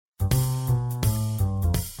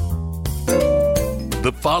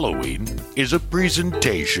The following is a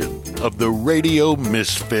presentation of the Radio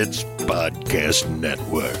Misfits Podcast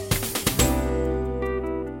Network.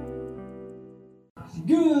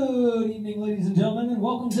 Good evening, ladies and gentlemen, and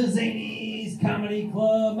welcome to Zanies Comedy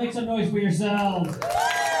Club. Make some noise for yourselves.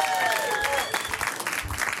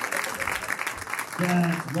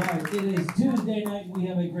 That's right. It is Tuesday night. We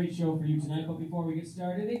have a great show for you tonight, but before we get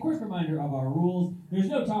started, a quick reminder of our rules. There's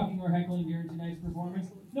no talking or heckling during tonight's performance.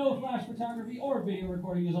 No flash photography or video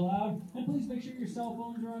recording is allowed. And please make sure your cell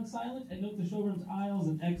phones are on silent and note the showroom's aisles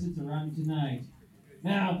and exits around you tonight.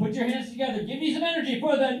 Now, put your hands together. Give me some energy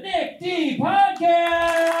for the Nick D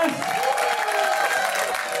Podcast!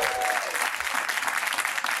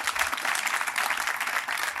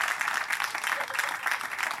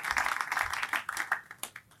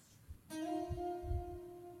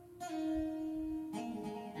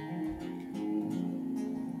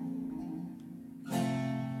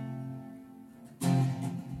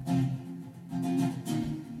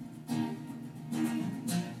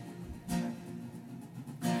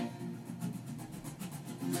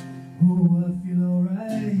 Oh, I feel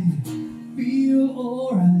alright, feel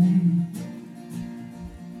alright.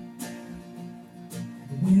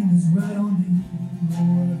 The wind is right on me.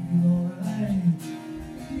 Oh, I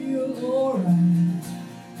feel alright,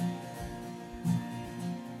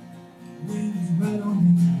 The wind is right on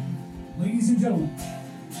me. Ladies and gentlemen,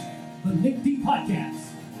 the Nick D Podcast,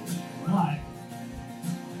 live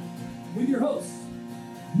with your host,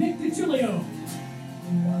 Nick DiGilio. Oh,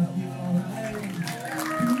 I feel alright.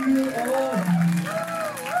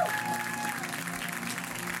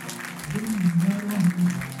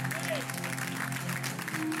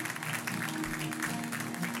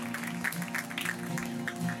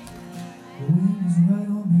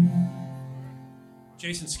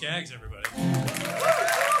 Jason Skaggs, everybody.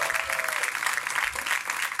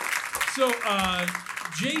 So,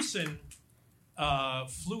 Jason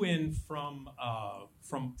flew in from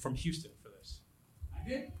Houston for this. I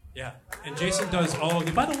did? Yeah, and Jason does all of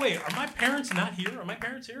the... By the way, are my parents not here? Are my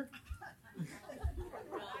parents here? Not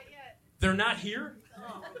yet. They're not here?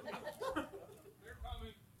 No. They're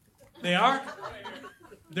coming. They are?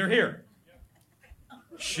 They're here.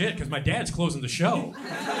 Shit, because my dad's closing the show.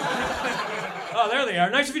 Oh, there they are.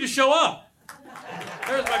 Nice of you to show up.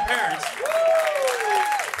 There's my parents.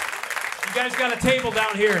 You guys got a table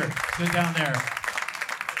down here. Sit down there.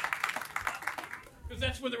 Because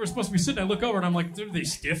that's where they were supposed to be sitting. I look over and I'm like, did they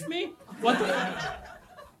stiff me? What the?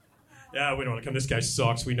 Yeah, we don't want to come. This guy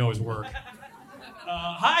sucks. We know his work.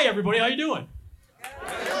 Hi, everybody. How you doing?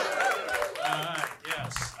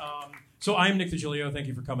 Yes. So I'm Nick DiGilio. Thank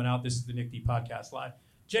you for coming out. This is the Nick D Podcast Live.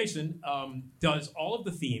 Jason does all of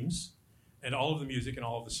the themes and all of the music and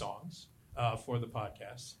all of the songs for the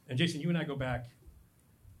podcast. And Jason, you and I go back,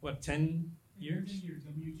 what, 10 years? 10 years,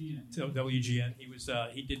 WGN. So WGN.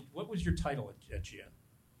 He did, what was your title at GN?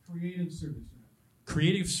 Creative Service Director.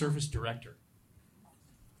 Creative Service Director.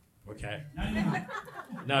 Okay. Not anymore.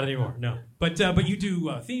 Not anymore, no. But you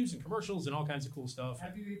do themes and commercials and all kinds of cool stuff.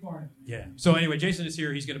 Happy to be part of it. Yeah. So anyway, Jason is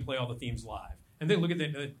here. He's going to play all the themes live. And then look at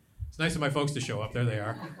that. It's nice of my folks to show up. There they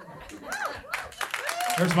are.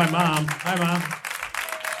 There's my mom. Hi, Mom.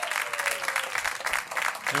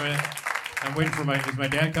 Anyway, I'm waiting for is my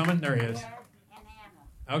dad coming? There he is.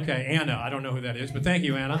 Okay, Anna. I don't know who that is, but thank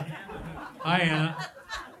you, Anna. Hi, Anna.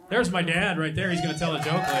 There's my dad right there. He's going to tell a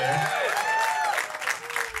joke later.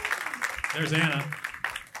 There's Anna.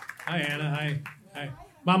 Hi, Anna. Hi.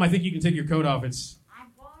 Mom, I think you can take your coat off. It's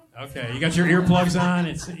okay. You got your earplugs on.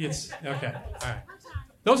 It's okay. All right.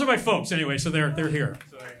 Those are my folks anyway, so they're here.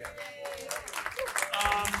 So there you go.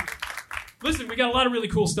 Listen, we got a lot of really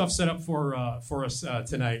cool stuff set up for us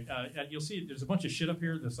tonight. You'll see there's a bunch of shit up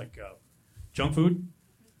here. There's like junk food.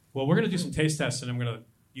 Well, we're gonna do some taste tests, and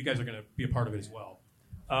you guys are gonna be a part of it as well.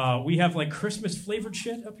 We have like Christmas flavored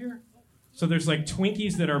shit up here. So there's like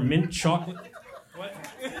Twinkies that are mint chocolate. What?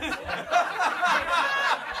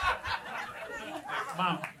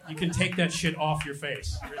 Mom, you can take that shit off your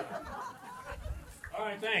face. All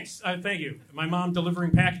right, thanks. Thank you. My mom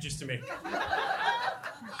delivering packages to me. I'm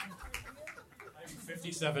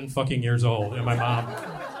 57 fucking years old, and my mom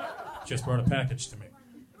just brought a package to me.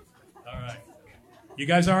 All right. You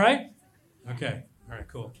guys all right? Okay. All right,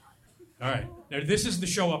 cool. All right. Now, this is the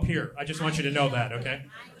show up here. I just want you to know that, okay?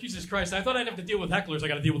 Jesus Christ, I thought I'd have to deal with hecklers. I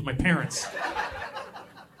got to deal with my parents.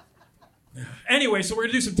 Anyway, so we're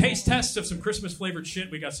going to do some taste tests of some Christmas-flavored shit.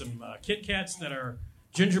 We got some Kit Kats that are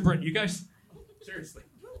gingerbread. You guys? Seriously.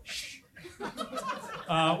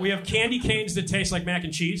 We have candy canes that taste like mac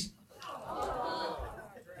and cheese.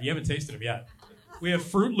 You haven't tasted them yet. We have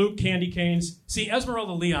Fruit Loop candy canes. See,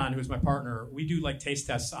 Esmeralda Leon, who's my partner, we do like taste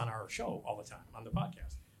tests on our show all the time on the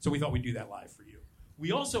podcast. So we thought we'd do that live for you.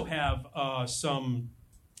 We also have some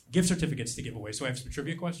gift certificates to give away. So I have some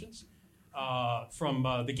trivia questions from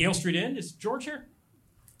the Gale Street Inn. Is George here?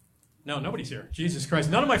 No, nobody's here. Jesus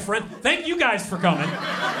Christ. None of my friends. Thank you guys for coming.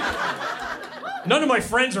 None of my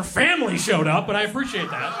friends or family showed up, but I appreciate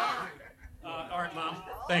that. All right, Mom.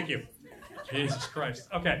 Thank you. Jesus Christ.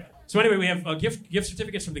 Okay. So anyway, we have gift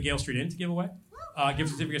certificates from the Gale Street Inn to give away. Gift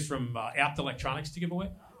certificates from Apt Electronics to give away.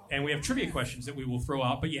 And we have trivia questions that we will throw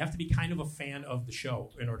out, but you have to be kind of a fan of the show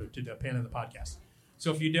in order to be a fan of the podcast.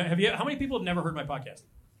 So if you do, how many people have never heard my podcast?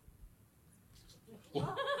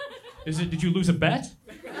 Did you lose a bet?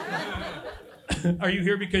 Are you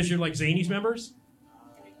here because you're like Zanies members?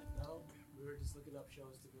 No, we were just looking up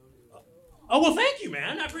shows to go to. Oh, well, thank you,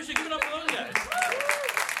 man. I appreciate giving up for those guys.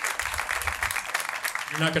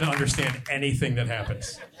 You're not going to understand anything that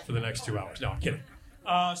happens for the next 2 hours. No, I'm kidding.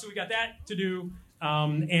 So we got that to do,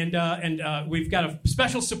 and we've got a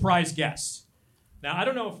special surprise guest. Now, I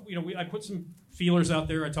don't know if I put some feelers out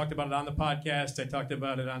there. I talked about it on the podcast. I talked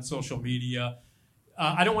about it on social media.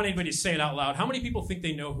 I don't want anybody to say it out loud. How many people think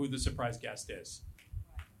they know who the surprise guest is?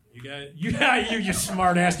 You guys, you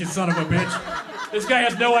smart ass, you son of a bitch. This guy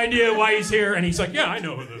has no idea why he's here, and he's like, yeah, I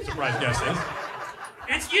know who the surprise guest is.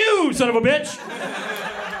 It's you, son of a bitch.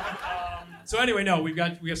 So anyway, no, we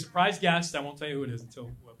got a surprise guest. I won't tell you who it is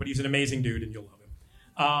but he's an amazing dude, and you'll love him.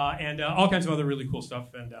 And all kinds of other really cool stuff.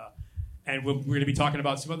 And we're going to be talking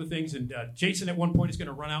about some other things. And Jason at one point is going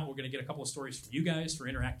to run out. We're going to get a couple of stories from you guys for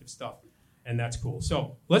interactive stuff. And that's cool.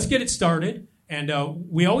 So let's get it started. And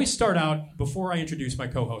we always start out, before I introduce my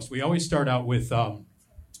co-host, we always start out with a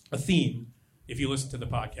theme, if you listen to the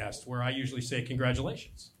podcast, where I usually say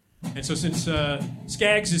congratulations. And so since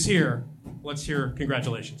Skaggs is here, let's hear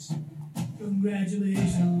congratulations.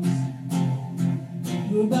 Congratulations.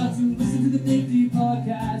 You're about to listen to the Nick D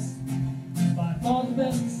podcast. By far the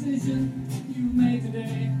best decision you made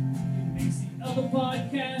today. It makes the other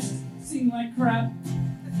podcast seem like crap.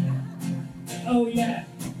 Oh yeah,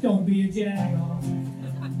 don't be a jagoff.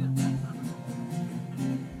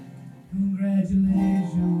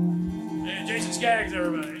 Congratulations. And Jason Skaggs,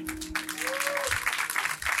 everybody.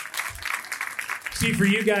 See, for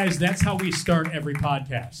you guys, that's how we start every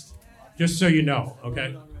podcast. Just so you know,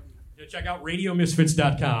 okay? Check out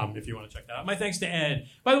radiomisfits.com if you want to check that out. My thanks to Ed.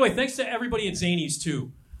 By the way, thanks to everybody at Zanies,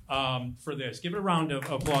 too, for this. Give it a round of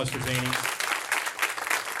applause for Zanies.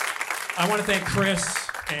 I want to thank Chris.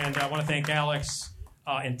 And I want to thank Alex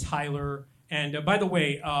and Tyler. And by the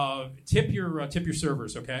way, tip your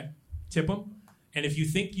servers, okay? Tip them. And if you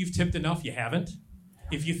think you've tipped enough, you haven't.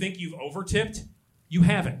 If you think you've over-tipped, you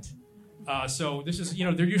haven't. So this is,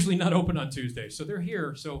 they're usually not open on Tuesdays. So they're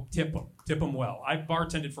here, so tip them. Tip them well. I've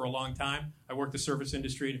bartended for a long time. I worked the service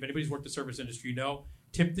industry. And if anybody's worked the service industry,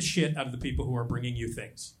 tip the shit out of the people who are bringing you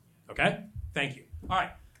things. Okay? Thank you. All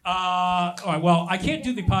right. Well, I can't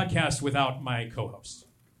do the podcast without my co-host.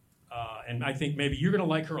 And I think maybe you're going to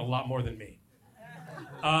like her a lot more than me.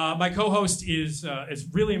 My co-host is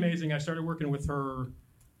really amazing. I started working with her,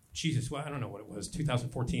 I don't know what it was,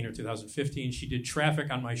 2014 or 2015. She did traffic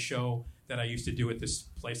on my show that I used to do at this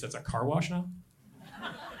place that's a car wash now.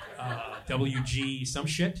 WG some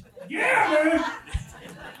shit. Yeah,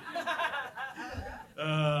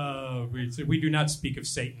 man! We do not speak of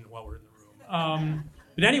Satan while we're in the room.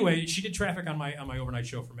 But anyway, she did traffic on my overnight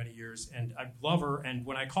show for many years, and I love her. And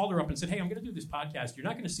when I called her up and said, hey, I'm going to do this podcast, you're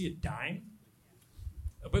not going to see a dime,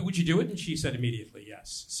 but would you do it? And she said immediately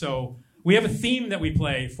yes. So we have a theme that we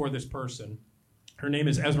play for this person. Her name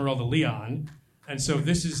is Esmeralda Leon, and so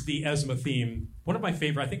this is the Esme theme. One of my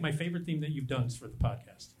favorite, I think my favorite theme that you've done is for the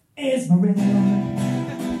podcast. Esmeralda.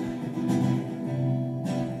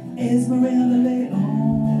 Esmeralda Leon.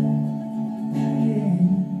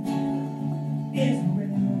 Yeah.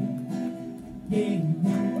 Esmeralda. Yeah.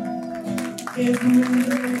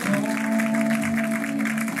 Esmeralda Leon.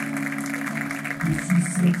 She's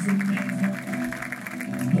such a man.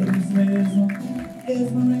 But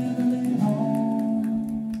Esmeralda Leon.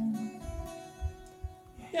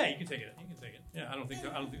 Yeah, you can take it. Yeah, I don't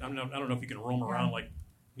know if you can roam around like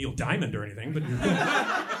Neil Diamond or anything, but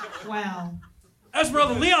Wow.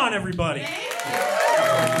 Esmeralda Leon, everybody.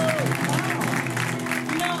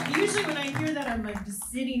 Usually when I hear that, I'm like just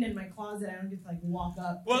sitting in my closet. I don't get to like walk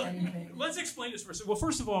up to anything. Let's explain this first. Well,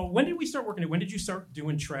 first of all, when did we start working? When did you start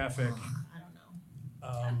doing traffic? I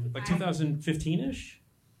don't know. Like 2015-ish,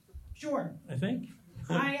 Sure. I think.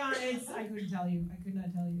 I couldn't tell you. I could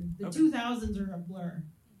not tell you. The Okay. 2000s are a blur.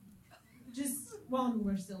 Well,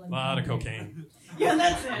 we're still in A lot of cocaine. Yeah,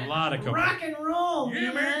 that's it. A lot of cocaine. Rock and roll.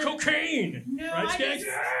 Yeah, man, cocaine. No, right, I Skaggs? just-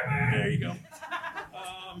 Yeah, man. There you go.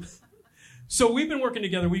 So we've been working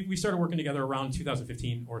together. We started working together around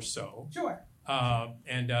 2015 or so. Sure.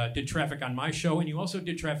 And did traffic on my show, and you also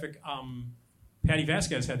did traffic. Patty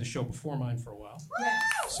Vasquez had the show before mine for a while. Yes.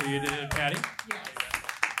 So you did it, Patty? Yes.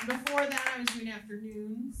 Before that, I was doing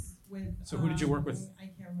afternoons with. So who did you work with? I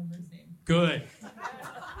can't remember his name. Good.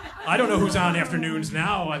 I don't know who's on afternoons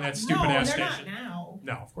now on that stupid ass they're station. not now.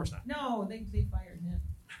 No, of course not. No, they fired him.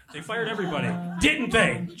 They fired everybody, didn't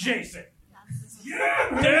they, Jason?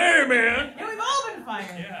 Yeah, there, man. And we've all been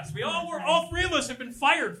fired. Yes, we all were. All three of us have been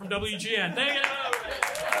fired from WGN. Dang it.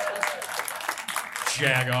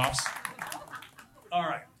 Jag-offs. All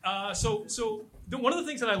right. So one of the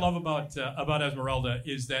things that I love about Esmeralda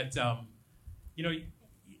is that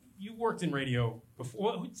you worked in radio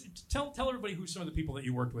before. Tell everybody who some of the people that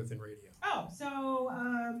you worked with in radio. Oh, so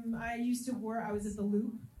I used to work. I was at the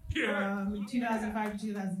Loop. Yeah. 2005 to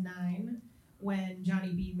 2009 when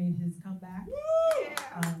Johnny B made his comeback.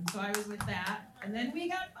 So I was with that, and then we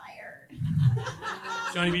got fired.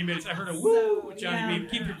 Johnny B made it. I heard a woo with Johnny B.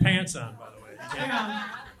 Keep your pants on, by the way. Yeah.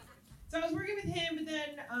 So I was working with him, but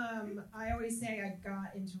then I always say I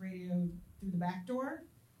got into radio through the back door.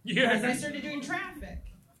 Because I started doing traffic.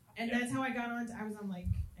 And that's how I got on. I was on like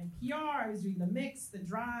NPR, I was doing the mix, the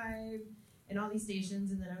drive, and all these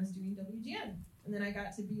stations, and then I was doing WGN. And then I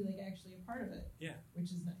got to be like actually a part of it. Yeah.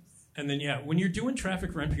 Which is nice. And then when you're doing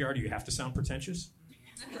traffic for NPR, do you have to sound pretentious?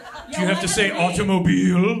 Yeah, do you have to say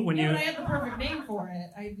automobile when you? But I had the perfect name for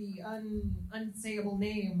it. I had the unsayable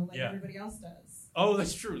name like everybody else does. Oh,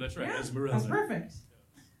 that's true. That's right. Yeah, Esmeralda. that's perfect.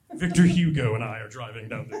 Victor Hugo and I are driving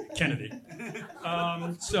down the Kennedy.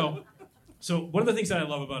 So one of the things that I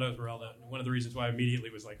love about Esmeralda, one of the reasons why I immediately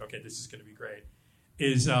was like, okay, this is going to be great,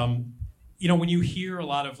 is when you hear a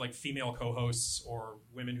lot of like female co-hosts or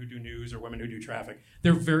women who do news or women who do traffic,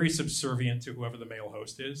 they're very subservient to whoever the male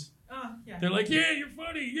host is. Oh, yeah. They're like, yeah, you're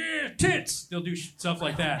funny, yeah, tits. They'll do stuff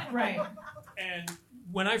like that. Right. And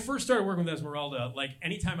when I first started working with Esmeralda, like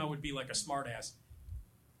anytime I would be like a smartass,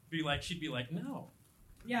 she'd be like, no.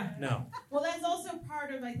 Yeah. No. Well, that's also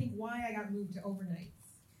part of, I think, why I got moved to overnights.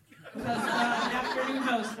 Because the afternoon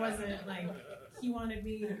host wasn't like, he wanted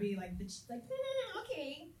me to be like,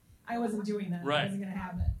 okay. I wasn't doing that. Right. I wasn't going to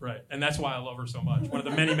have it. Right. And that's why I love her so much. One of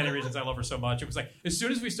the many, many reasons I love her so much. It was like, as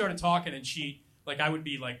soon as we started talking and I would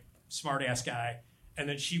be like, smart ass guy. And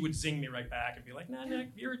then she would zing me right back and be like, nah,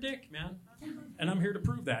 Nick, you're a dick, man. And I'm here to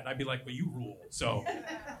prove that. And I'd be like, well, you rule. So,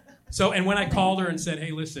 and when I called her and said,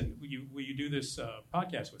 hey, listen, will you do this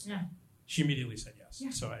podcast with me? Yeah. She immediately said yes.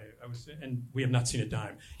 Yeah. So I was, and we have not seen a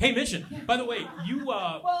dime. Hey, Mission, by the way, you...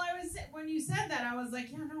 Well, when you said that, I was like,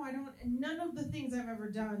 yeah, no, I don't, none of the things I've ever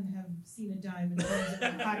done have seen a dime in terms of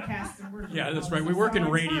podcasts and working. Yeah, that's right. We work in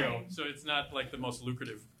radio, so it's not like the most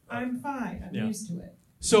lucrative. I'm fine. I'm used to it.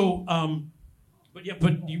 So, but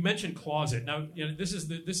you mentioned closet. Now, this is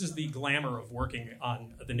the glamour of working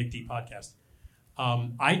on the Nick D podcast.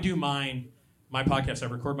 I do my podcast. I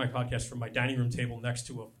record my podcast from my dining room table next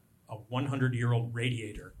to a 100-year-old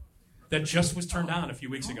radiator that just was turned on a few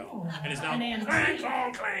weeks ago and is now clang,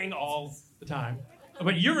 clang, clang all the time.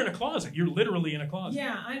 But you're in a closet. You're literally in a closet.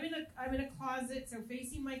 Yeah, I'm in a closet, so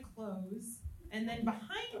facing my clothes, and then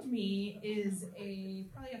behind me is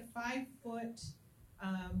probably a 5-foot.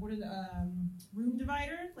 Room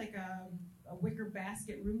divider, like a wicker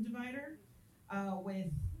basket room divider with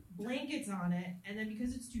blankets on it. And then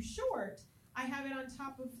because it's too short, I have it on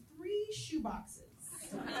top of 3 shoe boxes.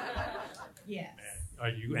 Yes. Are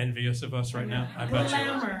you envious of us right now? I bet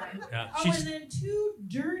Glamour. you. Yeah. And then 2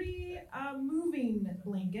 dirty moving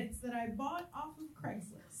blankets that I bought off of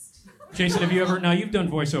Craigslist. Jason, have you ever, now you've done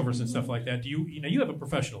voiceovers and stuff like that. You have a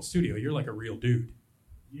professional studio. You're like a real dude.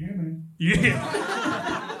 Yeah, man.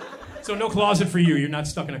 Yeah. So no closet for you. You're not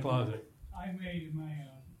stuck in a closet. I made my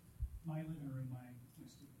living room my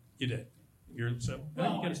studio. You did.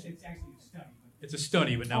 Well, it's actually a study. It's a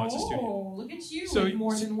study, but now it's a studio. Oh, look at you with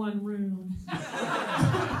more than one room.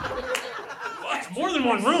 What? More than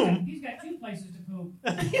one room? He's got 2 places to poop.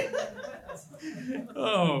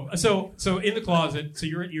 Oh, so in the closet. So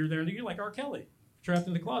you're there. You're like R. Kelly, trapped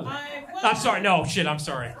in the closet. I'm sorry. No, shit. I'm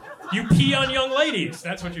sorry. You pee on young ladies.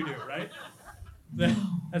 That's what you do, right?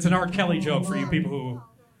 That's an R. Kelly joke for you people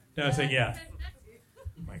who say, yeah.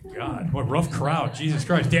 Oh my God, what rough crowd. Jesus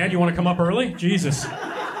Christ. Dad, you want to come up early? Jesus.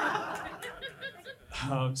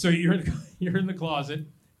 So you're in the closet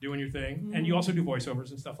doing your thing, and you also do voiceovers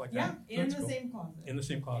and stuff like that. Yeah, in the same closet. In the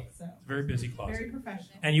same closet. So, it's a very busy closet. Very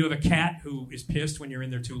professional. And you have a cat who is pissed when you're in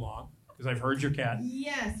there too long, because I've heard your cat.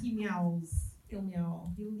 Yes, he meows. he'll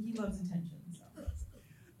meow. He loves attention. So.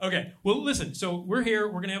 Okay, well, listen, so we're here.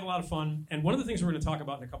 We're going to have a lot of fun. And one of the things we're going to talk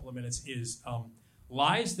about in a couple of minutes is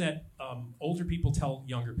lies that older people tell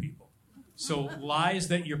younger people. So lies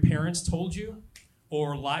that your parents told you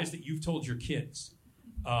or lies that you've told your kids.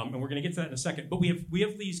 And we're going to get to that in a second. But we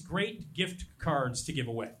have these great gift cards to give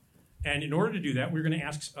away. And in order to do that, we're going to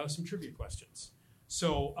ask some trivia questions.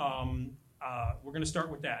 So we're going to start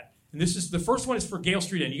with that. And the first one is for Gale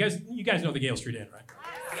Street Inn. You guys know the Gale Street Inn, right?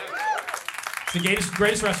 It's the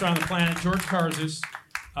greatest restaurant on the planet. George Karzis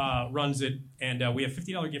runs it, and we have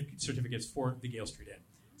 $50 gift certificates for the Gale Street Inn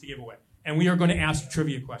to give away. And we are going to ask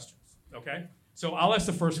trivia questions, okay? So I'll ask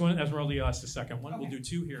the first one. Esmeralda, you'll ask the second one. Okay. We'll do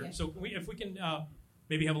two here. Yeah. So if we can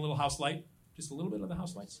maybe have a little house light, just a little bit of the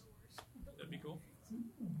house lights. That'd be cool.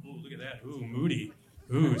 Ooh, look at that. Ooh, moody.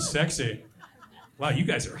 Ooh, sexy. Wow, you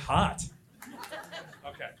guys are hot.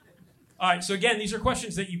 Okay. All right, so again, these are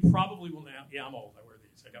questions that you probably will now. Yeah, I'm old. I wear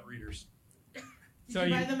these. I got readers. Did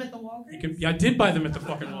you buy them at the Walgreens? Yeah, I did buy them at the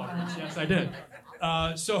fucking Walgreens. Yes, I did.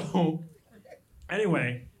 So,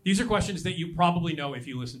 anyway, these are questions that you probably know if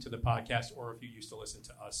you listen to the podcast or if you used to listen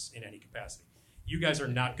to us in any capacity. You guys are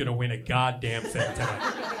not going to win a goddamn thing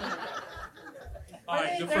tonight. All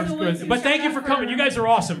right, the first question. But thank you for coming. You guys are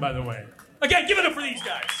awesome, by the way. Again, give it up for these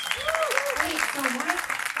guys. Wait, so why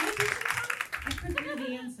did you come? I couldn't hear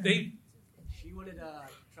the answer. She wanted to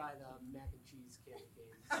try the mac and cheese candy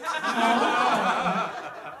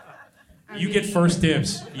cane. You get first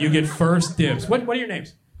dibs. You get first dibs. What are your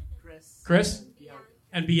names? Chris?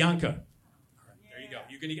 And Bianca. All right, there you go.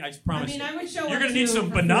 I promise I would show you're going to need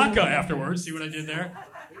some Banaka afterwards. See what I did there?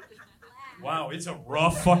 Wow, it's a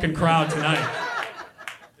rough fucking crowd tonight.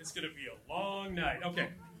 It's going to be a long night. Okay.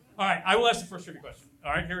 All right, I will ask the first trivia question.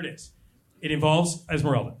 All right, here it is. It involves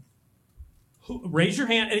Esmeralda. Raise your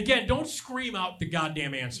hand. And again, don't scream out the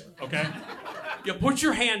goddamn answer, okay? You put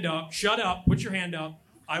your hand up. Shut up. Put your hand up.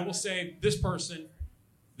 I will say this person.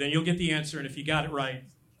 Then you'll get the answer. And if you got it right,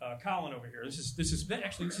 Colin over here. This is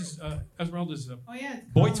Esmeralda's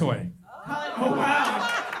boy toy. Colin, oh wow.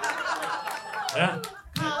 Yeah.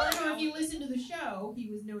 Colin, if you listen to the show, he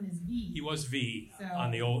was known as V. He was V so.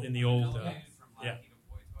 in the old. Yeah.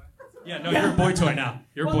 Yeah. No, you're a boy toy now.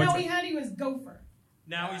 You're a boy toy. He was Gopher.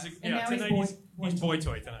 Now he's tonight he's boy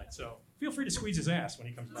toy tonight. So feel free to squeeze his ass when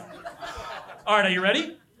he comes back. All right, are you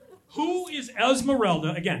ready? Who is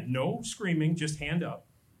Esmeralda? Again, no screaming, just hand up.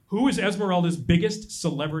 Who is Esmeralda's biggest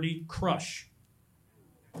celebrity crush?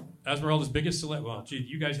 Esmeralda's biggest celebrity. Well, gee,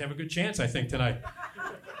 you guys have a good chance, I think, tonight.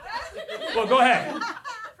 Well, go ahead.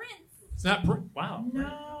 Prince. It's not Prince. Wow.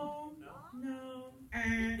 No.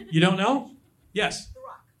 You don't know? Yes.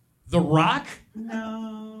 The Rock.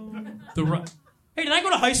 No. The Rock. Hey, did I go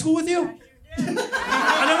to high school with you? And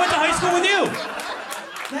I went to high school with you.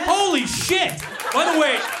 Holy shit! By the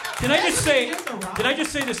way, did I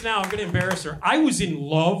just say this now? I'm going to embarrass her. I was in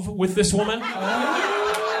love with this woman.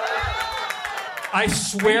 I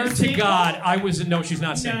swear to God, I was in... No, she's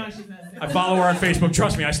not single. No, she's not single. I follow her on Facebook.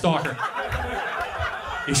 Trust me, I stalk her.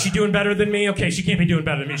 Is she doing better than me? Okay, she can't be doing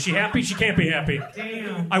better than me. Is she happy? She can't be happy.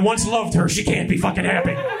 Damn. I once loved her. She can't be fucking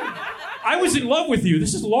happy. I was in love with you.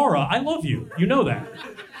 This is Laura. I love you. You know that.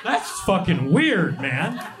 That's fucking weird,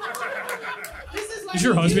 man. Is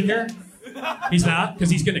your husband here? He's not? Because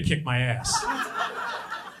he's going to kick my ass.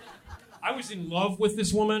 I was in love with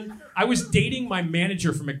this woman. I was dating my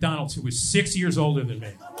manager from McDonald's who was 6 years older than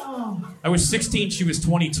me. I was 16. She was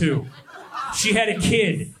 22. She had a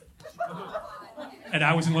kid. And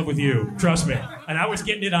I was in love with you. Trust me. And I was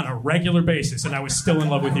getting it on a regular basis, and I was still in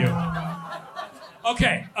love with you.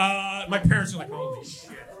 Okay. My parents are like, holy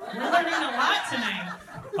shit. We're learning a lot tonight.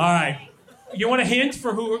 All right. You want a hint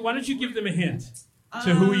for who? Why don't you give them a hint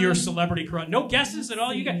to who your celebrity crush? No guesses at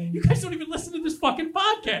all? You guys don't even listen to this fucking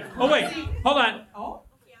podcast. Oh, wait. Hold on. Oh?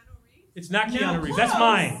 It's not Keanu Reeves. Close. That's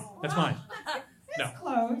mine. That's mine. No.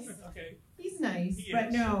 Close. Okay. He's nice, He but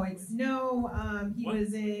is. no, it's no. He What?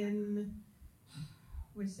 was in.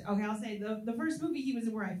 Okay, I'll say the first movie he was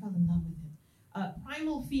in where I fell in love with him.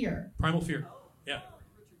 Primal Fear. Primal Fear. Yeah.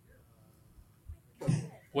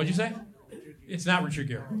 What'd you say? It's not Richard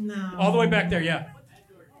Gere. No. All the way back there, yeah.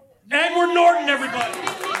 Edward Norton, everybody.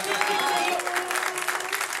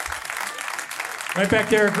 Right back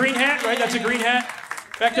there, a green hat, right? That's a green hat.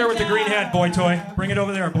 Back there with the green hat, boy toy. Bring it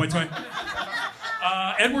over there, boy toy.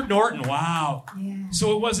 Edward Norton, wow. Yeah.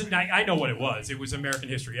 So it wasn't, I know what it was. It was American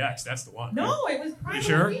History X. That's the one. No, it was Primal You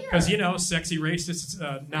sure? Fear. Because, sexy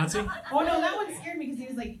racist Nazi. Oh, no, that one scared me because he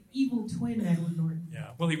was like evil twin Edward Norton. Yeah,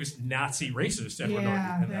 well, he was Nazi racist, Edward Yeah, Norton,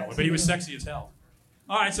 in that that one. But he was too. sexy as hell.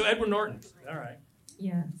 All right, so Edward Norton. All right.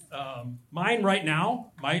 Yes. Mine right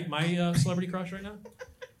now, my celebrity crush right now,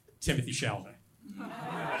 Timothy Chalamet.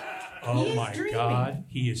 Oh my dreamy. God,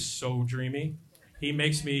 he is so dreamy. He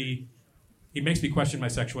makes me question my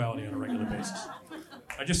sexuality on a regular basis.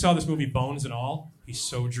 I just saw this movie Bones and All. He's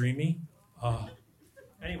so dreamy.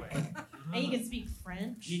 Anyway. And he can speak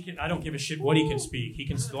French. I don't give a shit what he can speak. He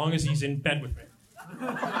can, as long as he's in bed with me.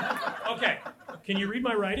 Okay. Can you read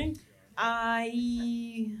my writing?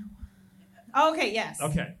 Okay, yes.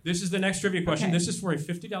 Okay. This is the next trivia question. Okay. This is for a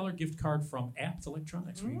 $50 gift card from Apt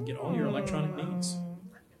Electronics, where you can get all your electronic needs.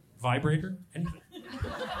 Vibrator, anything.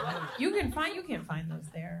 You can't find those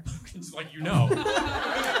there. It's like you know.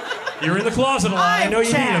 You're in the closet a lot. I know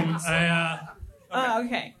you need them.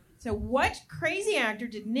 Okay. So what crazy actor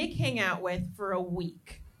did Nick hang out with for a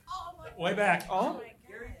week? Way back. Oh.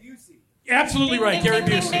 Gary Busey. Absolutely Ding, right, ding, Gary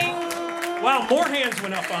ding, Busey. ding, ding. Wow, more hands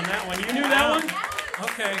went up on that one. You knew that one?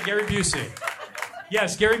 Okay, Gary Busey.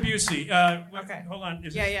 Yes, Gary Busey. Okay. Hold on.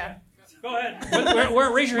 Yeah. Go ahead.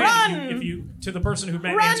 Raise your hand if you to the person who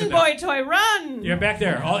answered Run, that. boy toy, run! Yeah, back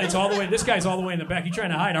there. It's all the way. This guy's all the way in the back. You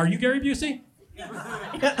trying to hide? Are you Gary Busey?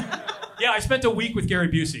 Yeah, I spent a week with Gary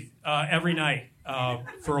Busey every night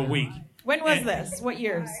for a week. When was this? What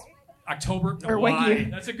years? October. Or what Why? year?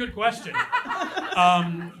 That's a good question.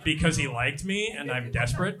 Because he liked me and I'm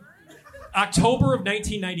desperate. October of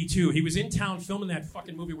 1992, he was in town filming that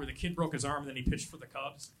fucking movie where the kid broke his arm and then he pitched for the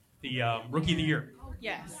Cubs, the Rookie of the Year.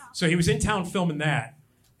 Yes. So he was in town filming that,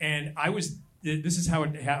 and this is how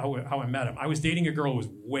I met him. I was dating a girl who was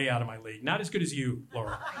way out of my league. Not as good as you,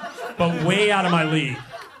 Laura, but way out of my league.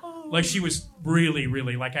 Like, she was really,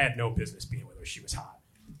 really, like, I had no business being with her. She was hot.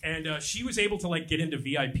 And she was able to, like, get into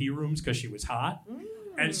VIP rooms because she was hot.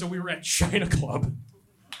 And so we were at China Club,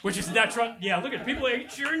 which is not true. Yeah, look at people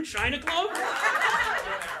you're in China Club.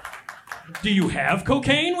 Do you have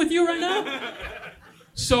cocaine with you right now?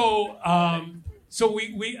 So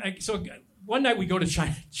one night we go to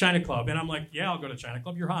China Club, and I'm like, yeah, I'll go to China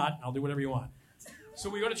Club. You're hot. I'll do whatever you want. So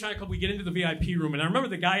we go to China Club. We get into the VIP room, and I remember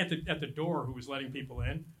the guy at the door who was letting people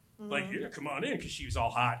in, like, yeah, come on in, because she was all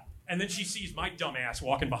hot. And then she sees my dumb ass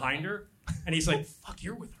walking behind her, and he's like, fuck,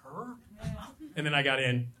 you're with her? And then I got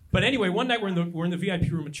in. But anyway, one night we're in the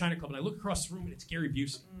VIP room at China Club, and I look across the room, and it's Gary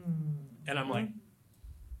Busey. And I'm like,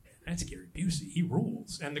 that's Gary Busey. He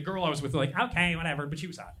rules. And the girl I was with was like, okay, whatever, but she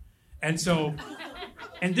was hot. And so,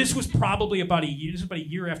 and this was probably about a year. This was about a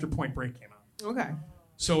year after Point Break came out. Okay.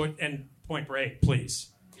 So, and Point Break,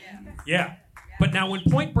 please. Yeah. But now when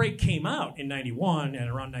Point Break came out in 91 and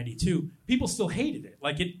around 92, people still hated it.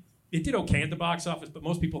 Like, it did okay at the box office, but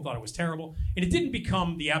most people thought it was terrible. And it didn't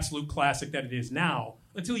become the absolute classic that it is now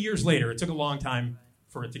until years later. It took a long time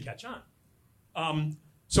for it to catch on.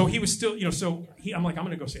 So he was still, I'm like, I'm going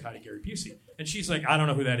to go say hi to Gary Busey. And she's like, I don't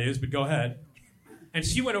know who that is, but go ahead. And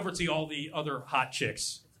she went over to see all the other hot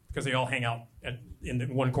chicks because they all hang out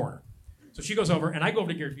in one corner. So she goes over, and I go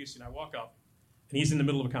over to Gary Busey, and I walk up, and he's in the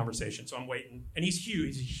middle of a conversation. So I'm waiting, and he's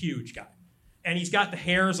huge. He's a huge guy. And he's got the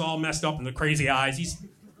hairs all messed up and the crazy eyes.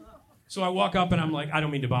 So I walk up, and I'm like, I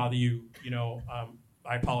don't mean to bother you.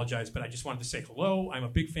 I apologize, but I just wanted to say hello. I'm a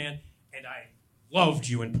big fan, and I loved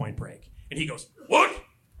you in Point Break. And he goes, what?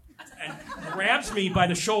 And grabs me by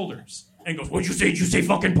the shoulders and goes, what'd you say? Did you say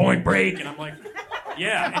fucking Point Break? And I'm like,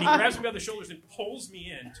 yeah. And he grabs me by the shoulders and pulls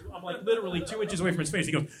me in. I'm like literally 2 inches away from his face.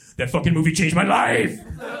 He goes, that fucking movie changed my life.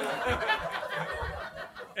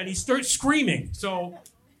 And he starts screaming. So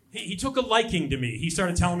he took a liking to me. He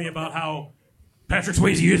started telling me about how Patrick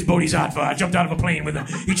Swayze is Bodhisattva. I jumped out of a plane with him.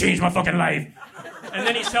 He changed my fucking life. And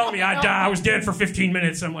then he's telling me I was dead for 15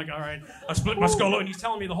 minutes. I'm like, all right. I split my skull. And he's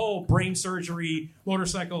telling me the whole brain surgery,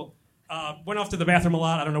 motorcycle. Went off to the bathroom a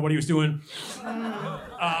lot. I don't know what he was doing.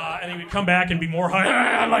 And he would come back and be more high.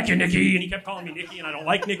 I like you, Nikki. And he kept calling me Nikki, and I don't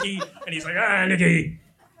like Nikki. And he's like, Nikki.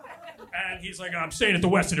 And he's like, I'm staying at the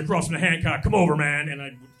Westin across from the Hancock. Come over, man. And I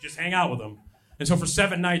would just hang out with him. And so for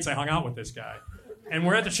 7 nights, I hung out with this guy. And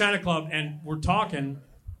we're at the China Club, and we're talking.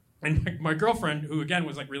 And my girlfriend, who again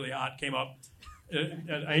was like really hot, came up.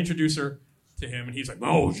 I introduced her to him, and he's like,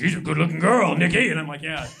 oh, she's a good-looking girl, Nikki. And I'm like,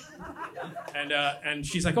 yeah. And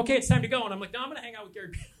she's like, okay, it's time to go. And I'm like, no, I'm going to hang out with Gary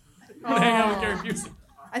Busey. I'm going to hang out with Gary Busey.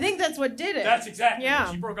 I think that's what did it. That's exactly.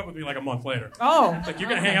 Yeah. She broke up with me like a month later. Oh. Like, you're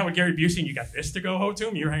going to hang out with Gary Busey and you got this to go home to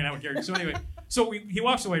him? You're hanging out with Gary. So anyway, he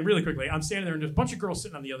walks away really quickly. I'm standing there, and there's a bunch of girls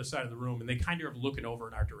sitting on the other side of the room, and they kind of are looking over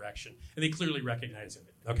in our direction. And they clearly recognize him,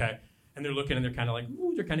 okay? And they're looking, and they're kind of like,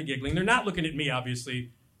 ooh, they're kind of giggling. They're not looking at me,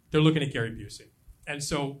 obviously. They're looking at Gary Busey. And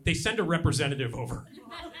so they send a representative over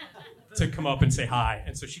to come up and say hi.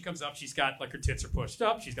 And so she comes up. She's got, like, her tits are pushed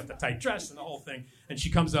up. She's got the tight dress and the whole thing. And she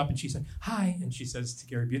comes up and she's like, hi. And she says to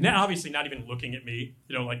Gary Busey, now obviously not even looking at me,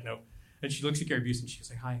 like, no. And she looks at Gary Busey and she's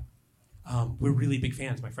like, hi. We're really big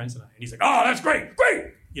fans, my friends and I. And he's like, oh, that's great.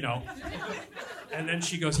 And then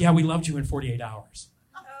she goes, yeah, we loved you in 48 hours.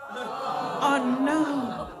 Oh,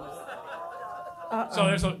 no. Uh-oh. So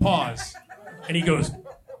there's a pause. And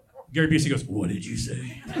Gary Busey goes, what did you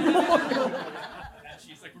say? And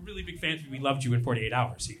she's like, we're really big fans. We loved you in 48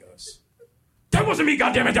 hours. He goes, that wasn't me,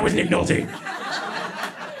 goddammit. That was Nick Nolte.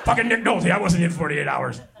 Fucking Nick Nolte. I wasn't in 48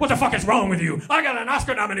 hours. What the fuck is wrong with you? I got an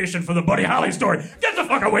Oscar nomination for the Buddy Holly story. Get the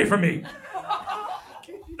fuck away from me.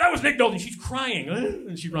 That was Nick Nolte. She's crying.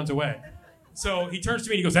 And she runs away. So he turns to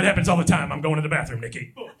me and he goes, that happens all the time. I'm going to the bathroom,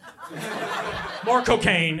 Nikki. More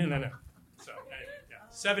cocaine. And then, so anyway,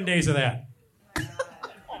 7 days of that.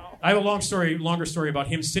 I have a longer story about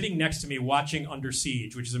him sitting next to me watching Under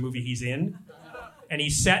Siege, which is a movie he's in. And he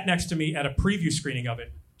sat next to me at a preview screening of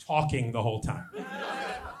it, talking the whole time.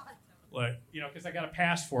 Like, because I got a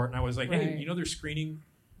pass for it, and I was like, hey, they're screening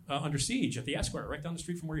Under Siege at the Esquire, right down the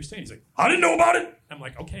street from where you're staying. He's like, I didn't know about it. I'm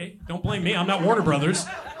like, okay, don't blame me. I'm not Warner Brothers.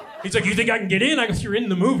 He's like, you think I can get in? I go, you're in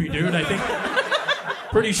the movie, dude. I think,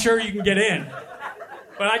 pretty sure you can get in.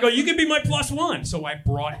 But I go, you can be my +1. So I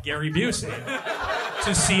brought Gary Busey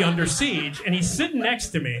to see Under Siege, and he's sitting next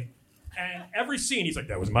to me, and every scene, he's like,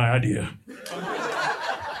 that was my idea.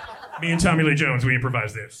 Me and Tommy Lee Jones, we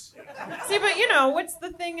improvised this. See, but what's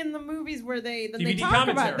the thing in the movies where they DVD talk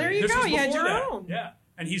commentary. about? There you go, you had your own. Yeah.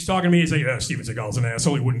 And he's talking to me, he's like, Steven Seagal's an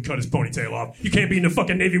asshole, he wouldn't cut his ponytail off. You can't be in the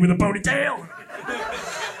fucking Navy with a ponytail.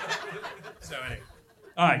 So anyway.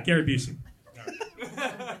 All right, Gary Busey.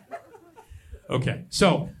 Right. Okay,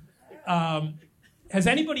 so has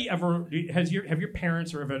anybody ever, have your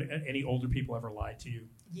parents or any older people ever lied to you?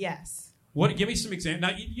 Yes. Give me some examples.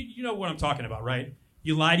 Now, you know what I'm talking about, right?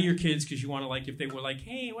 You lie to your kids because you want to, if they were like,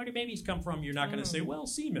 hey, where do babies come from? You're not going to say, well,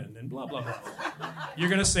 semen and blah, blah, blah. You're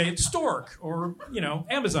going to say it's stork or,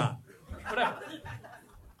 Amazon, whatever.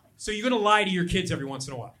 So you're going to lie to your kids every once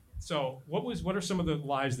in a while. So what are some of the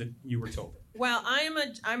lies that you were told? Well,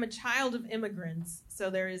 I'm a child of immigrants, so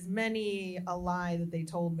there is many a lie that they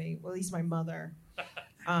told me, well, at least my mother.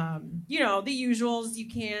 The usuals, you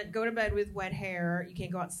can't go to bed with wet hair, you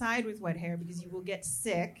can't go outside with wet hair because you will get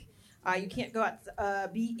sick. You can't go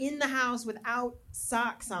out, be in the house without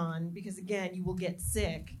socks on because, again, you will get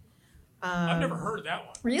sick. I've never heard of that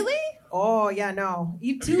one. Really? Oh, yeah, no. Have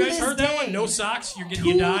you guys heard that one? No socks?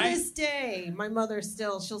 You die? To this day, my mother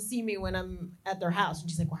she'll see me when I'm at their house, and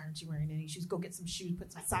she's like, why aren't you wearing any shoes? Go get some shoes,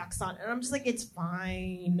 put some socks on. And I'm just like, it's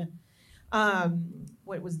fine.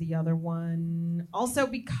 What was the other one? Also,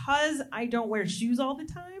 because I don't wear shoes all the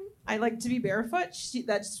time, I like to be barefoot.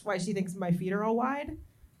 That's why she thinks my feet are all wide.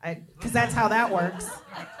 Because that's how that works.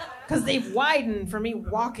 Because they've widened for me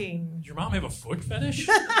walking. Does your mom have a foot fetish?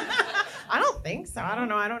 I don't think so. I don't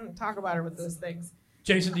know. I don't talk about her with those things.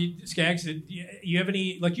 Jason, Skaggs, do you have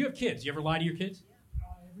any, you have kids. You ever lie to your kids?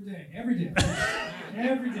 Every day.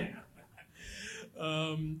 Every day.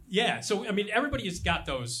 Yeah, so, everybody has got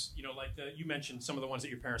those, you mentioned some of the ones that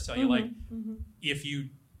your parents tell you,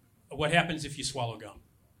 what happens if you swallow gum?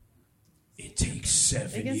 It takes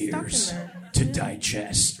 7 years to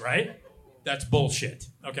digest, right? That's bullshit,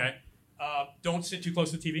 okay? Don't sit too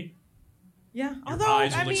close to the TV. Yeah, Your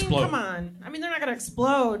eyes will explode. Come on. They're not going to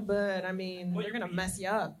explode, but, they're going to mess you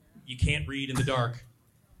up. You can't read in the dark.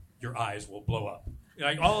 Your eyes will blow up.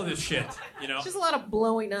 All of this shit, It's just a lot of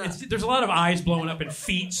blowing up. There's a lot of eyes blowing up and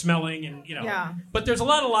feet smelling and, Yeah. But there's a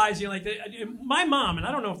lot of lies, my mom, and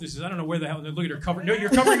I don't know where the hell, look at her cover. No, you're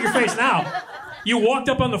covering your face now. You walked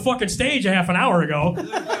up on the fucking stage a half an hour ago.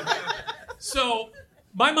 So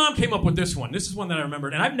my mom came up with this one. This is one that I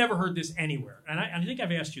remembered, and I've never heard this anywhere. And I think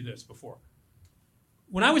I've asked you this before.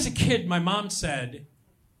 When I was a kid, my mom said,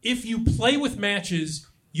 if you play with matches,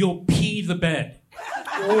 you'll pee the bed.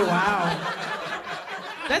 Oh, wow.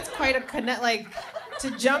 That's quite a connect,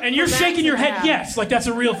 to jump. And you're shaking your head, yes, that's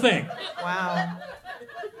a real thing. Wow.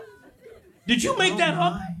 Did you make that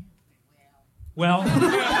up? Well,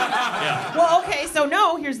 yeah. Well, okay, so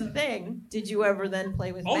no, here's the thing. Did you ever then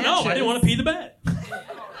play with matches? Oh, no, I didn't want to pee the bed.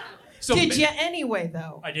 So, did you anyway,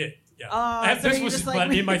 though? I did, yeah. So this was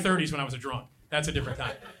in my 30s when I was a drunk. That's a different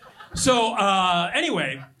time. So,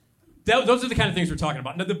 anyway, those are the kind of things we're talking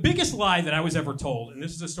about. Now, the biggest lie that I was ever told, and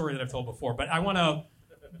this is a story that I've told before, but I want to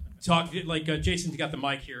talk, Jason's got the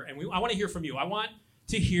mic here, and I want to hear from you. I want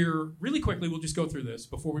to hear, really quickly, we'll just go through this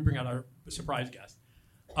before we bring out our surprise guest.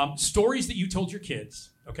 Stories that you told your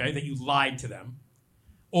kids, okay, that you lied to them,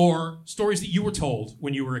 or stories that you were told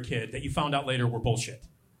when you were a kid that you found out later were bullshit.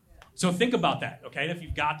 So think about that, okay? If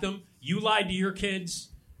you've got them, you lied to your kids.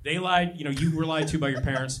 They lied, you were lied to by your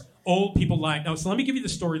parents. Old people lied. Now, so let me give you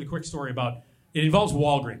the quick story about, it involves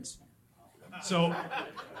Walgreens. So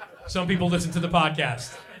some people listen to the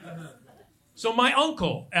podcast. So my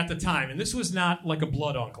uncle at the time, and this was not like a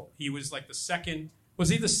blood uncle. He was like the second, was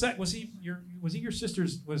he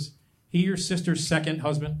your sister's second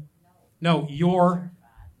husband? No, your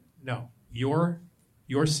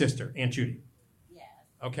sister, Aunt Judy. Yes.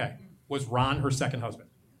 Okay. Was Ron her second husband?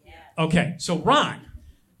 Yes. Okay, so Ron,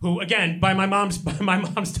 who again by my mom's talking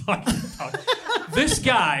about, this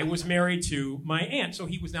guy was married to my aunt, so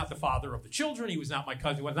he was not the father of the children. He was not my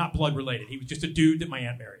cousin. He was not blood related. He was just a dude that my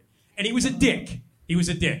aunt married, and he was a dick.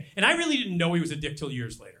 And I really didn't know he was a dick till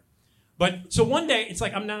years later. But so one day, it's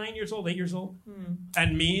like I'm 8 years old,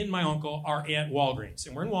 and me and my uncle are at Walgreens,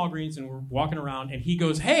 and we're in Walgreens, and we're walking around, and he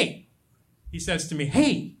goes, "Hey," he says to me,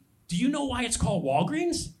 "Hey, do you know why it's called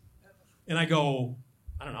Walgreens?" And I go,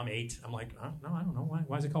 I don't know, I'm 8. I'm like, no, I don't know.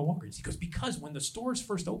 Why is it called Walgreens? He goes, because when the store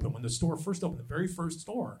first opened, the very first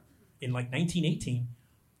store in like 1918,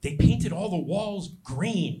 they painted all the walls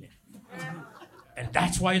green. And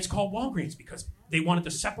that's why it's called Walgreens, because they wanted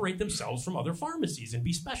to separate themselves from other pharmacies and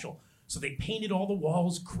be special. So they painted all the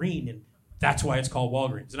walls green, and that's why it's called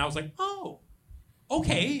Walgreens. And I was like, oh,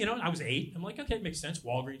 okay. I was 8. I'm like, okay, it makes sense.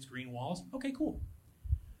 Walgreens, green walls. Okay, cool.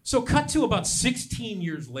 So cut to about 16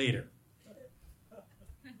 years later.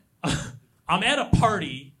 I'm at a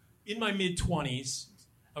party in my mid-20s,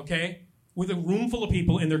 okay, with a room full of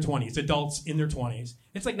people in their 20s, adults in their 20s.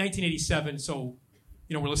 It's like 1987, so,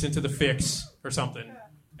 we're listening to The Fix or something,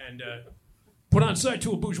 and put on side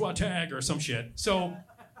to a bourgeois tag or some shit. So,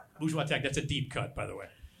 bourgeois tag, that's a deep cut, by the way.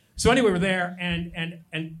 So anyway, we're there, and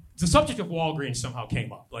the subject of Walgreens somehow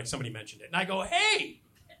came up, like somebody mentioned it. And I go, hey,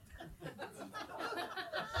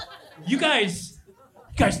 you guys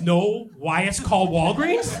know why it's called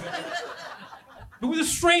Walgreens? With a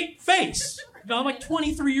straight face. I'm like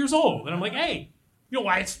 23 years old. And I'm like, hey, you know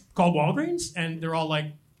why it's called Walgreens? And they're all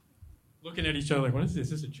like looking at each other like, what is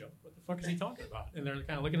this? Is this a joke? What the fuck is he talking about? And they're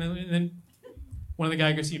kind of looking at me. And then one of the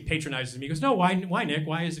guys, he patronizes me. He goes, no, why, Nick?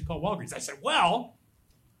 Why is it called Walgreens? I said, well,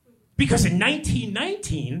 because in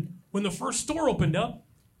 1919, when the first store opened up,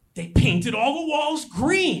 they painted all the walls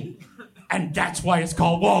green. And that's why it's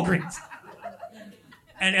called Walgreens.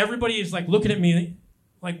 And everybody is like looking at me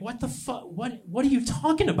like, what the fuck? What are you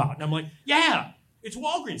talking about? And I'm like, yeah, it's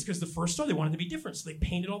Walgreens, because the first store, they wanted to be different, so they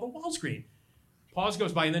painted all the walls green. Pause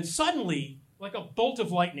goes by, and then suddenly, like a bolt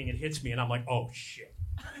of lightning, it hits me, and I'm like, oh, shit.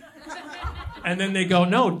 And then they go,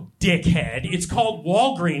 no, dickhead, it's called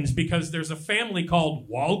Walgreens because there's a family called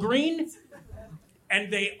Walgreen,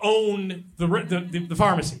 and they own the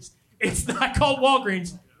pharmacies. It's not called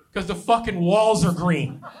Walgreens because the fucking walls are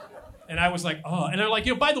green. And I was like, oh. And they're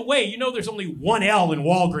like, by the way, there's only one L in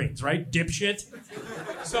Walgreens, right? Dipshit.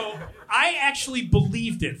 So I actually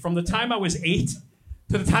believed it from the time I was 8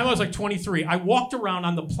 to the time I was like 23. I walked around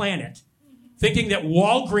on the planet thinking that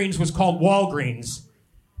Walgreens was called Walgreens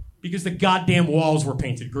because the goddamn walls were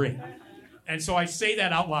painted green. And so I say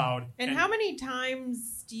that out loud. And how many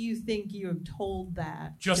times do you think you have told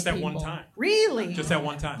that? Just that people? One time. Really? Just that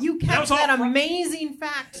one time. You kept that amazing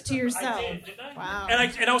fact to yourself. I did, didn't I? Wow.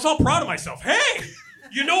 And I was all proud of myself. Hey,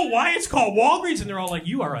 you know why it's called Walgreens? And they're all like,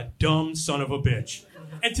 you are a dumb son of a bitch.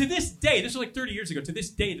 And to this day, this was like 30 years ago, to this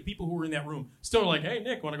day, the people who were in that room still are like, hey,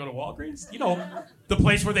 Nick, want to go to Walgreens? The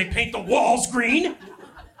place where they paint the walls green.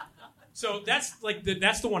 So that's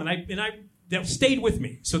the one. And I that stayed with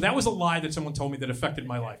me. So that was a lie that someone told me that affected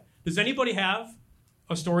my life. Does anybody have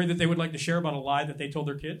a story that they would like to share about a lie that they told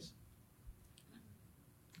their kids?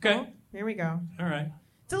 Okay. Well, here we go. All right.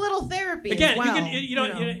 It's a little therapy Again, as well.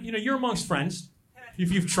 you're amongst friends.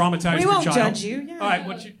 If you've traumatized we your won't child. judge you. Yeah. All right.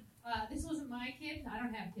 What you? This wasn't my kid. I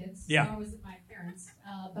don't have kids. Yeah. Nor was it my parents.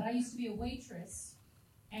 But I used to be a waitress.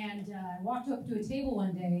 And I walked up to a table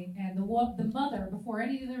one day, and the mother, before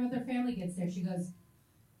any of their other family gets there, she goes,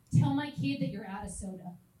 tell my kid that you're out of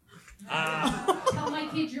soda. Tell my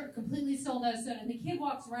kid you're completely sold out of soda. And the kid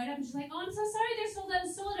walks right up, and she's like, oh, I'm so sorry, they're sold out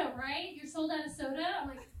of soda, right? You're sold out of soda? I'm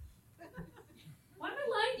like, why am I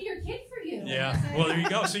lying to your kid for you? Yeah. Well, there you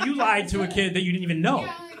go. So you lied to a kid that you didn't even know.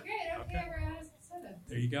 Yeah, I'm like, great, okay, we're out of soda.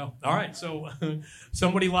 There you go. All right. So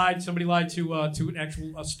somebody lied to an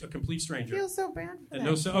actual a complete stranger. I feel so bad for And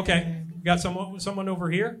that. okay. You got someone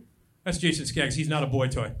over here? That's Jason Skaggs. He's not a boy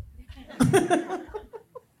toy.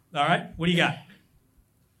 All right. What do you got?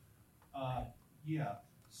 Yeah.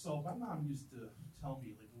 So my mom used to tell me,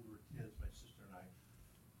 like when we were kids, my sister and I,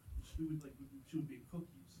 she would bake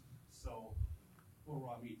cookies. So, or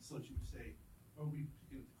raw meat. So she would say, "Are we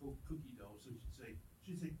picking the cookie dough?" So she'd say,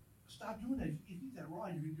 stop doing that. If you eat that raw,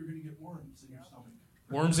 you're going to get worms in your stomach.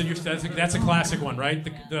 Worms in your stomach. That's a classic one, right?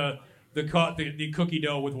 The cookie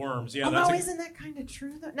dough with worms. Yeah. Although, isn't that kind of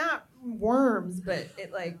true though? Not worms, but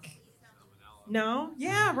it like. No?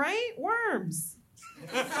 Yeah, right? Worms.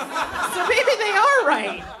 So maybe they are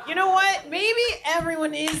right. You know what? Maybe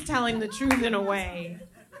everyone is telling the truth in a way.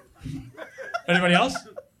 Anybody else?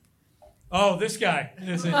 Oh, this guy.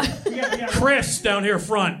 This is Chris down here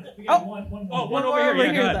front. One over here.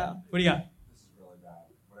 Yeah, go ahead. What do you got? This is really bad.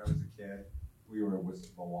 When I was a kid, we were with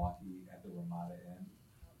Milwaukee at the Ramada Inn,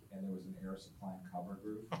 and there was an air supply and cover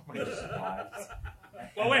group. Air Supply.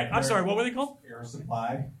 Well, wait. I'm sorry. What were they called? Air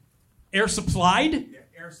Supply. Air Supplied? Yeah,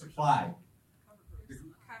 Air Supply.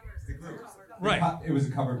 The group. Right. It was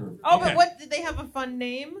a cover group. Oh, Okay. but what did they have a fun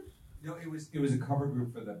name? No, it was a cover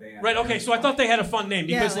group for the band. Right. Okay. So I thought they had a fun name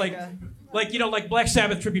because, like Black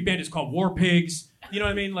Sabbath tribute band is called War Pigs. You know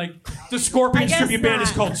what I mean? Like the Scorpions tribute band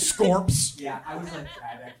is called Scorps. Yeah, I was like,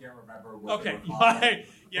 I can't remember what Okay. they were called.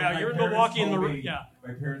 Yeah, you're in Milwaukee in the yeah.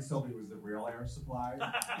 My parents told me it was the real Air Supply. Oh.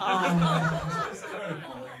 I just couldn't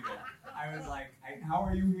believe it. I was like, how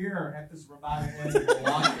are you here at this Ramada Inn in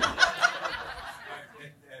Milwaukee?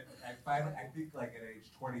 Finally, I think like at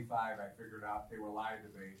age 25, I figured out they were lying to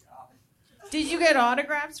me. Did you get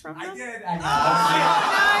autographs from them? I did. Nice.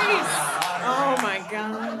 Oh my I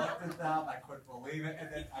God. looked at them. I couldn't believe it. And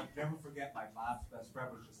then I'll never forget my mom's best friend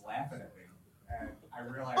was just laughing at me. And I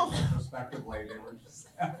realized retrospectively they were just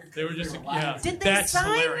yeah. Did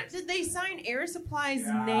they sign Air Supply's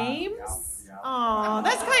names? Yeah. Oh,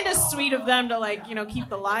 that's kind of sweet of them to keep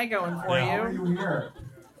the lie going for How are you. you here?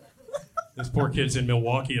 This poor kid's in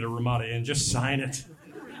Milwaukee at a Ramada Inn. Just sign it.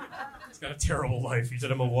 He's got a terrible life. He's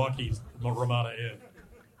at a Milwaukee Ramada Inn.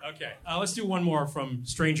 Okay, let's do one more from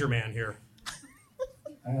Stranger Man here.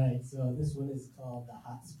 All right, so this one is called the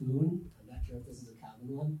hot spoon. I'm not sure if this is a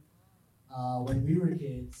common one. When we were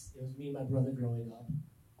kids, it was me and my brother growing up,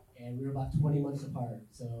 and we were about 20 months apart.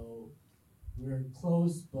 So we were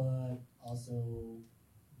close, but also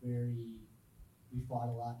we fought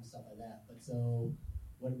a lot and stuff like that. But so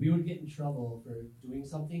when we would get in trouble for doing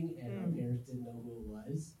something and our parents didn't know who it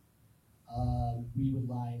was, we would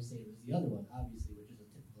lie and say it was the other one, obviously, which is a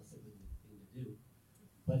typical sibling thing to do.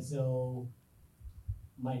 But so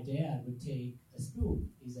my dad would take a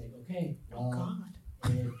spoon. He's like, okay, well,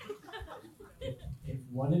 if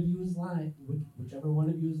one of you is lying, whichever one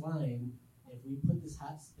of you is lying, if we put this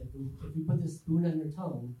spoon on your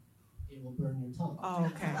tongue, it will burn your tongue. Oh,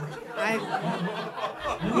 okay.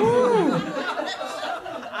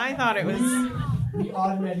 I thought it was. We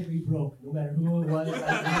automatically broke, no matter who it was. We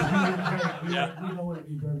don't want to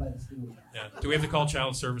be burned by the spoon. Yeah. Do we have to call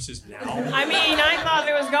child services now? I mean, I thought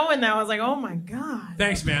it was going there. I was like, oh my God.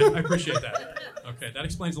 Thanks, man. I appreciate that. Okay, that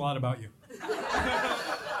explains a lot about you.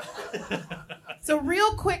 So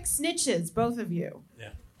real quick snitches, both of you. Yeah.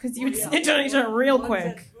 Because you would snitch on each other real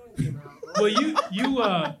quick. Well, you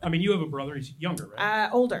have a brother. He's younger, right?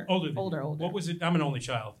 Older. Older. What was it? I'm an only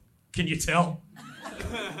child. Can you tell?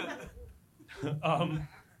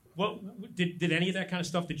 What did any of that kind of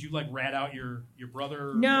stuff? Did you like rat out your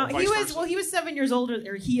brother? No, he was. Well, he was 7 years older,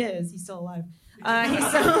 or he is. He's still alive. He's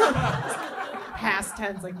still past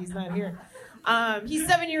tense, like he's not here. He's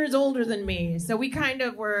 7 years older than me, so we kind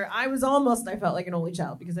of were. I felt like an only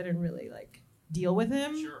child because I didn't really like deal with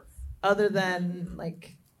him. Sure. Other than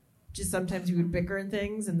like, just sometimes we would bicker and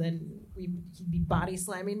things, and then he'd be body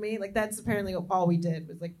slamming me. Like that's apparently all we did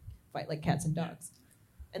was like fight like cats and dogs,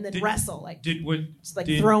 and then wrestle like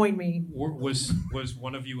throwing me. Was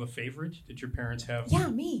one of you a favorite? Did your parents have? Yeah,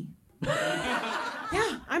 me.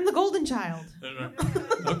 Yeah, I'm the golden child.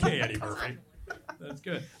 Okay, Eddie Murphy. That's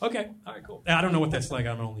good. Okay, all right, cool. I don't know what that's like.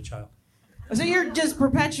 I'm an only child. So you're just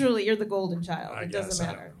you're the golden child. It doesn't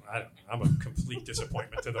matter. I'm a complete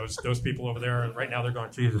disappointment to those people over there. And right now they're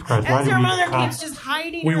going, Jesus Christ. As your mother keeps just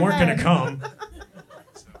hiding We her weren't going head. to come.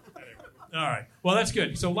 So, anyway. All right. Well, that's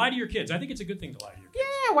good. So lie to your kids. I think it's a good thing to lie to your kids.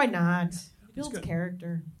 Yeah, why not? It builds good.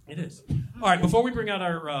 character. It is. All right. Before we bring out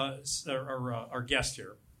our guest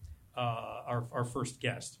here, our first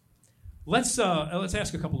guest, let's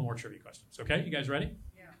ask a couple more trivia questions. Okay, you guys ready?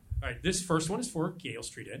 Yeah. All right. This first one is for Gale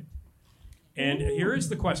Street Ed. And here is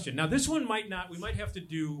the question. Now, this one we might have to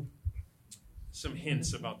do some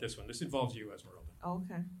hints about this one. This involves you, Esmeralda. Oh,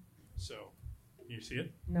 okay. So, you see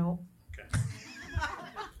it? No. Okay.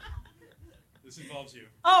 This involves you.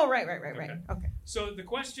 Oh, right. Okay. So the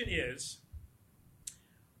question is,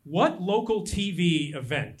 what local TV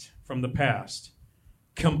event from the past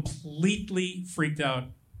completely freaked out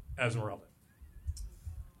Esmeralda?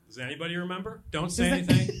 Does anybody remember? Don't say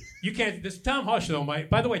anything. You can't. This Tom Hush, though.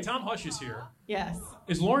 By the way, Tom Hush is here. Yes.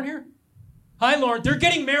 Is Lauren here? Hi, Lauren. They're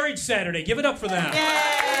getting married Saturday. Give it up for them. Yay!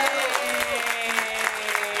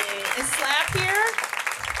 Is Slap here?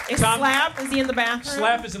 Is Slap? Is he in the bathroom?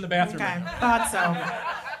 Slap is in the bathroom. Okay, thought so.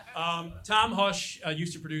 Tom Hush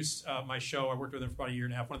used to produce my show. I worked with him for about a year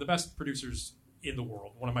and a half. One of the best producers in the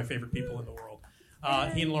world. One of my favorite people in the world.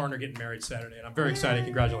 He and Lauren are getting married Saturday, and I'm very excited.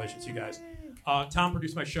 Congratulations, you guys. Tom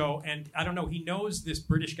produced my show, and I don't know, he knows this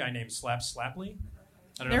British guy named Slap Slapley.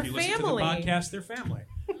 I don't know if you listen to the podcast. They're family.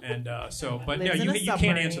 And but yeah, you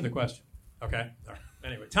can't answer the question. Okay? All right.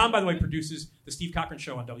 Anyway, Tom, by the way, produces the Steve Cochran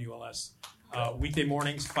Show on WLS weekday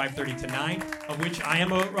mornings, 5:30 to 9, of which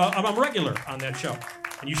I'm a regular on that show.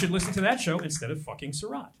 And you should listen to that show instead of fucking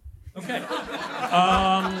Surratt. Okay.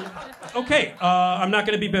 I'm not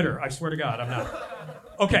going to be bitter. I swear to God, I'm not.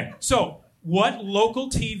 Okay, so what local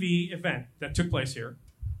TV event that took place here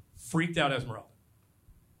freaked out Esmeralda?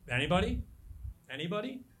 Anybody?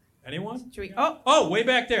 Anybody? Anyone? Oh, way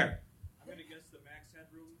back there. I'm going to guess the Max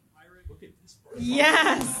Headroom pirate. Look at this.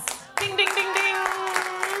 Yes. Ding, ding, ding, ding.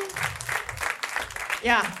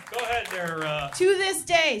 Yeah. Go ahead there. To this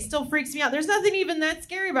day, still freaks me out. There's nothing even that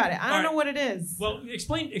scary about it. I don't know what it is. Well,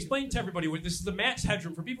 explain to everybody what this is. The Max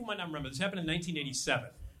Headroom. For people who might not remember, this happened in 1987.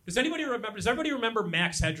 Does everybody remember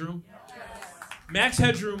Max Headroom? Yes. Max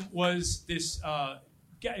Headroom was this guy.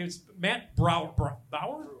 It was Matt Brewer.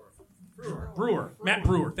 Matt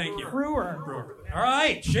Brewer. Thank you. Brewer. All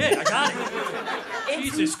right. Shit, I got it.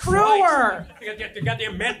 It's Jesus Brewer. Christ. The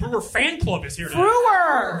goddamn Matt Brewer fan club is here today.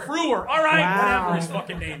 Brewer. All right. Wow. Whatever his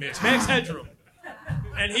fucking name is. Max Headroom.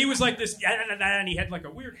 And he was like this, and he had like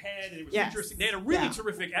a weird head, and it was interesting. They had a really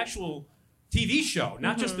terrific actual TV show,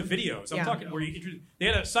 not just the videos. I'm talking where they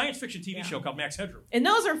had a science fiction TV show called Max Headroom. And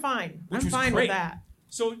those are fine. I'm fine with that.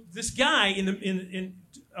 So this guy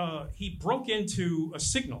he broke into a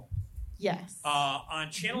signal. Yes.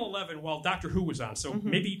 On Channel 11 while Doctor Who was on. So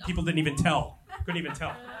maybe people couldn't even tell.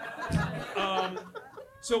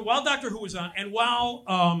 So while Doctor Who was on, and while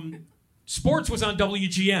sports was on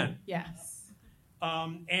WGN. Yes.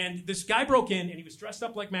 And this guy broke in, and he was dressed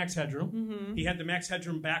up like Max Headroom. Mm-hmm. He had the Max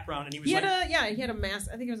Headroom background, and he had a mask.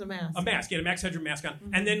 I think it was a mask. A mask. He had a Max Headroom mask on.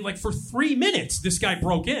 Mm-hmm. And then, like, for 3 minutes, this guy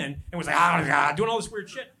broke in and was like, doing all this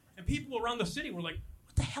weird shit. And people around the city were like,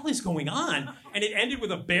 what the hell is going on? And it ended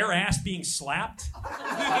with a bare ass being slapped.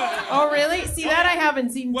 Oh, really? See, that I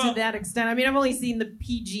haven't seen to that extent. I mean, I've only seen the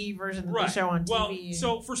PG version of the show on TV. Well,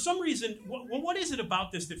 so for some reason, what is it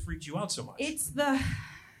about this that freaked you out so much? It's the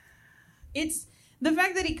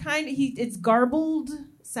fact that it's garbled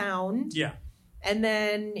sound. Yeah. And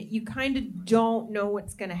then you kind of don't know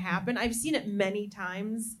what's going to happen. I've seen it many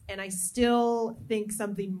times, and I still think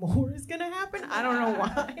something more is going to happen. I don't know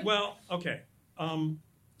why. Well, okay.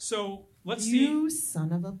 So let's see. You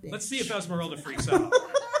son of a bitch. Let's see if Esmeralda freaks out.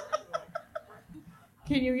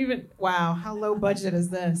 Can you even? Wow, how low budget is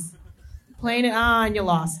this? Playing it on, you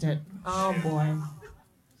lost it. Oh boy.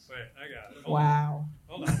 Wait, I got it. Wow.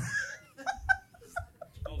 Hold on.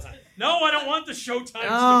 No, I don't want the Showtime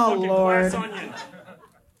fucking Lord. Glass Onion.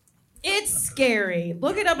 It's scary.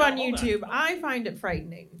 Look it up on YouTube. I find it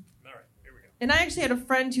frightening. All right, here we go. And I actually had a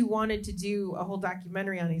friend who wanted to do a whole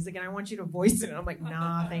documentary on it. He's like, and I want you to voice it. And I'm like,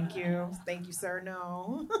 nah, thank you. Thank you, sir.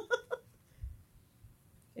 No.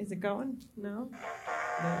 Is it going? No?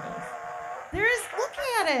 There it is. Look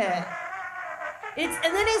at it.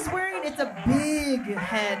 And then it's a big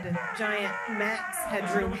head, giant Max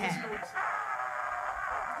Headroom head.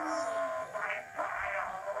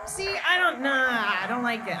 See, I don't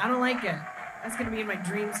like it. That's going to be in my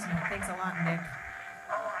dreams tonight. Thanks a lot, Nick.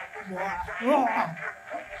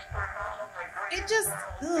 It just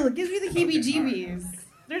gives me the heebie-jeebies.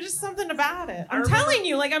 There's just something about it. I'm telling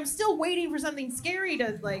you, I'm still waiting for something scary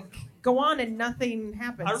to, go on and nothing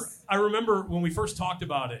happens. I remember when we first talked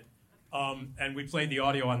about it, and we played the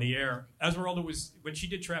audio on the air. Esmeralda when she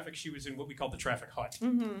did traffic, she was in what we called the traffic hut.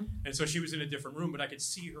 Mm-hmm. And so she was in a different room, but I could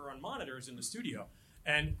see her on monitors in the studio.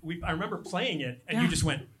 And I remember playing it, and you just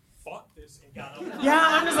went, fuck this, and got up. Yeah,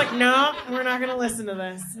 I'm just like, no, we're not going to listen to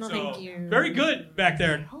this. No, thank you. Very good back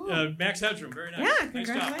there. Max Headroom, very nice. Yeah,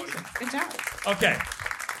 congratulations. Nice job, good job. Okay.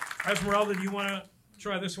 Esmeralda, do you want to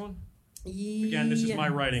try this one? Yeah. Again, this is my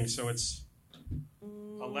writing, so it's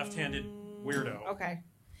a left-handed weirdo. Okay.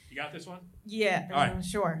 You got this one? Yeah, all right.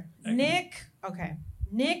 Sure. Nick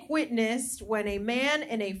witnessed when a man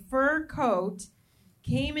in a fur coat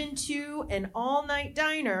came into an all-night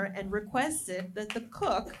diner and requested that the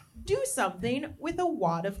cook do something with a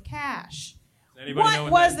wad of cash. What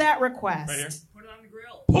was that request? Right here. Put it on the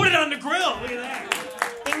grill. Put it on the grill. Look at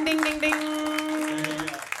that. Ding, ding, ding, ding.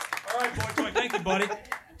 Thank you, buddy.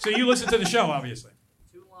 So you listen to the show, obviously.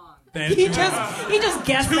 Too long. He just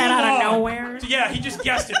guessed Too that out of long. nowhere. Yeah, he just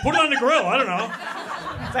guessed it. Put it on the grill. I don't know.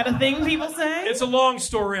 Is that a thing people say? It's a long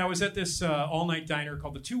story. I was at this all-night diner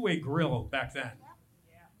called the Two-Way Grill back then.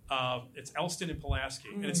 It's Elston and Pulaski,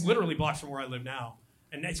 and it's literally blocks from where I live now.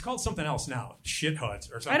 And it's called something else now, Shit Huts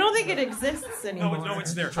or something. I don't think it exists anymore. No,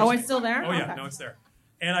 it's there. Oh, Trust me. it's still there? Oh yeah, Okay. no, it's there.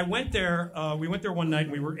 And I went there. We went there one night,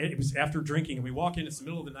 and it was after drinking, and we walked in. It's the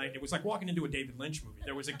middle of the night. And it was like walking into a David Lynch movie.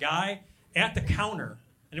 There was a guy at the counter,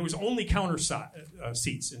 and there was only counter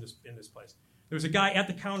seats in this place. There was a guy at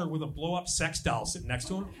the counter with a blow-up sex doll sitting next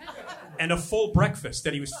to him, and a full breakfast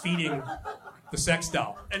that he was feeding the sex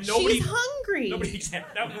doll. And nobody, She's hungry.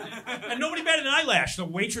 and nobody batted an eyelash. The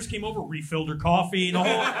waitress came over, refilled her coffee, and the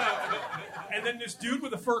whole. And then this dude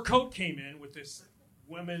with a fur coat came in with this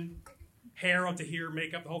woman hair up to here,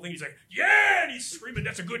 makeup, the whole thing. He's like, yeah, and he's screaming,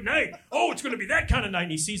 that's a good night. Oh, it's going to be that kind of night.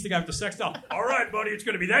 And he sees the guy with the sex doll. All right, buddy, it's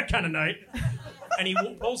going to be that kind of night. And he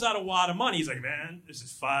pulls out a wad of money. He's like, man, this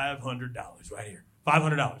is $500 right here.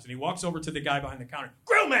 $500. And he walks over to the guy behind the counter.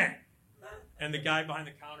 Grill man! And the guy behind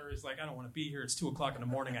the counter is like, I don't want to be here. It's 2 o'clock in the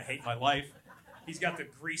morning. I hate my life. He's got the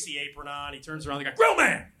greasy apron on. He turns around. The guy, grill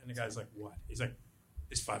man! And the guy's like, what? He's like,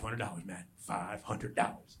 it's $500, man. $500. And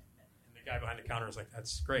the guy behind the counter is like,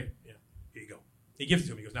 that's great. Yeah, here you go. He gives it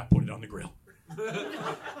to him. He goes, now put it on the grill.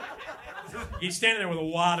 He's standing there with a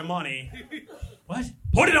wad of money. What?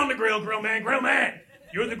 Put it on the grill, grill man, grill man.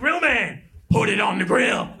 You're the grill man. Put it on the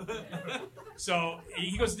grill. So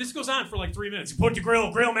he goes, this goes on for like 3 minutes. Put the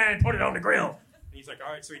grill man, put it on the grill. And he's like,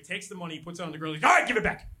 all right. So he takes the money, he puts it on the grill. He's like, all right, give it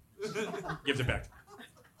back. Gives it back.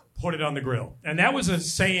 Put it on the grill. And that was a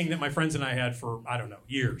saying that my friends and I had for, I don't know,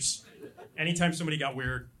 years. Anytime somebody got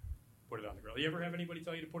weird, put it on the grill. You ever have anybody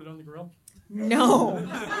tell you to put it on the grill? No.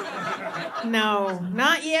 No,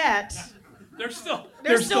 not yet. There's still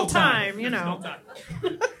time, you know. There's still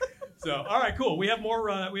time. So, all right, cool. We have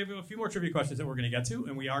more. We have a few more trivia questions that we're going to get to,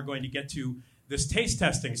 and we are going to get to this taste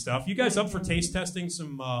testing stuff. You guys up for taste testing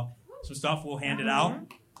some stuff? We'll hand it out.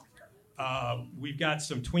 We've got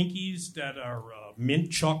some Twinkies that are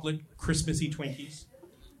mint chocolate Christmassy Twinkies.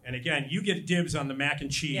 And again, you get dibs on the mac and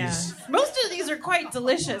cheese. Yeah. Most of these are quite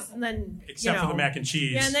delicious, and then except for the mac and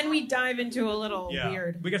cheese. Yeah, and then we dive into a little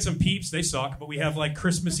weird. We got some Peeps. They suck, but we have like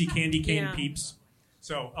Christmassy candy cane Peeps.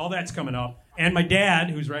 So all that's coming up. And my dad,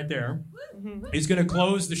 who's right there, is going to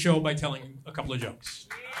close the show by telling a couple of jokes.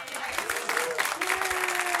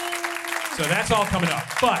 So that's all coming up.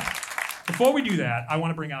 But before we do that, I want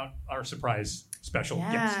to bring out our surprise special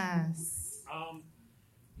guest. Yes.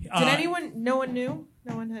 Did anyone? No one knew.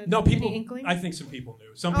 No one had people, any inkling? I think some people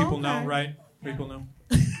knew. Some people know, right? People know.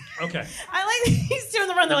 Okay. I like these two in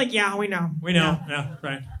the front. They're like, yeah, we know. We know. Yeah,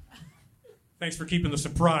 right. Thanks for keeping the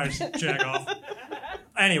surprise, Jagoff.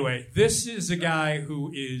 Anyway, this is a guy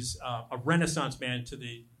who is a Renaissance man to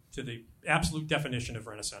the absolute definition of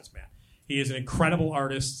Renaissance man. He is an incredible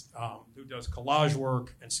artist who does collage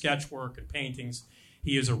work and sketch work and paintings.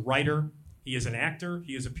 He is a writer. He is an actor.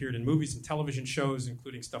 He has appeared in movies and television shows,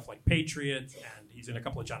 including stuff like Patriot, and he's in a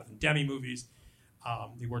couple of Jonathan Demme movies.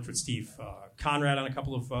 He worked with Steve Conrad on a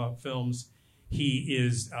couple of films. He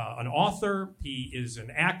is an author. He is an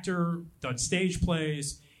actor, does stage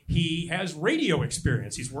plays. He has radio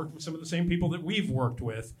experience. He's worked with some of the same people that we've worked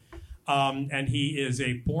with. And he is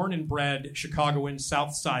a born and bred Chicagoan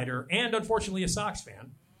South Sider and, unfortunately, a Sox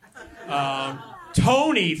fan.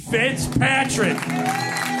 Tony Fitzpatrick.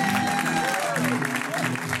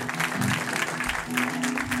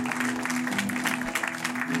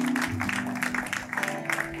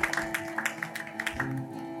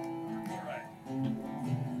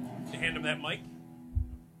 That mic.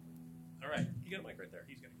 All right. You got a mic right there.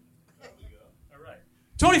 He's got it. There we go. All right.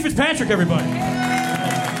 Tony Fitzpatrick, everybody. Not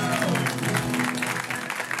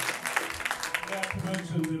to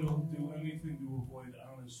mention they don't do anything to avoid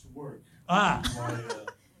honest work. Ah. Why,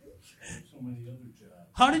 so many other jobs.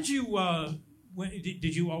 How did you,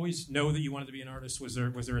 did you always know that you wanted to be an artist? Was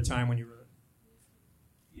there a time when you were?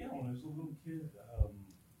 Yeah, when I was a little kid.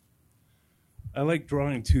 I like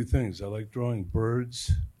drawing two things. I like drawing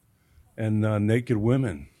birds and naked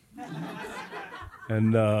women.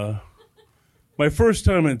 And my first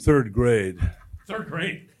time in third grade. Third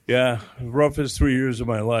grade? Yeah, roughest 3 years of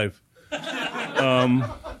my life. The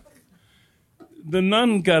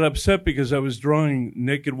nun got upset because I was drawing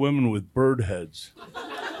naked women with bird heads.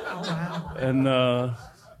 Oh, wow. And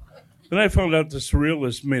then I found out the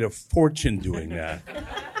surrealists made a fortune doing that.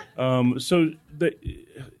 So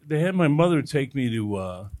they had my mother take me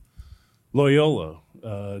to Loyola.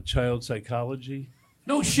 Child psychology.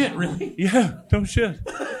 No shit, really? Yeah, no shit.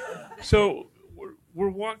 So we're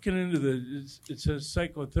walking into it says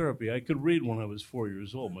psychotherapy. I could read when I was 4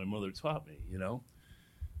 years old. My mother taught me, you know.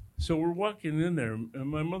 So we're walking in there, and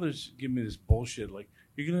my mother's giving me this bullshit, like,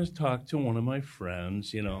 you're going to talk to one of my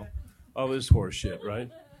friends, you know, all this horse shit, right?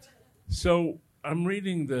 So I'm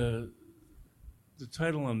reading the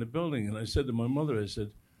title on the building, and I said to my mother, I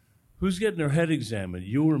said, who's getting their head examined,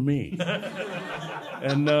 you or me?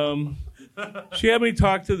 And she had me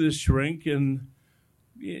talk to this shrink, and,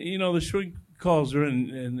 you know, the shrink calls her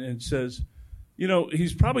and says, you know,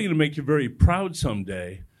 he's probably going to make you very proud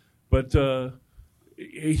someday, but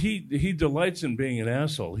he delights in being an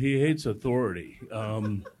asshole. He hates authority.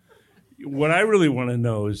 What I really want to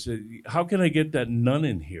know is how can I get that nun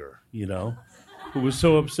in here, you know, who was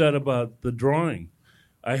so upset about the drawing.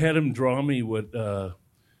 I had him draw me what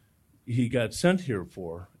he got sent here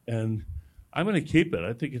for, and I'm going to keep it.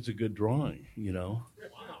 I think it's a good drawing, you know.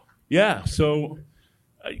 Wow. Yeah, so,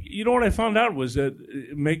 you know what I found out was that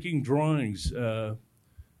making drawings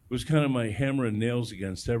was kind of my hammer and nails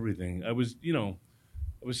against everything. I was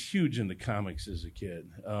huge into comics as a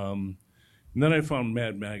kid. And then I found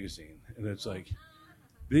Mad Magazine, and it's like,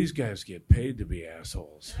 these guys get paid to be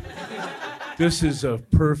assholes. This is a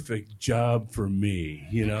perfect job for me,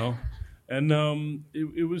 you know? And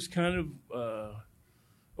it was kind of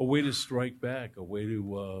a way to strike back, a way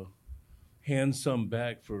to hand some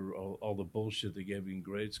back for all the bullshit they gave me in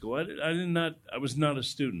grade school. I was not a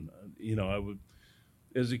student. You know,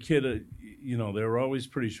 as a kid, you know, they were always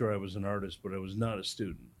pretty sure I was an artist, but I was not a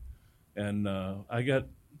student. And I got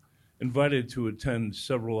invited to attend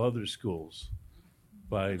several other schools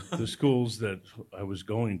by the schools that I was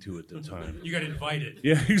going to at the time. You got invited.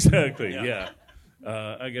 Yeah, exactly, yeah.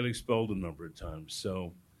 I got expelled a number of times.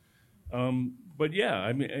 So, but yeah,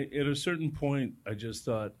 I mean, at a certain point, I just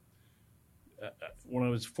thought, when I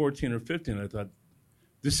was 14 or 15, I thought,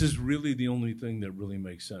 this is really the only thing that really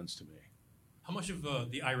makes sense to me. How much of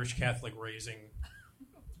the Irish Catholic raising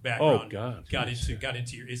background is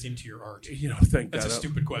into your art? You know, thank God. That's a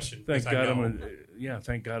stupid question. Thank God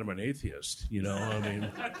I'm an atheist. You know, I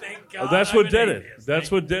mean, thank God that's what did it.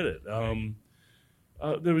 That's what did it.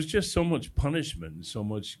 There was just so much punishment, and so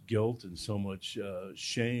much guilt, and so much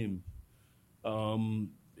shame.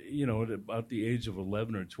 You know, at about the age of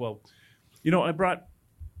 11 or 12, you know,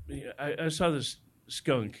 I saw this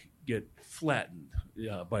skunk get flattened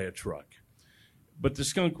by a truck, but the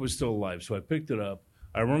skunk was still alive. So I picked it up.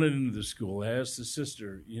 I run it into the school. I asked the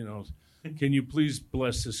sister, you know, can you please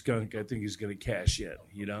bless the skunk? I think he's going to cash in,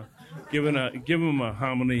 you know. Give him a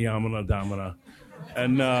hominy, yamana, damana.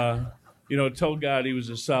 And, you know, tell God he was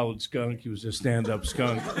a solid skunk. He was a stand-up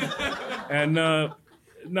skunk. And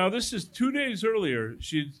now this is 2 days earlier.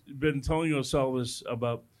 She'd been telling us all this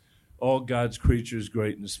about all God's creatures,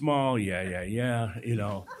 great and small, yeah, you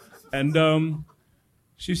know. And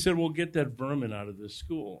she said, well, get that vermin out of this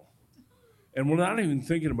school. And without even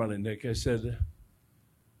thinking about it, Nick, I said,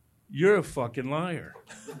 you're a fucking liar.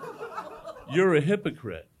 You're a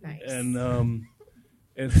hypocrite. Nice. And then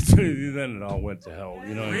it all went to hell.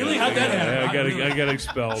 You know. Really? How'd that happen? I got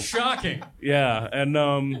expelled. Shocking. Yeah, and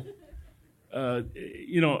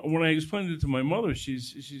you know, when I explained it to my mother, she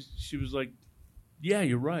was like, yeah,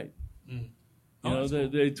 you're right. Mm. You know,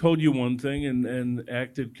 they told you one thing and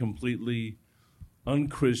acted completely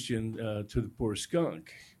unchristian to the poor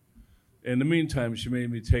skunk. In the meantime, she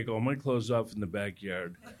made me take all my clothes off in the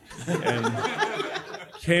backyard and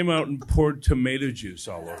came out and poured tomato juice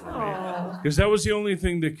all over me. Because that was the only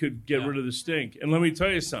thing that could get rid of the stink. And let me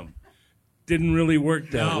tell you something, didn't really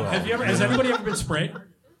work that well. Has anybody ever been sprayed? Have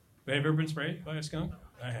you ever been sprayed by a skunk?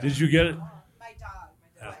 Did you get it? My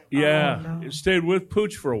dog. Yeah, no. It stayed with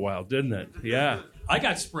Pooch for a while, didn't it? Yeah. I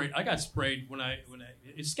got sprayed when I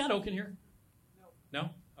is Scott Oaken here?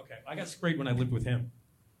 No? Okay. I got sprayed when I lived with him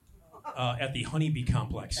at the Honeybee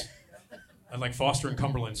Complex at like Foster and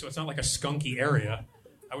Cumberland. So it's not like a skunky area.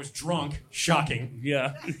 I was drunk, shocking.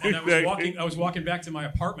 Yeah. And I was walking back to my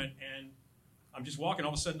apartment, and I'm just walking.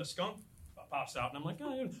 All of a sudden, a skunk pops out, and I'm like,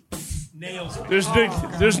 oh, nails. There's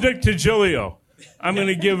Nick Tigiglio. I'm going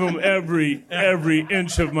to give him every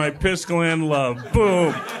inch of my Piscaland love.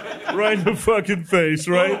 Boom. Right in the fucking face,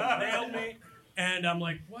 right? Nailed me. And I'm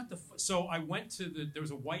like, what the fuck? So I went to there was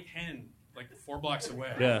a white hen like 4 blocks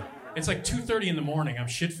away. Yeah. It's like 2:30 in the morning. I'm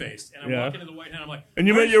shit-faced. And I walk into the white hen. I'm like, and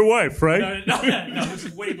you met your wife, right? No, this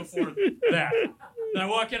is way before that. And I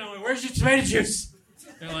walk in. I'm like, where's your tomato juice?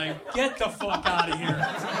 They're like, get the fuck out of here.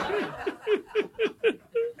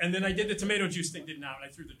 And then I did the tomato juice thing, didn't I? I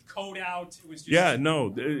threw the coat out. It was just... Yeah,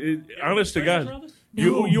 no. Honest to God,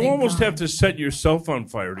 you almost have to set yourself on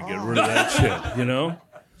fire to get rid of that shit, you know?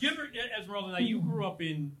 You ever, Esmeralda, now you grew up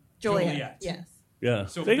in Joliet. Yes. Yeah,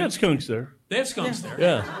 So they got skunks there. They have skunks there.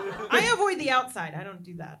 Yeah. I avoid the outside. I don't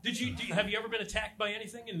do that. Have you ever been attacked by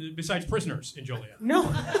anything besides prisoners in Joliet? No.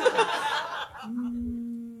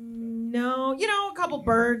 No. A couple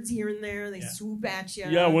birds here and there. They swoop at you.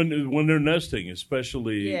 Yeah, when they're nesting,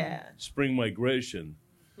 especially Yeah. spring migration.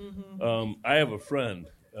 Mm-hmm. I have a friend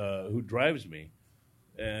who drives me,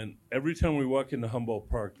 and every time we walk into Humboldt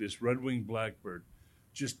Park, this red-winged blackbird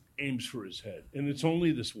just aims for his head, and it's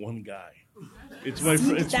only this one guy. It's my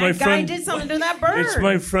friend. That guy did something to that bird. It's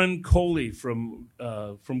my friend Coley from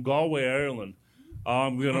Galway, Ireland.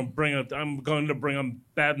 I'm going to bring a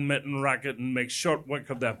badminton racket and make short work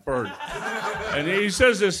of that bird. And he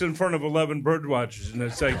says this in front of 11 bird watchers, and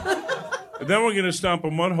it's like, then we're going to stomp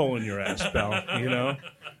a mud hole in your ass, pal.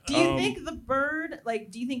 Do you think the bird,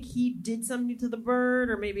 do you think he did something to the bird,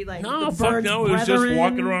 or maybe the No, bird's he was just brethren?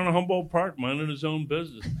 walking around Humboldt Park, minding his own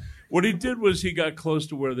business. What he did was he got close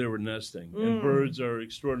to where they were nesting, and birds are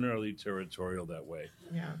extraordinarily territorial that way.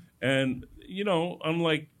 Yeah. And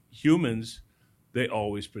unlike humans, they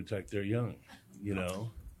always protect their young.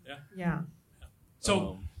 Yeah.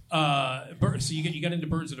 So, birds. So you got into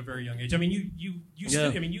birds at a very young age. I mean,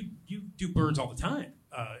 you do birds all the time.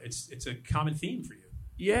 It's a common theme for you.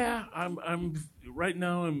 Yeah, I'm right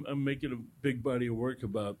now. I'm making a big body of work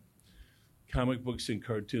about comic books and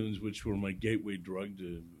cartoons, which were my gateway drug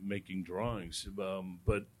to making drawings.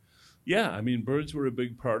 But yeah, birds were a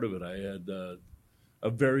big part of it. I had a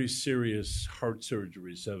very serious heart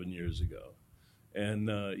surgery 7 years ago, and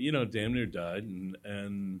damn near died.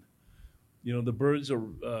 And the birds are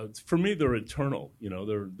for me, they're eternal.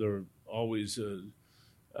 They're always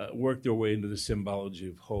work their way into the symbology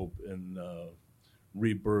of hope and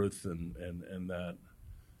rebirth and that.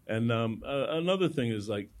 And another thing is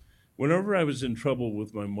whenever I was in trouble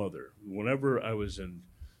with my mother, whenever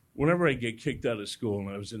I get kicked out of school and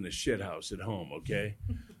I was in the shit house at home, okay,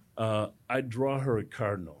 I'd draw her a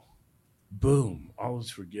cardinal. Boom, all is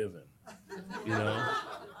forgiven.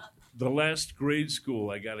 The last grade school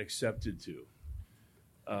I got accepted to.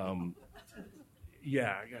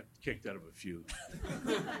 Yeah, I got kicked out of a few.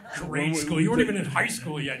 Grade school. You weren't even in high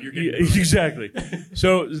school yet. You're getting exactly.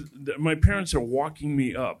 So my parents are walking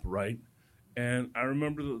me up, right? And I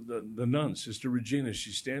remember the nun, Sister Regina.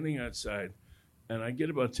 She's standing outside, and I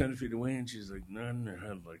get about 10 feet away, and she's nodding her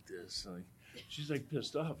head like this. She's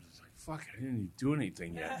pissed off. It's fuck, I didn't even do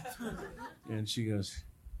anything yet. And she goes,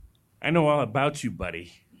 I know all about you,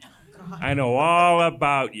 buddy. I know all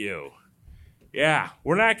about you. Yeah,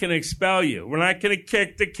 we're not going to expel you. We're not going to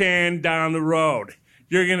kick the can down the road.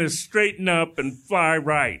 You're going to straighten up and fly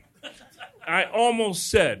right. I almost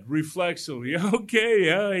said reflexively, okay,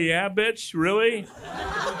 yeah, bitch, really?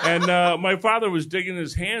 And my father was digging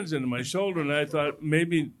his hands into my shoulder, and I thought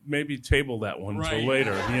maybe table that one till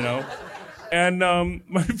later, And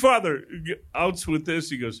my father outs with this.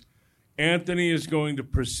 He goes, Anthony is going to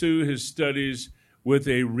pursue his studies with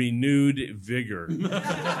a renewed vigor.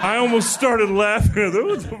 I almost started laughing. I thought,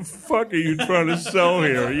 what the fuck are you trying to sell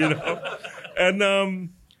here, And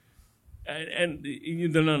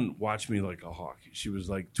the nun watched me like a hawk. She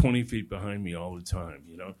was 20 feet behind me all the time,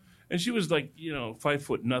 And she was 5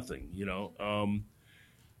 foot nothing,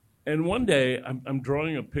 And one day, I'm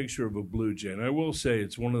drawing a picture of a blue jay, and I will say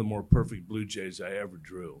it's one of the more perfect blue jays I ever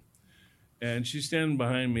drew. And she's standing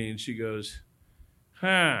behind me, and she goes,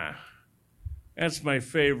 that's my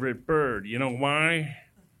favorite bird. You know why?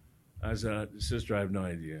 I said, Sister, I have no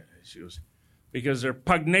idea. She goes, because they're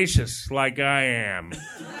pugnacious like I am.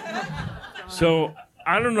 So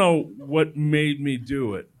I don't know what made me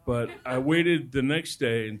do it, but I waited the next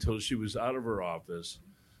day until she was out of her office.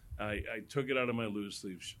 I took it out of my loose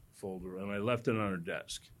leaf folder, and I left it on her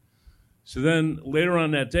desk. So then later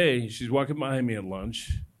on that day, she's walking behind me at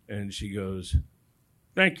lunch, and she goes,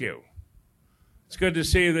 thank you. It's good to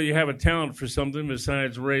see that you have a talent for something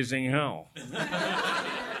besides raising hell.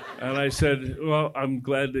 And I said, well, I'm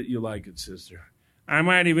glad that you like it, sister. I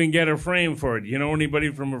might even get a frame for it. You know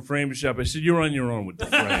anybody from a frame shop? I said, you're on your own with the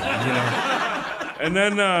frame. And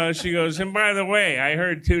then she goes, and by the way, I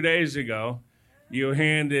heard 2 days ago you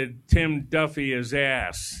handed Tim Duffy his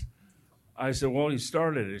ass. I said, well, he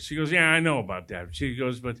started it. She goes, yeah, I know about that. She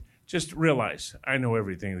goes, but just realize, I know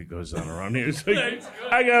everything that goes on around here.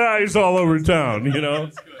 I got eyes all over town,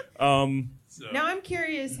 Now I'm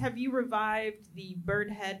curious, have you revived the bird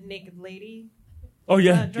head naked lady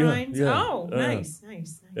drawings? Yeah. Oh, nice.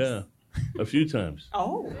 Yeah, a few times.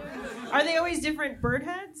 Oh. Are they always different bird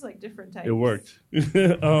heads? Different types? It worked.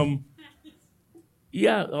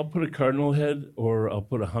 Yeah, I'll put a cardinal head, or I'll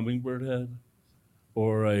put a hummingbird head,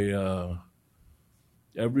 or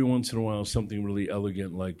every once in a while something really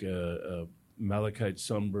elegant like malachite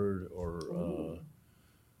sunbird or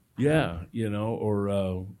or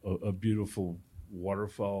a beautiful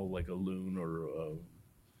waterfall like a loon or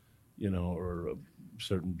or a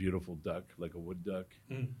certain beautiful duck like a wood duck.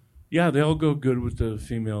 Yeah, they all go good with the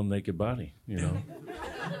female naked body,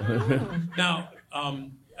 Now,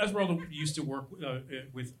 Esmeralda used to work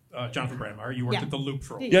with Jonathan Brandmeier. You worked at the Loop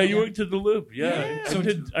for a while. Yeah, you worked at the Loop. Yeah. So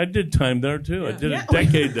I did time there too. I did a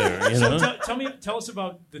decade there. So tell us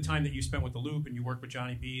about the time that you spent with the Loop and you worked with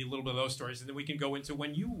Johnny B. A little bit of those stories, and then we can go into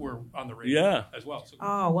when you were on the radio as well. So,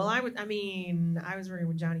 I was working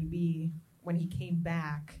with Johnny B. when he came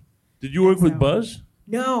back. Did you work with Buzz?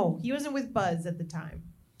 No, he wasn't with Buzz at the time.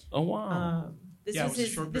 Oh wow. This was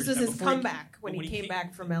his comeback when he came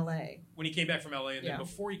back from L.A. When he came back from L.A. and then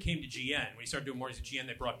before he came to GN, when he started doing mornings at GN,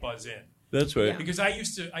 they brought Buzz in. That's right. Yeah. Because I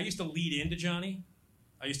used to lead into Johnny.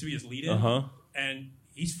 I used to be his lead-in, and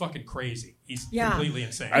he's fucking crazy. He's completely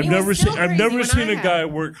insane. I've never seen a guy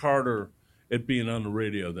work harder at being on the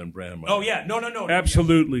radio than Brandmeier. Oh yeah, no.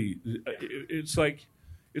 Absolutely, it's like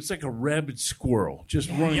a rabid squirrel just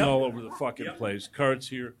running all over the fucking place. Carts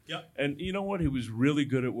here, and you know what? He was really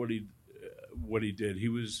good at what he did. He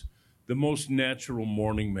was the most natural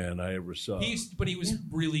morning man I ever saw. But he was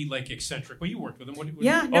really like eccentric. Well, you worked with him. You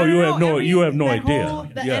have no idea.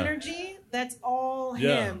 The energy, that's all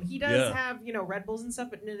him. He does have Red Bulls and stuff,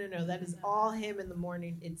 but no, that is all him in the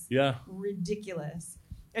morning. It's ridiculous.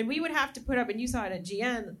 And we would have to put up, and you saw it at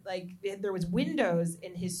GN, like there was windows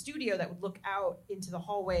in his studio that would look out into the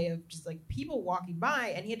hallway of just like people walking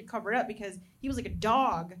by, and he had to cover it up because he was like a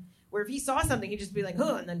dog. Where if he saw something, he'd just be like,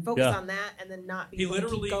 and then focus on that, and then not be able to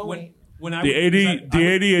keep going. The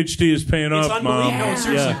ADHD is paying off, Mom. No,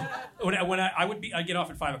 seriously. When I'd get off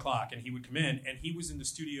at 5:00, and he would come in, and he was in the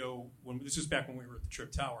studio this was back when we were at the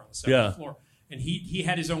Trip Tower on the 7th floor, and he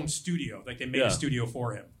had his own studio, like they made a studio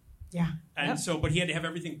for him. Yeah. And but he had to have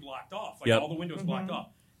everything blocked off, all the windows blocked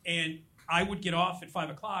off, and I would get off at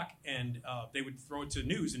 5:00, and they would throw it to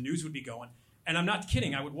news, and news would be going. And I'm not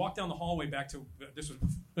kidding. I would walk down the hallway back to this is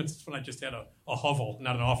when I just had a hovel,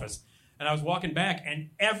 not an office. And I was walking back,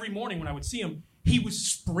 and every morning when I would see him, he was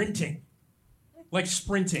sprinting, like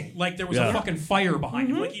there was a fucking fire behind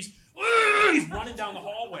him. Like he's running down the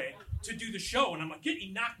hallway to do the show, and I'm like,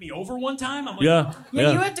 he knocked me over one time. I'm like, you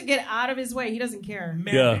have to get out of his way. He doesn't care.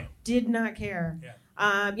 Did not care.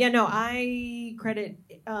 I credit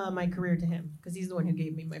my career to him because he's the one who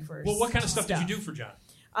gave me my first. Well, what kind of stuff did you do for John?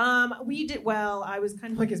 We did I was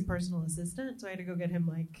kind of like his personal assistant, so I had to go get him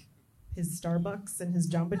like his Starbucks and his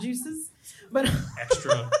Jamba Juices, but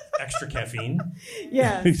extra caffeine.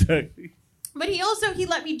 Yeah, exactly. But he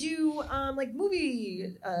let me do like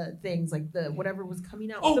movie things, like the whatever was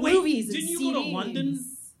coming out. Movies. Didn't you CDs. go to London?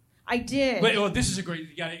 I did. Wait, this is a great.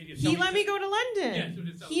 He let me go to London.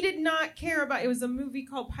 Yeah, he did not care about. It was a movie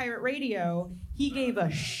called Pirate Radio. He gave a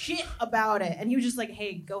shit about it, and he was just like,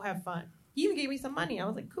 "Hey, go have fun." He even gave me some money. I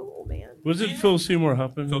was like, cool, man. Was it Phil Seymour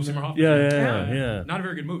Hoffman? Phil Seymour Hoffman? Yeah. Not a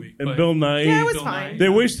very good movie. And Bill Nighy. Yeah, it was fine. They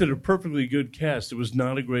wasted a perfectly good cast. It was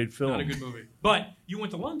not a great film. Not a good movie. But you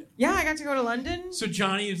went to London. Yeah, I got to go to London. So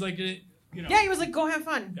Johnny is like, Yeah, he was like, go have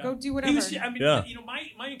fun. Go do whatever.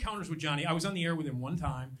 My encounters with Johnny, I was on the air with him one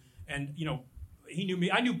time, and, he knew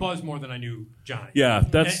me. I knew Buzz more than I knew Johnny. Yeah,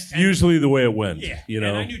 that's usually the way it went. Yeah, and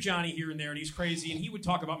I knew Johnny here and there, and he's crazy, and he would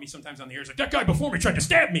talk about me sometimes on the air. He's like, that guy before me tried to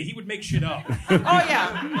stab me. He would make shit up. Oh,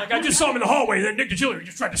 yeah. Like, I just saw him in the hallway, then Nick DeGilio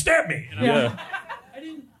just tried to stab me. And I'm like, I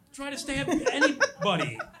didn't try to stab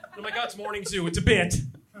anybody. I'm like, it's Morning Zoo. It's a bit.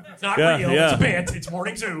 It's not real. It's a bit. It's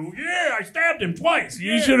Morning Zoo. Yeah, I stabbed him twice.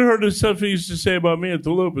 You should have heard the stuff he used to say about me at the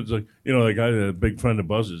Loop. It's like, the guy, a big friend of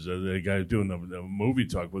Buzz's, the guy doing the movie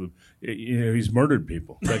talk with him, he's murdered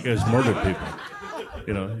people. That guy's murdered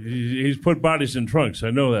people. He's put bodies in trunks. I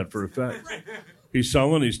know that for a fact. He's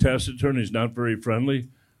sullen. He's taciturn. He's not very friendly.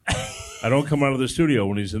 I don't come out of the studio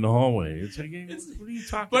when he's in the hallway. It's like, what are you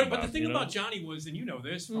talking about? But the thing about Johnny was, and you know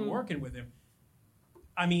this from working with him,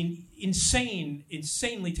 I mean,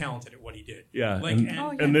 insanely talented at what he did. Yeah,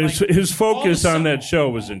 and his focus on that show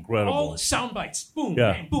was incredible. All the sound bites, boom,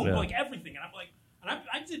 bang, boom, like everything. And I'm like,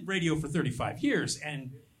 I did radio for 35 years,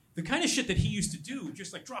 and the kind of shit that he used to do,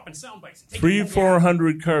 just like dropping sound bites.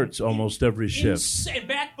 300-400 carts almost every shift. And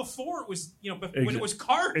back before it was, when it was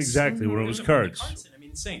carts. Exactly, when it was carts. I mean,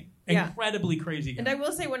 insane. Yeah. Incredibly crazy guy. And I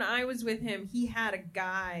will say, when I was with him, he had a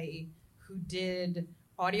guy who did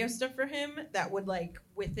audio stuff for him that would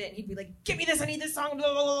with it, and he'd be like, give me this, I need this song,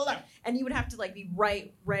 blah, blah, blah, blah. And he would have to be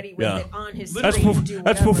ready with it on his screen.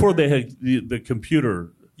 That's before they had the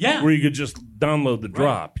computer where you could just download the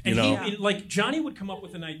drop. Like Johnny would come up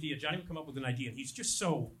with an idea, and he's just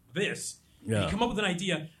so this. And he'd come up with an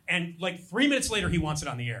idea, and like 3 minutes later, he wants it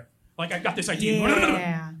on the air. Like, I've got this idea.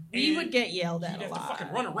 Yeah. We would get yelled at a lot. You'd have to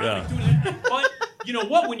fucking run around and do it. But you know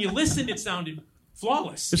what? When you listened, it sounded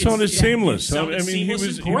flawless. It sounded seamless. It sounded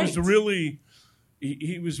seamless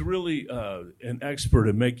he was really an expert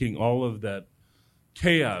at making all of that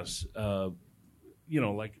chaos, like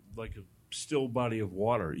a still body of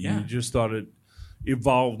water. Yeah. You just thought it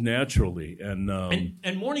evolved naturally. And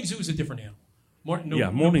Morning Zoo is a different animal.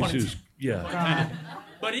 Morning Zoo's,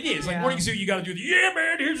 But it is. Like Morning Zoo, you got to do the,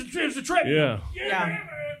 man, here's the traffic. Yeah.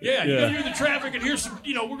 Yeah, you got to do the traffic, and here's some,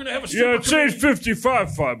 we're going to have a it's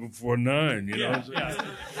 8:55, 5 before 9, you know.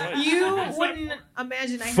 You wouldn't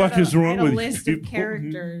imagine I Fuck had is wrong a with list you? of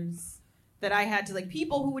characters that I had to, like,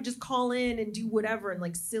 people who would just call in and do whatever, and,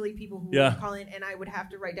 like, silly people who would call in, and I would have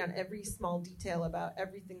to write down every small detail about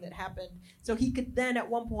everything that happened. So he could then, at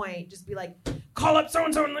one point, just be like, call up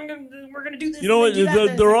so-and-so, and we're going to do this. You know what?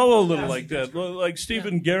 They're They're all a little like that. Like Steve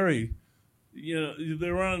and Gary,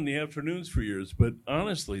 they were on in the afternoons for years, but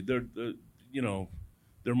honestly, they're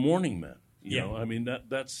morning men. You know, I mean,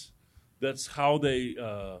 that's how they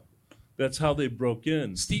broke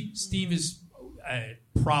in. Steve is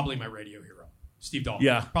probably my radio hero. Steve Dalton.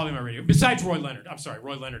 Yeah. Probably my radio. Besides Roy Leonard. I'm sorry,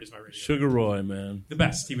 Roy Leonard is my radio Sugar Roy, man. The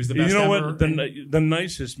best. He was the best You know ever. what? The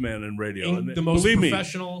nicest man in radio. The most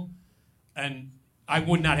professional. And I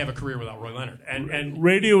would not have a career without Roy Leonard. And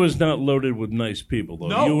radio is not loaded with nice people, though.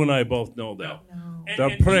 No. You and I both know that. No.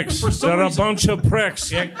 They're pricks. They're a bunch of pricks.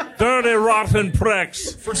 Dirty, rotten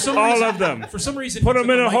pricks. All of them. For some reason, put them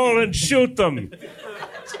in a hole and shoot them.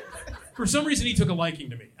 For some reason, he took a liking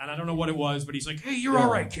to me, and I don't know what it was, but he's like, "Hey, you're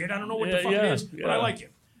all right, kid. I don't know what the fuck it is, but I like you."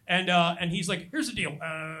 And he's like, "Here's the deal,"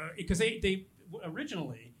 because they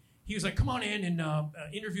originally he was like, "Come on in and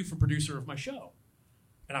interview for producer of my show,"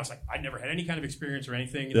 and I was like, "I'd never had any kind of experience or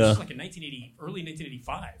anything." And this was like in early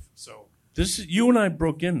 1985, so you and I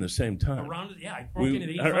broke in the same time. I broke in at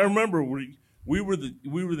 85. I remember we were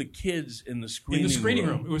the kids in the screening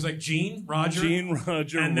room. It was like Gene,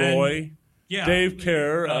 Roger, and Roy. Yeah. Dave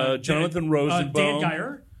Kerr, Jonathan Rosenbaum,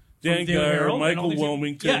 Dan Geyer, Michael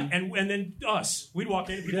Wilmington. Yeah, and then us. We'd walk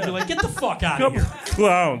in and people would be like, get the fuck out of here.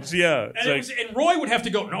 Clowns, yeah. And Roy would have to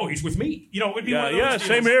go, no, he's with me. You know, it would be one of those deals.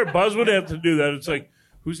 Same here. Buzz would have to do that. It's like,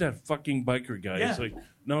 who's that fucking biker guy? It's like,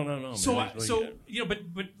 no. So, man.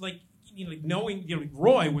 knowing,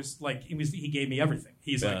 Roy was like, he gave me everything.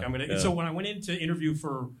 He's like, I'm going to. So when I went in to interview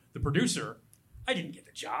for the producer, I didn't get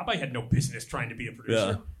the job. I had no business trying to be a producer.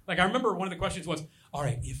 Yeah. Like, I remember one of the questions was, all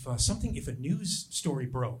right, if a news story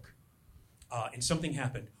broke and something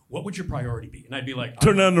happened, what would your priority be? And I'd be like,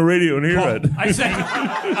 turn on the radio and hear it.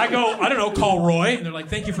 I go, I don't know, call Roy. And they're like,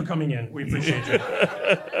 thank you for coming in. We appreciate you.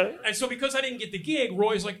 And so because I didn't get the gig,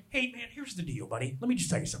 Roy's like, hey, man, here's the deal, buddy. Let me just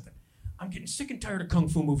tell you something. I'm getting sick and tired of kung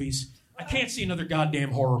fu movies. I can't see another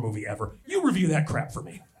goddamn horror movie ever. You review that crap for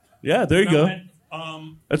me. Yeah, there you go.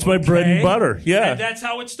 That's my bread and butter. Yeah. And that's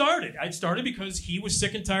how it started. It started because he was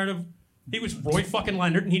sick and tired of. He was Roy fucking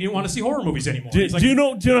Leonard, and he didn't want to see horror movies anymore. Do you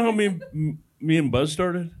know how me and Buzz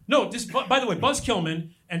started? No. By the way, Buzz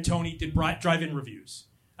Kilman and Tony did drive-in reviews.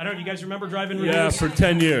 I don't know. You guys remember drive-in reviews? Yeah, for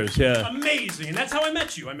 10 years. Yeah. Amazing, and that's how I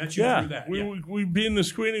met you. I met you through that. We'd be in the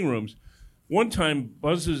screening rooms. One time,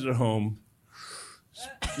 Buzz is at home.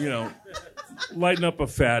 Lighting up a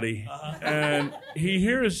fatty, and he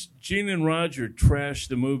hears Gene and Roger trash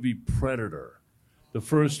the movie Predator, the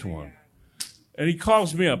first one. And he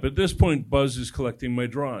calls me up. At this point, Buzz is collecting my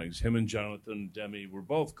drawings. Him and Jonathan and Demi were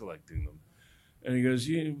both collecting them. And he goes,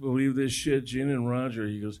 you believe this shit, Gene and Roger?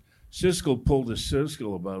 He goes, Siskel pulled a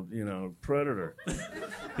Siskel about, Predator.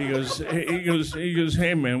 He goes,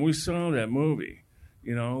 hey, man, we saw that movie.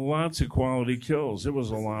 Lots of quality kills. It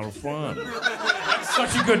was a lot of fun.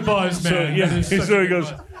 Such a good Buzz, man. So he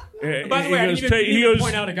goes. By the way, I didn't even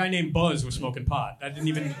point out a guy named Buzz was smoking pot. I didn't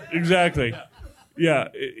even. Exactly. Yeah.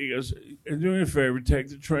 He goes, do me a favor, take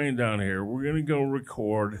the train down here. We're going to go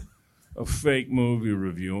record a fake movie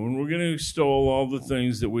review, and we're going to extol all the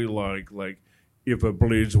things that we like if it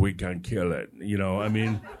bleeds, we can kill it.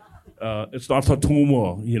 It's not a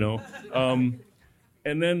tumor, And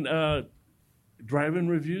then Drive-In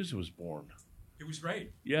Reviews was born. It was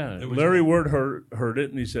great. Yeah, Larry Ward heard it,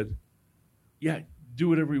 and he said, yeah,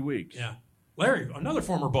 do it every week. Yeah. Larry, another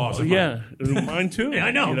former boss of mine. Yeah, mine too. Yeah,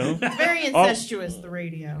 I know. Very incestuous, the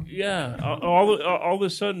radio. Yeah, all of a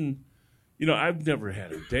sudden, I've never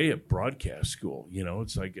had a day at broadcast school.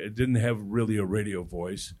 It's like I didn't have really a radio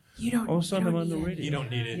voice. All of a sudden, I'm on the radio. You don't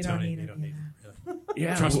need it, Tony. You don't need it.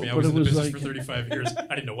 Yeah, trust me, I was in the business for 35 years.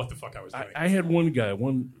 I didn't know what the fuck I was doing. I had one guy,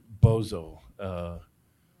 one bozo,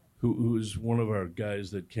 who was one of our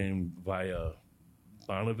guys that came via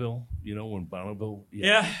Bonneville. You know when Bonneville?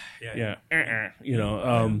 Yeah. You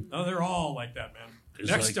know. Oh, they're all like that, man. It's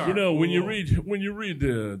Next like, star. you know, when you read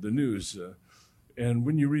the news, and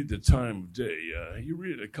when you read the time of day, you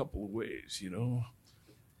read it a couple of ways. You know,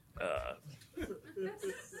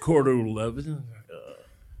 11:15,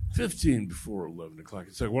 15 before 11 o'clock.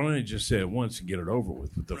 It's like, why don't I just say it once and get it over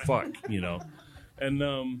with? What the fuck, you know? And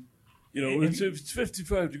you know, if it's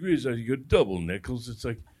 55 degrees, you go double nickels. It's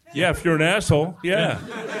like, yeah, if you're an asshole, yeah,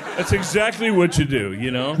 that's exactly what you do.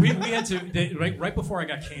 You know, we had to right before I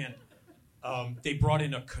got canned. They brought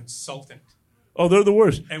in a consultant. Oh, they're the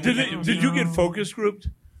worst. And Did you get focus grouped?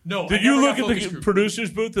 No. Did you look at the producer's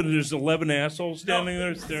booth and there's 11 assholes standing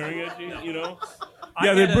there staring at you? You know?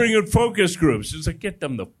 Yeah, they bring in focus groups. It's like, get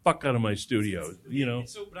them the fuck out of my studio. You know?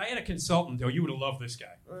 But I had a consultant, though. You would have loved this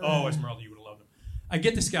guy. Oh, Esmeralda, you would have loved him. I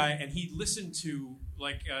get this guy, and he listened to,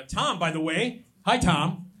 Tom, by the way. Hi,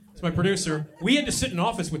 Tom. It's my producer. We had to sit in an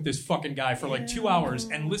office with this fucking guy for 2 hours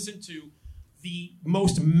and listen to the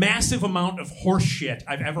most massive amount of horse shit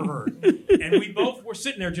I've ever heard. And we both were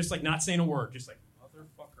sitting there just not saying a word, just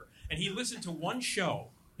motherfucker. And he listened to one show.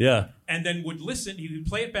 Yeah. And then would listen, he would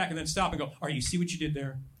play it back and then stop and go, all right, you see what you did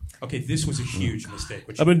there? Okay, this was a huge mistake.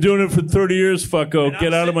 I've been doing it for 30 years, fucko.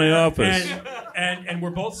 Get out of my office. And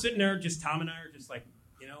we're both sitting there, just Tom and I are just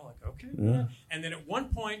okay. Yeah. And then at one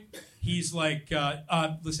point, he's like,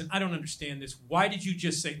 listen, I don't understand this. Why did you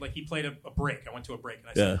just say, he played a break. I went to a break. And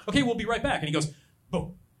I said, okay, we'll be right back. And he goes,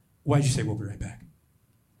 oh, why did you say we'll be right back?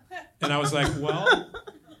 And I was like, well,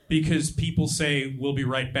 because people say we'll be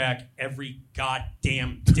right back every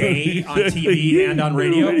goddamn day on TV and on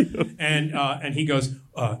radio. And he goes,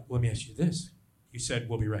 let me ask you this. You said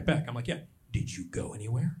we'll be right back. I'm like, yeah. Did you go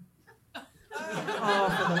anywhere?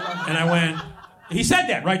 And I went, he said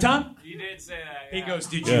that, right, Tom? He did say that. Yeah. He goes,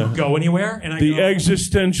 did you go anywhere? And I the go,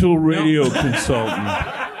 existential radio consultant.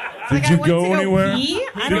 Did you go anywhere?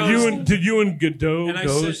 Did you and Godot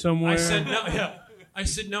go somewhere? I said, no. Yeah. I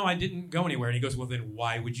said, no, I didn't go anywhere. And he goes, well, then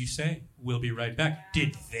why would you say we'll be right back?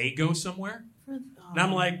 Did they go somewhere? And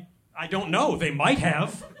I'm like, I don't know. They might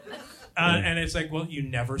have. And it's like, well, you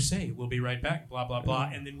never say we'll be right back, blah, blah, blah.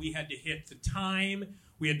 And then we had to hit the time.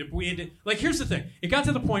 We had to here's the thing. It got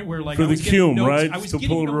to the point where, for I was the cume, notes, right? I was to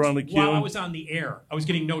getting pull it notes around the cume. while I was on the air. I was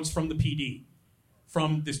getting notes from the PD,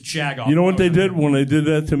 from this jag-off. You know what they did when they did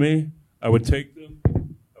that to me? I would take them, I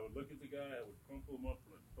would look at the guy, I would crumple them up,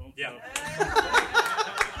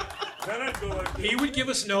 and then I'd go like this. He would give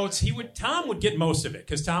us notes. Tom would get most of it,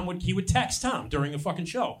 because he would text Tom during the fucking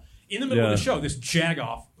show. In the middle of the show, this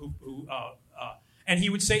jag-off, and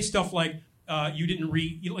he would say stuff like, you didn't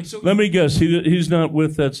read. Let me guess. He's not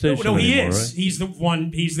with that station. No, he anymore, is. Right? He's the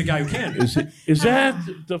one. He's the guy who can. Is that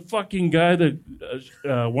the fucking guy that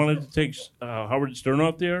wanted to take Howard Stern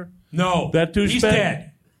off the air? No, that douchebag. He's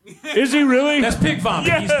dead. Is he really? That's Pig Vomit.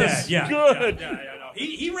 Yes, he's dead. Yeah, good. Yeah, no.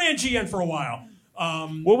 He ran GN for a while.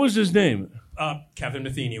 What was his name? Kevin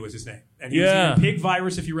Matheny was his name, and he was either Pig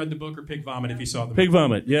Virus if you read the book, or Pig Vomit if you saw the movie. Pig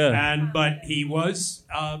Vomit. Yeah. But he was.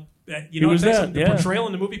 The portrayal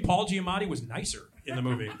in the movie, Paul Giamatti was nicer in the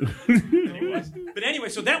movie than he was. But anyway,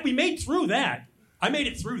 so that we made through that. I made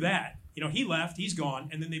it through that. He left, he's gone,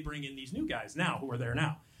 and then they bring in these new guys now who are there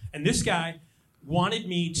now. And this guy wanted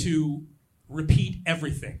me to repeat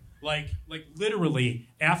everything. Like literally,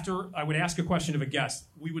 after I would ask a question of a guest,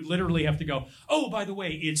 we would literally have to go, oh, by the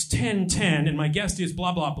way, it's 10:10, and my guest is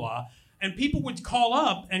blah, blah, blah. And people would call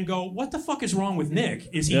up and go, what the fuck is wrong with Nick?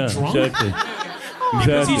 Is he drunk? Exactly.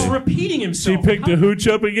 Because he's repeating himself. He picked the hooch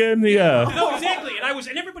up again? Yeah. No, exactly.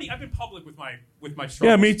 And everybody, I've been public with my struggles.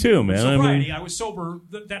 Yeah, me too, man. Sobriety. I was sober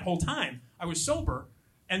that whole time. I was sober.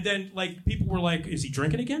 And then, people were like, is he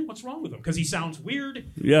drinking again? What's wrong with him? Because he sounds weird.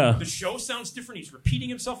 Yeah. The show sounds different. He's repeating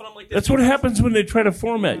himself. And I'm like, that's what happens when they try to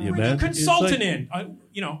format you, man. Bring a consultant in.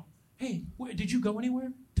 Hey, did you go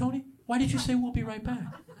anywhere, Tony? Why did you say we'll be right back?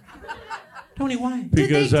 Tony, why?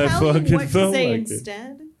 Because I fucking what felt to say like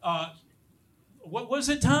instead? What was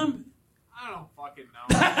it, Tom? I don't fucking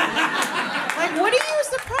know. What are you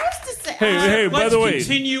supposed to say? Hey, by the way. Let's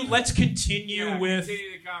continue with...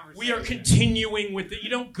 Continue the conversation. We are continuing with it. You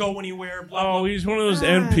don't go anywhere. Blah, blah. He's one of those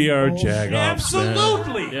NPR jag-offs.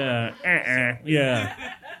 Absolutely. Man. Yeah.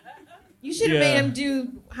 You should have made him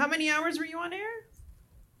do... How many hours were you on air?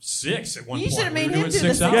 6 at one point. You should have made him do the 6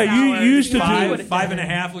 6 hours. hours. Yeah, you used to do...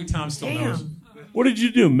 5.5. Like Tom still knows. What did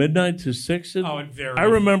you do? Midnight to 6? Oh, it varied. I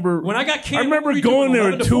remember... When I got canned... I remember going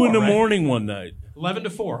there at 2 in the morning one night. 11 to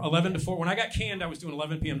 4. When I got canned, I was doing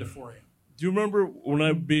 11 p.m. to 4 a.m. Do you remember when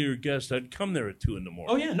I'd be your guest, I'd come there at 2 in the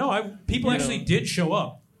morning? Oh, yeah. No, people actually did show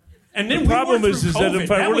up. And then the problem is that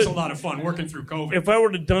if I that were was to, a lot of fun, working through COVID. If I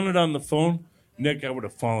would have done it on the phone, Nick, I would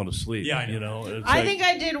have fallen asleep. Yeah, I know. You know, it's I like- think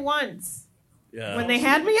I did once. Yeah. When they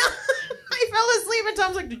had me on, I fell asleep, and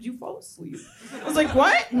Tom's like, "Did you fall asleep?" I was like,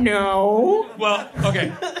 "What? No." Well,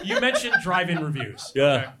 okay. You mentioned drive-in reviews. Yeah.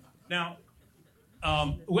 Okay? Now,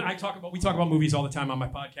 when we talk about movies all the time on my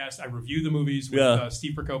podcast. I review the movies with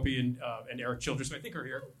Steve Procopi and Eric Childress, who I think are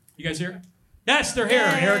here. You guys here? Yes, they're here.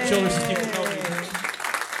 Yay. Eric Childress and Steve Procopi.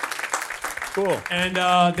 Cool. And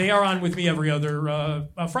they are on with me every other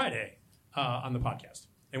Friday on the podcast,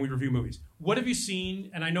 and we review movies. What have you seen?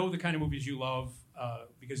 And I know the kind of movies you love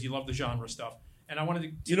because you love the genre stuff. And I wanted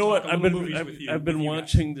to You know what? talk a little movies with you. I've been with you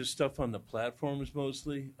watching this stuff on the platforms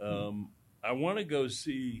mostly. I want to go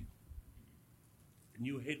see. And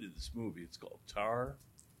you hated this movie. It's called Tar.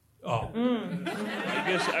 Oh.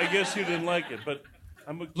 I guess you didn't like it, but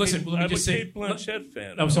I'm a Listen, let me just say, Kate Blanchett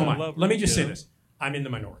fan. No, so am I. love Let her, me just you say know? this: I'm in the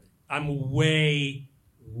minority. I'm way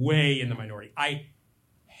in the minority. I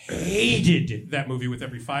hated that movie with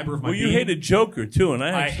every fiber of my Well, you being. hated Joker too, and I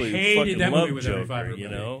actually hated fucking that love movie with Joker. every fiber of my You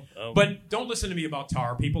being. know, But don't listen to me about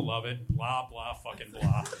Tar. People love it. Blah blah fucking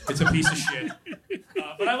blah. It's a piece of shit.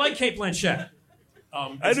 But I like Kate Blanchett.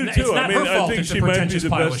 I do It's too. not I mean, her I fault. think It's she a might be pretentious the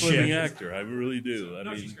pile best of living shit. actor. I really do. I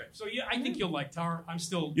No, mean, she's great. So yeah, I think you'll like Tar. I'm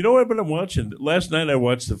still. you know what I've been watching? Last night I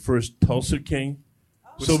watched the first Tulsa King.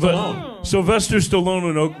 With Stallone. Sylvester Stallone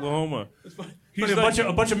in Oklahoma. But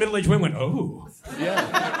a bunch of middle-aged women went, oh.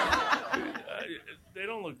 They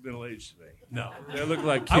don't look middle-aged to me. No. They look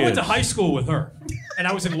like kids. I went to high school with her, and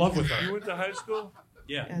I was in love with her. You went to high school?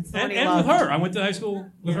 Yeah. That's the And, one he and with loved. her. I went to high school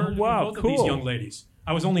with her and Wow, both of these cool. young ladies.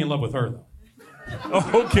 I was only in love with her, though.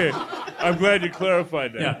 Oh, okay. I'm glad you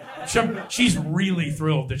clarified that. Yeah. She's really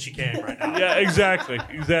thrilled that she came right now. Yeah, exactly.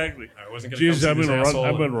 I wasn't gonna Jeez, come I'm see this gonna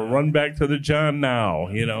asshole. run back to the John now.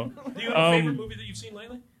 You know. Do you have a favorite movie that you've seen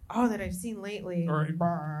lately? Oh, that I've seen lately. Or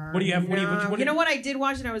what do you have? You know what I did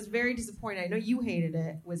watch and I was very disappointed. I know you hated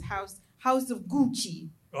it. Was House of Gucci.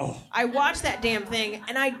 Oh. I watched that damn thing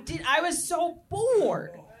and I was so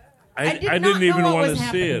bored. I did not didn't even know what want was to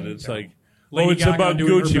see it. happening. It's like, Lady it's Gaga about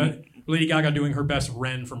doing Gucci. Lady Gaga doing her best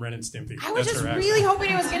Ren from Ren and Stimpy. I was That's just her really accent.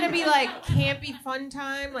 hoping it was going to be like campy fun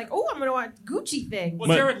time. Like, oh, I'm going to watch Gucci thing. Well,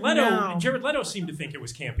 Jared Leto. No. Jared Leto seemed to think it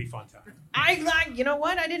was campy fun time. You know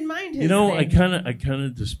what? I didn't mind his You know, I thing. kind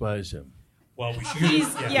of despise him. Well, we should.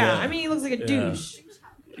 He's, I mean, he looks like a douche.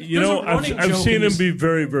 You There's know, a running I've joke seen in him this- be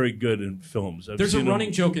very, very good in films. There's a seen running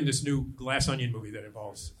him. joke in this new Glass Onion movie that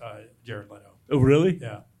involves Jared Leto. Oh, really?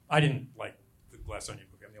 Yeah. I didn't like the Glass Onion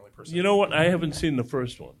movie. I'm the only person. You know what? I haven't seen the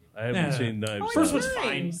first one. I haven't seen Knives First Out. one's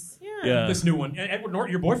fine. Nice. Yeah. This new one. And Edward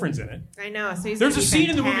Norton, your boyfriend's in it. I know. So he's There's gonna a be scene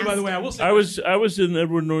in the movie, by the way. I will say. I was in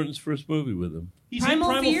Edward Norton's first movie with him. He's Primal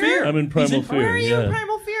in Primal Fear? Fear. I'm in He's Primal Fear. Where are you yeah. in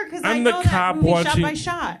Primal Fear? Because I'm I the know cop that movie watching- shot by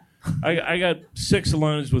shot. I got 6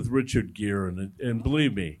 lines with Richard Gere in it, and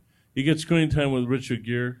believe me, you get screen time with Richard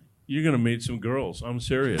Gere, you're gonna meet some girls. I'm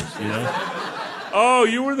serious. You know. Oh,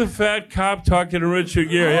 you were the fat cop talking to Richard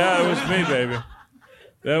Gere. Yeah, that was me, baby.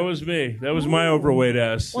 That was me. That was my overweight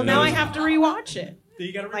ass. Well, And now that I was- have to rewatch it.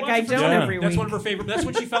 You gotta Like rewatch I it for don't Yeah. every That's week. one of her favorite. That's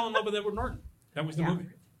when she fell in love with Edward Norton. That was the movie.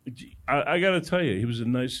 I got to tell you, he was the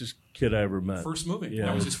nicest kid I ever met. First movie. Yeah,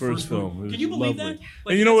 That was his his first film. movie. It Can was you believe lovely. that?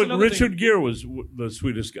 Like, And you know that's what? another Richard thing. Gere was the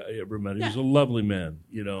sweetest guy I ever met. He was a lovely man.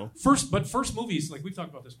 You know. First movies, like we've talked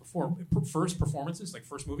about this before. First performances, like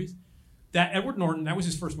first movies. That Edward Norton, that was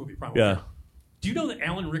his first movie, probably. Yeah. Do you know that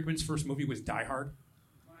Alan Rickman's first movie was Die Hard?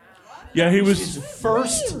 Yeah, he His was.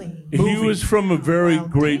 first. Really? He movie. was from a very Wow,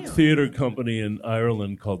 great damn. theater company in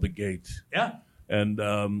Ireland called The Gate, Yeah. and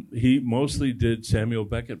he mostly did Samuel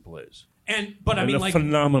Beckett plays. But I And mean, a like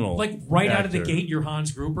phenomenal right out of the actor. gate, you're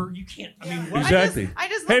Hans Gruber. You can't. I mean, what? Exactly. I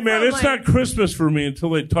just Hey look man, for, it's not Christmas for me until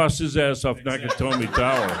they toss his ass off Nakatomi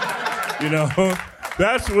Tower. You know,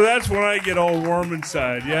 that's when I get all warm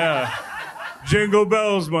inside. Yeah, jingle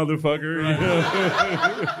bells, motherfucker.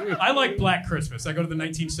 I like Black Christmas. I go to the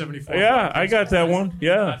 1974. Yeah, Black I got that one.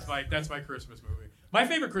 Yeah, That's my Christmas movie. One of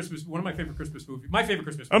my favorite Christmas movies. My favorite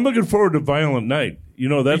Christmas. I'm looking forward to Violent Night. You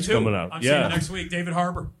know that's Me too. coming out. I'm seeing it Yeah, next week. David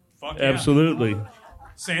Harbour. Fuck yeah. absolutely.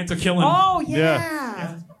 Santa killing. Oh yeah.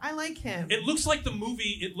 Yeah. I like him. It looks like the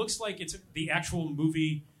movie. It looks like it's the actual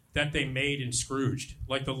movie that they made in Scrooged,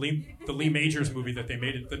 like the Lee Majors movie that they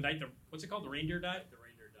made the night. What's it called? The reindeer died. The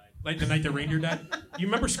reindeer died. Like the night the reindeer died. You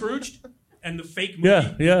remember Scrooged and the fake movie?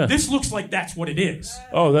 Yeah, yeah. This looks like that's what it is.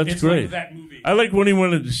 Oh, that's It's great. like that movie. I like when he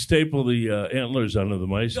wanted to staple the antlers onto the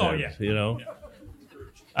mice Oh, heads, yeah. you know.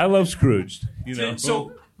 I love Scrooged. You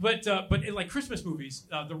know. But in like Christmas movies,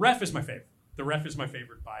 The Ref is my favorite. The Ref is my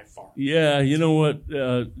favorite by far. Yeah, you know what?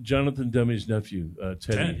 Jonathan Demme's nephew,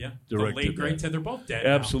 Teddy, Ted, yeah. The directed late great that. Ted. They're both dead.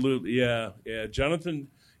 now. Absolutely, yeah. Jonathan,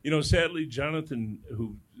 Sadly, Jonathan,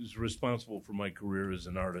 who is responsible for my career as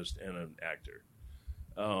an artist and an actor,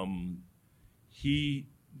 he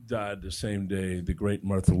died the same day the great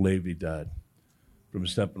Martha Lavey died from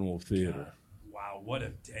Steppenwolf Theater. Wow, what a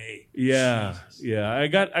day! Yeah, Jesus. yeah. I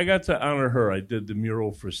got to honor her. I did the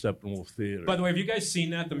mural for Steppenwolf Theater. By the way, have you guys seen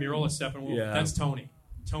that? The mural at Steppenwolf? Yeah. That's Tony.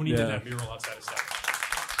 Tony did that mural outside of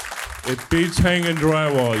Steppenwolf. It beats hanging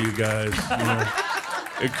drywall, you guys.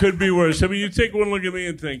 It could be worse. I mean, you take one look at me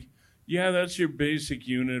and think, yeah, that's your basic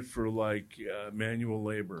unit for like manual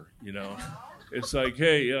labor. It's like,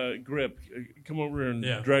 hey, Grip, come over here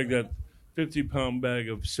and drag that 50-pound bag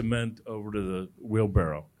of cement over to the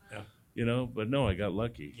wheelbarrow. Yeah. But no, I got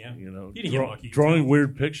lucky. Yeah. You didn't get lucky. Drawing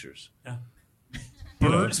weird pictures. Yeah.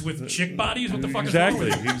 Birds with chick bodies? What the fuck exactly,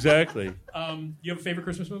 is wrong with you? Exactly. You have a favorite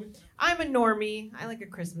Christmas movie? I'm a normie. I like A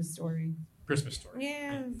Christmas Story. Christmas Story.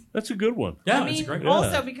 Yeah. That's a good one. Yeah, I mean, it's a great one.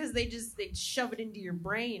 also because they shove it into your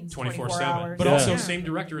brain 24 hours. But also same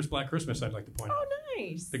director as Black Christmas, I'd like to point out. Oh,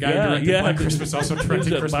 nice. The guy who directed Black Christmas also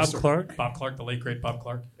directed Christmas Bob Story. Clark? Bob Clark, the late great Bob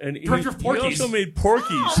Clark. And he Porky's. also made Porky's.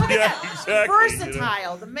 Oh, look at that. Exactly.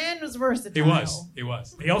 Versatile. The man was versatile. He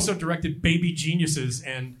was. He also directed Baby Geniuses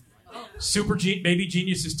and Baby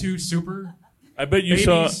Geniuses 2 Super. I bet you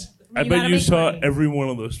Babies. saw every one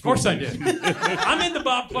of those. Of course I did. I'm in the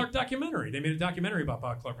Bob Clark documentary. They made a documentary about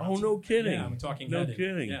Bob Clark. Oh, no kidding. Yeah, I'm talking No head.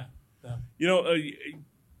 kidding. Yeah.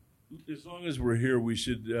 As long as we're here, we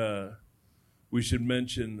should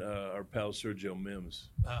mention our pal Sergio Mims,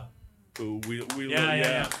 who we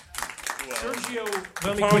love. Sergio,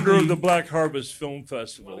 founder of the Black Harvest Film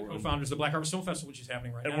Festival. One of the co-founders of the Black Harvest Film Festival, which is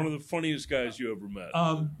happening right now. And one of the funniest guys you ever met.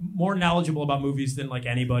 More knowledgeable about movies than like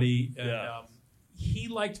anybody. Yeah. He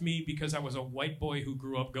liked me because I was a white boy who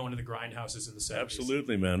grew up going to the grindhouses in the 70s.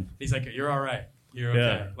 Absolutely, man. He's like, you're all right. You're okay.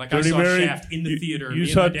 Yeah. Like Dirty I saw Mary, Shaft in the theater. You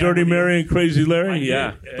saw Dirty Mary and Crazy Larry?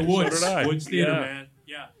 At the Woods. So did I. Woods Theater, Yeah. man.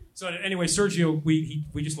 Yeah. So anyway, Sergio, we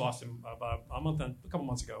just lost him about a couple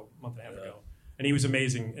months ago, a month and a half ago. And he was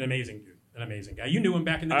amazing, an amazing dude. An amazing guy. You knew him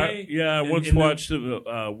back in the day. I once watched.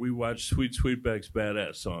 We watched Sweet Sweetback's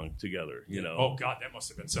 "Badass" song together. Oh God, that must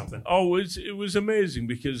have been something. Oh, it was amazing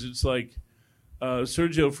because it's like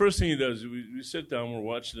Sergio. First thing he does, we sit down, we're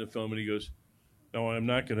watching the film, and he goes, "No, I'm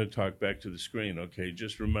not going to talk back to the screen. Okay,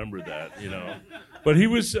 just remember that." But he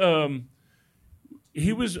was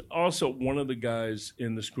also one of the guys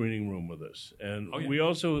in the screening room with us, and we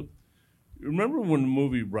also remember when the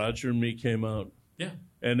movie Roger and Me came out. Yeah.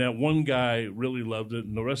 And that one guy really loved it,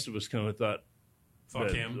 and the rest of us kind of thought,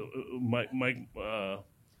 "Fuck him." Michael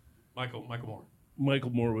Moore.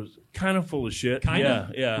 Michael Moore was kind of full of shit.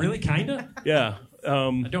 Kinda? Yeah. Really, kinda? Yeah.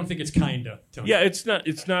 I don't think it's kinda. Tony. Yeah, it's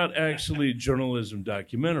not actually a journalism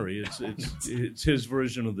documentary. It's his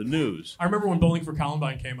version of the news. I remember when Bowling for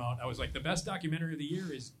Columbine came out. I was like, the best documentary of the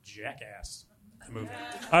year is Jackass, the movie.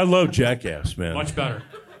 I love Jackass, man. Much better.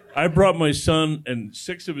 I brought my son and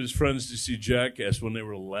 6 of his friends to see Jackass when they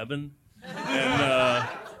were 11, and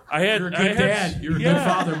I had. You're a good dad. You're a good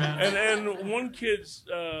father, man. And one kid's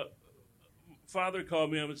father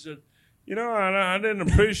called me up and said, I didn't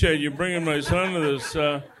appreciate you bringing my son to this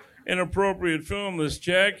inappropriate film, this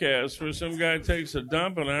Jackass, where some guy takes a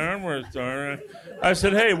dump in a hardware store. I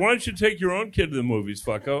said, hey, why don't you take your own kid to the movies,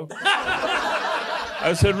 fucko?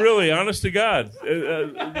 I said, really, honest to God,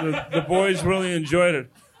 the boys really enjoyed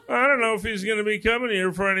it. I don't know if he's going to be coming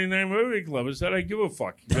here Friday Night Movie Club. I said, I give a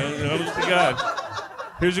fuck, man. Honest to God.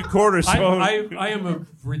 Here's a quarter.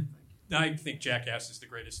 I think Jackass is the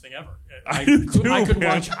greatest thing ever. I could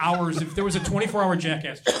watch hours. If there was a 24-hour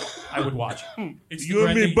Jackass, I would watch it. It's you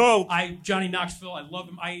and me both. Johnny Knoxville, I love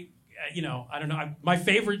him. I don't know. My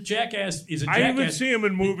favorite Jackass is a Jackass. I even see him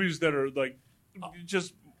in movies that are like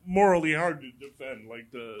just morally hard to defend,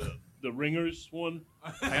 like the Ringers one.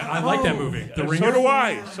 I like that movie. The Ringers.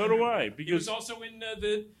 So do I. Because he was also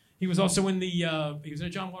in He was in a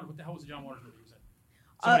John Waters. What the hell was the John Waters movie he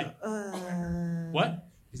was in? What?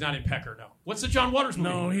 He's not in Pecker, no. What's the John Waters movie?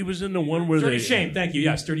 No, he was in the one where Dirty Shame. Thank you.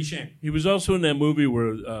 Yes, Dirty Shame. He was also in that movie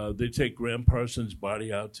where they take Graham Parsons'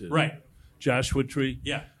 body out to Joshua Tree.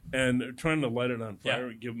 Yeah. And they're trying to light it on fire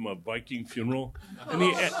and give him a Viking funeral. And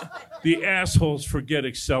the assholes forget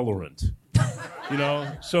accelerant.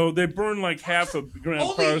 So they burn like half of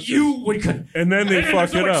Graham Parsons. You would. And then they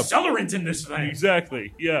fuck it up. Accelerant in this thing.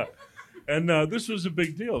 Exactly. Yeah. And this was a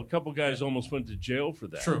big deal. A couple guys almost went to jail for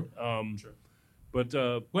that. True. True. But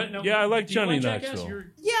I like Johnny Knoxville.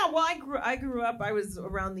 Yeah, well, I grew up. I was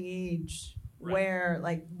around the age where,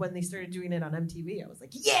 like, when they started doing it on MTV, I was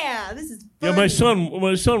like, yeah, this is funny. Yeah, my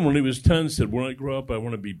son, when he was 10, said, when I grow up, I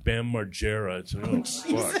want to be Bam Margera. I said, oh,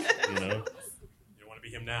 fuck, You don't want to be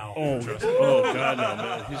him him now. Oh God, no,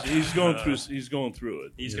 man. He's going through. He's going through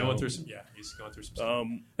it. He's going through some. Yeah, he's going through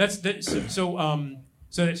some.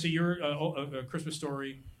 So you're a Christmas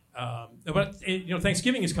Story. But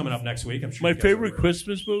Thanksgiving is coming up next week. I'm sure. My favorite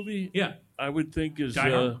Christmas movie. Yeah, I would think is Die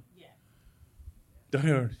Hard. Die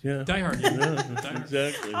Hard. Yeah. Die Hard. Yeah,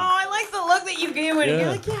 exactly. Oh, I like the look that you gave it. Yeah.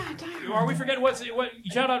 You're like, yeah, Die Hard. Are we forgetting what?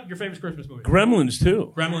 Shout out your favorite Christmas movie. Gremlins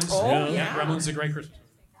too. Gremlins. Oh, yeah. Gremlins is a great Christmas movie.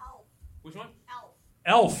 Which one?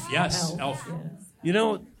 Elf. Yes, Elf. You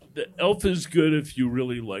know, the Elf is good if you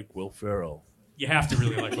really like Will Ferrell. You have to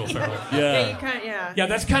really like Will Ferrell. Yeah, you kind of, Yeah,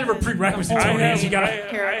 that's kind of a prerequisite. I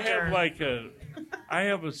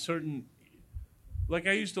have a certain, like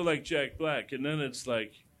I used to like Jack Black, and then it's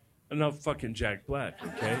like, enough fucking Jack Black,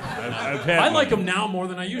 okay? I've had I mine. like him now more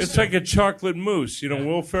than I used to. It's like a chocolate mousse,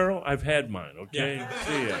 Will Ferrell. I've had mine, okay?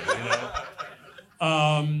 See ya,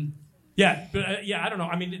 Yeah, but I don't know.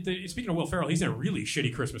 I mean, speaking of Will Ferrell, he's in a really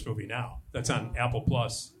shitty Christmas movie now. That's on Apple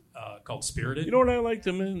Plus, called Spirited. You know what I liked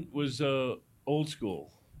him in was Old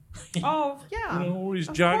School. Oh, yeah. Where he's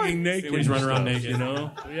jogging naked. When he's running around naked.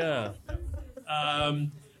 Yeah.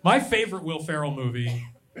 My favorite Will Ferrell movie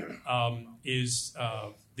is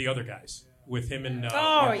The Other Guys with him and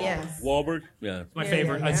yes. Wahlberg? Yeah. My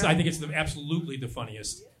favorite. I think it's absolutely the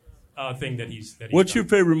funniest thing that he's What's done. your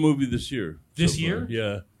favorite movie this year? This so far? year?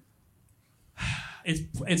 Yeah.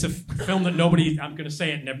 It's a film that nobody. I'm going to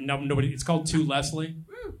say it. Nobody. It's called To Leslie.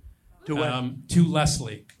 To what? To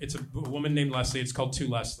Leslie. It's a woman named Leslie. It's called To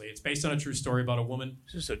Leslie. It's based on a true story about a woman.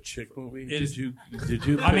 Is this a chick movie? Did you?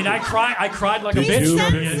 I mean, I cried like a bitch. He's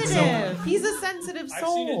sensitive. He's a sensitive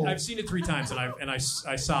soul. I've seen it 3 times, and I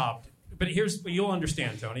sobbed. But you'll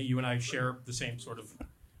understand, Tony. You and I share the same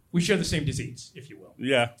we share the same disease, if you will.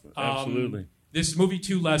 Yeah, absolutely. This movie,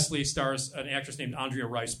 To Leslie, stars an actress named Andrea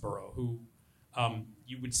Riseborough, who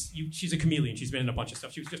she's a chameleon. She's been in a bunch of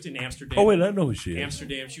stuff. She was just in Amsterdam. Oh wait, I know who she is.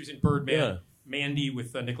 Amsterdam. She was in Birdman. Yeah. Mandy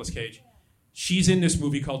with Nicolas Cage. She's in this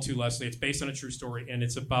movie called To Leslie. It's based on a true story, and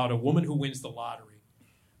it's about a woman who wins the lottery.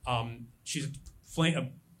 She's a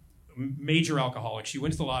major alcoholic. She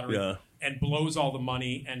wins the lottery and blows all the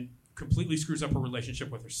money and completely screws up her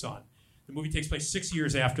relationship with her son. The movie takes place 6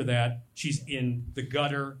 years after that. She's in the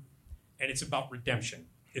gutter, and it's about redemption.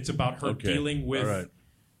 It's about her dealing with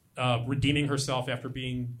redeeming herself after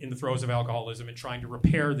being in the throes of alcoholism and trying to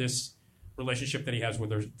repair this relationship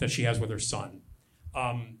that she has with her son.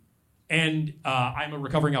 And I'm a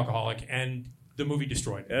recovering alcoholic, and the movie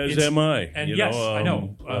destroyed me. As am I. And I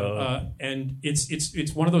know. And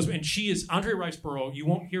it's one of those. And she is Andrea Riseborough. You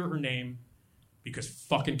won't hear her name because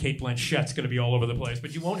fucking Cate Blanchett's going to be all over the place,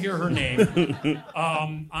 but you won't hear her name.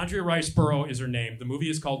 Andrea Riseborough is her name. The movie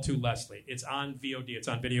is called To Leslie. It's on VOD. It's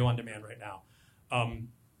on video on demand right now.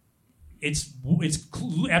 It's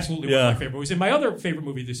absolutely one of my favorite movies. And my other favorite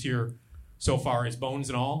movie this year so far is Bones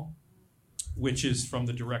and All, which is from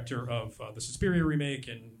the director of the Suspiria remake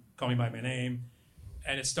and Call Me By My Name.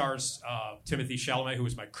 And it stars Timothée Chalamet, who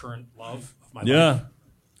is my current love of my life.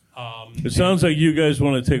 It sounds like you guys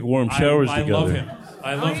want to take warm showers together. I love him.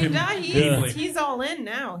 I love him deeply. He's all in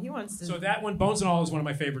now. He wants to. So that one, Bones and All, is one of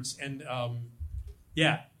my favorites. And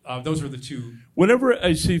those are the two. Whenever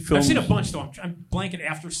I see films, I've seen a bunch though. I'm blanking.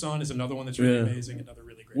 After Sun is another one that's really amazing. Another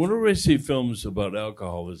really great. Whenever I see films about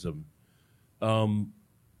alcoholism,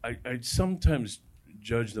 I sometimes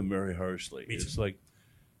judge them very harshly. It's like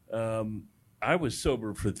I was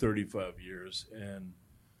sober for 35 years, and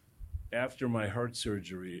after my heart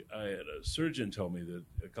surgery, I had a surgeon tell me that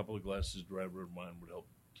a couple of glasses of dry red wine would help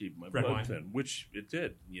keep my blood thin, which it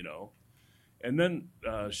did, And then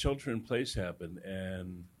shelter in place happened,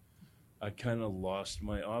 and I kind of lost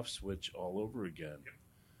my off switch all over again.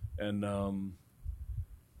 And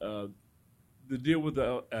the deal with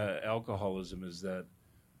alcoholism is that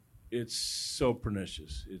it's so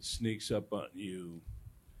pernicious. It sneaks up on you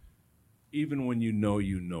even when you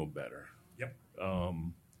know better. Yep.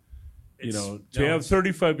 To have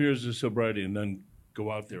 35 years of sobriety and then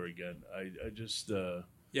go out there again, I just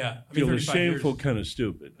feel shameful, kind of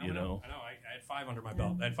stupid, I know. I had 5 under my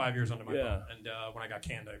belt. I had 5 years under my belt. And when I got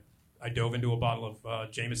canned, I dove into a bottle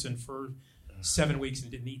of Jameson for 7 weeks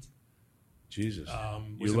and didn't eat. Jesus.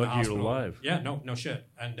 You're lucky you're alive. Yeah, no shit.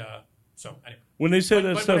 And so anyway. When they say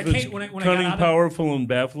that stuff is cunning, powerful, and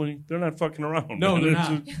baffling, they're not fucking around. No, they're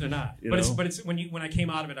not. They're not. But it's when I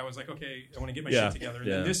came out of it, I was like, okay, I want to get my shit together.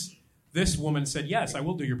 And then this woman said, yes, I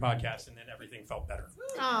will do your podcast, and then everything felt better.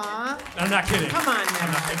 Aww. I'm not kidding. Come on now.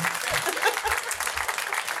 I'm not kidding.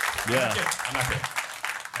 I'm not kidding.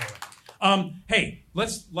 Anyway. Hey,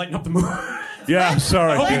 let's lighten up the mood. Yeah,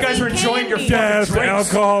 sorry. I hope you guys are enjoying your death, fucking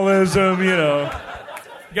drinks. alcoholism,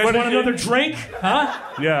 You guys want another drink? Huh?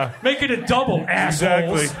 Yeah. Make it a double,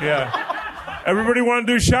 assholes. Exactly, yeah. Everybody want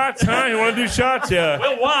to do shots, huh? You want to do shots? Yeah.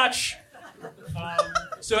 We'll watch.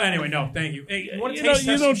 So anyway, no, thank you. Hey, you want to taste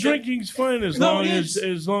test some shit? Drinking's fine as long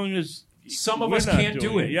as some of us can't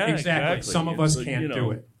do it. Yeah, exactly. Some of us can't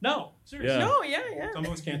do it. No, seriously. Yeah. No, yeah. Some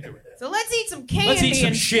of us can't do it. So let's eat some candy Let's eat some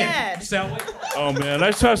instead. shit, shall we? Oh man,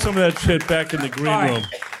 I saw some of that shit back in the green room.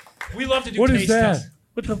 We love to do What taste is that? tests.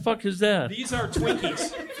 What the fuck is that? These are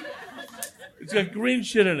Twinkies. It's got green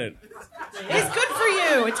shit in it. It's good for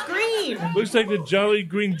you. It's green. Looks like the Jolly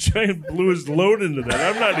Green Giant blew his load into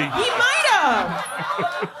that. I'm not eating. He might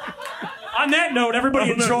have. On that note,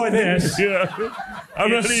 everybody enjoy this. Yeah.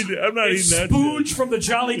 I'm not eating that Spooge shit. from the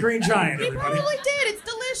Jolly Green Giant, He everybody. probably did. It's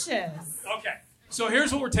delicious. Okay. So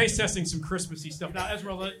here's what we're taste testing, some Christmassy stuff. Now,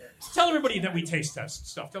 Ezra, tell everybody that we taste test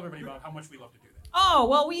stuff. Tell everybody about how much we love to do that. Oh,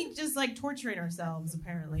 well, we just like torturing ourselves,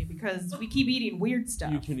 apparently, because we keep eating weird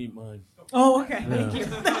stuff. You can eat mine. Oh, okay. Yeah. Thank you.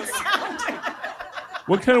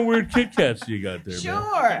 What kind of weird Kit Kats do you got there, man?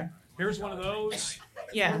 Sure. Here's one of those.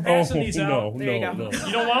 Yeah. Passing these out. There you go. no.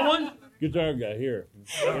 You don't want one? Guitar guy, here.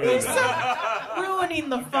 You're so ruining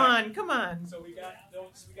the fun. Come on. So we got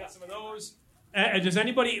those. We got some of those. Is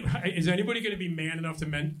anybody going to be man enough to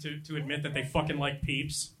admit that they fucking like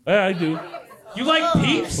Peeps? Yeah, I do. You like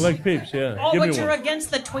Peeps? I like Peeps, yeah. Oh, Give but me you're one. against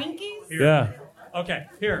the Twinkies? Here. Yeah. Okay,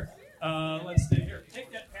 here. Let's see. Here,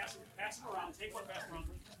 take that. Pass it around. Take one. Pass it around.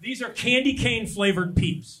 These are candy cane flavored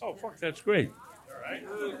Peeps. Oh, fuck, that's great. All right.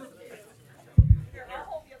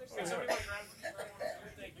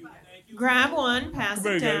 Grab one, pass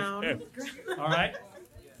Come it here, down. guys. All right.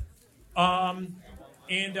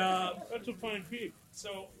 And That's a fine Peep.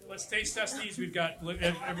 so let's taste test these. We've got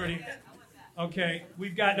everybody. Okay,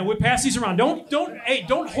 we've got. Now we pass these around. Don't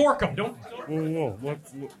hork them. Don't. Whoa.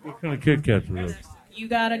 What kind of Kit Kats are those? You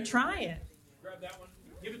gotta try it. Grab that one.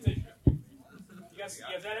 Give it to. You guys,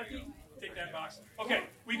 is that empty? Take that box. Okay,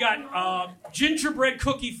 we got gingerbread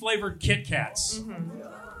cookie flavored Kit Kats. Mm-hmm.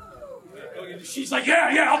 She's like,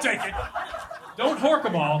 yeah, I'll take it. Don't hork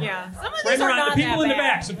them all. Yeah. Some of Right these are around not the people that in the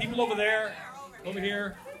bad. back. Some people over there, over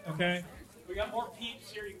here. Okay. We got more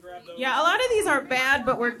Peeps here. You can grab those. Yeah, a lot of these aren't bad,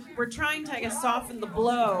 but we're trying to, I guess, soften the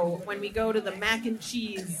blow when we go to the mac and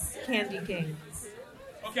cheese candy canes.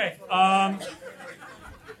 Okay.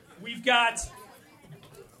 We've got.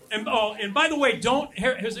 And by the way,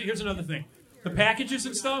 here's another thing. The packages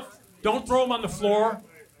and stuff, don't throw them on the floor.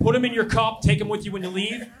 Put them in your cup. Take them with you when you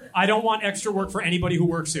leave. I don't want extra work for anybody who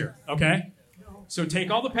works here. Okay. So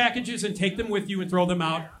take all the packages and take them with you and throw them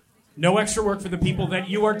out. No extra work for the people that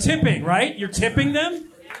you are tipping, right? You're tipping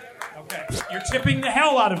them? Okay. You're tipping the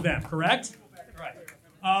hell out of them, correct?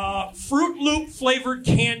 Right. Fruit Loop flavored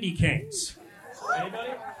candy canes.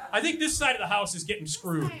 Anybody? I think this side of the house is getting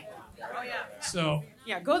screwed. Oh, yeah. So,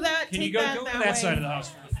 Yeah, go that. can take you go that to that that way. side of the house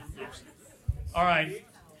for the Fruit Loops? All right.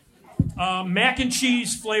 Mac and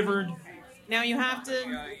cheese flavored. Now you have to.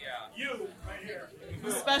 You, right here.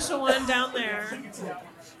 The special one down there.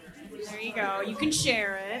 There you go. You can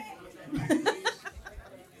share it.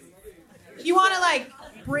 You want to like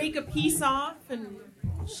break a piece off and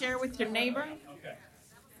share with your neighbor? Okay.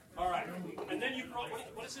 All right. And then you brought,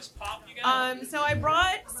 what is this pop you got? So I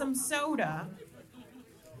brought some soda.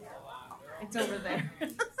 It's over there.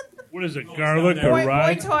 What is it, garlic or Boy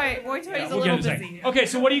rye? Toy's Yeah, a we'll get little it in a second. busy. Okay,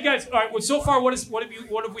 so what do you guys? All right. Well, so far, what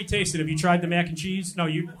have we tasted? Have you tried the mac and cheese? No,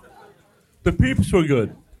 you. The Peeps were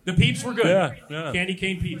good. The Peeps were good. Yeah. Candy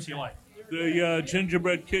cane Peeps, you like? The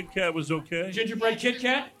gingerbread Kit Kat was okay. Gingerbread Kit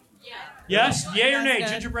Kat? Yeah. Yes? Yay or nay? Good.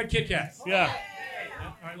 Gingerbread Kit Kat. Yeah.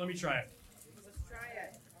 All right, let me try it.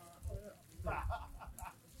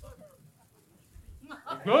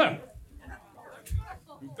 Good.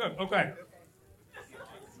 Good. Okay.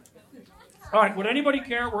 All right. Would anybody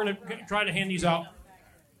care? We're going to try to hand these out.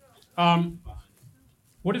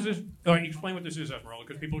 What is this? All right, explain what this is, Esmeralda,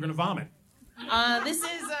 because people are going to vomit. This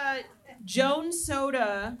is Jones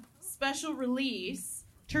Soda special release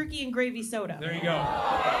turkey and gravy soda. There you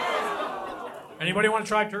go. Anybody want to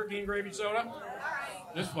try turkey and gravy soda?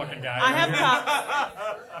 This fucking guy. I have right cups.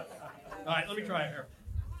 here. All right, let me try it here.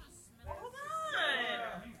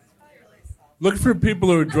 Look for people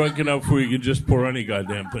who are drunk enough where you can just pour any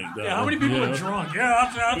goddamn thing down. Yeah, how many people You are know? drunk?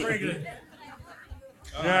 Yeah, I'll drink it.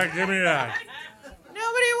 Yeah, give me that. Nobody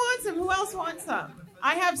wants them. Who else wants them?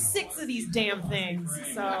 I have 6 of these damn things.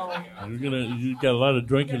 So You got a lot of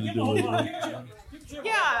drinking to do with it.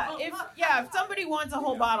 yeah, if somebody wants a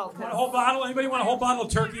whole bottle, 'cause Want a whole bottle? Anybody want a whole bottle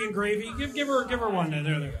of turkey and gravy? Give her one.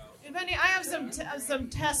 There. if any, I have some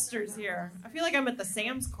testers here. I feel like I'm at the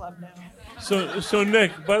Sam's Club now. So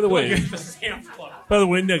Nick, by the way, Sam's Club.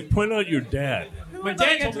 Nick, point out your dad. Who Who My would like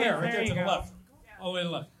dad's a over there, right drink? there to the you go. left. Oh, way to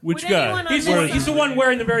the left. Which Would guy? anyone on He's the one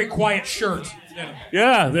wearing the very quiet shirt.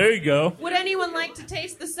 Yeah, there you go. Would anyone like to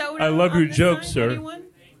taste the soda? I love on your this jokes, side? sir. Anyone?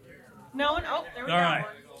 No one? Oh, there we All go. right.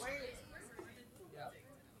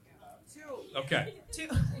 Okay. Two.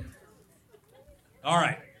 All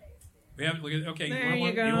right. We have. Okay. There want you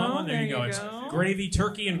one? go. You want one? There, There you go. you It's go. gravy,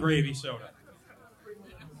 turkey, and gravy soda.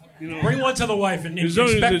 You know, Bring one to the wife and As long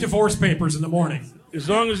as expect it- divorce papers in the morning. as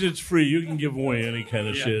long as it's free, you can give away any kind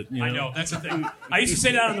of Yeah, shit. You know? I know. That's the thing. I used to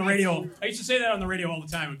say that on the radio. All the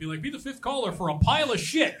time. It'd be like, be the fifth caller for a pile of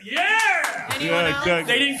shit. Yeah! Anyone Yeah, else?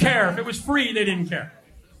 exactly. They didn't care. If it was free, they didn't care.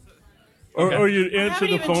 Okay. Or you answer haven't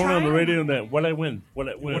the even phone on the tried radio and that. What I win? What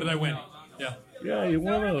I win? What did I win? Yeah. Yeah, you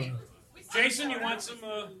won a. Jason, you want some?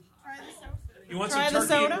 You want Try some the turkey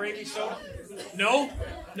soda? and gravy soda? No.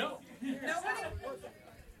 No.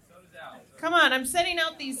 Come on, I'm setting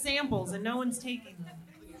out these samples and no one's taking them.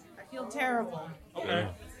 I feel terrible. Okay.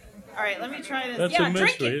 All right, let me try this. That's yeah, a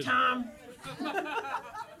drink mystery, it, isn't it? Tom.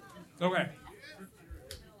 Okay.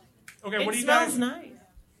 Okay. It What do you smells guys?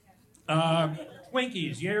 nice.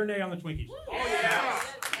 Twinkies. Yay or nay on the Twinkies?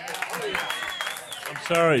 I'm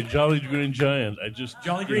sorry, Jolly Green Giant. I just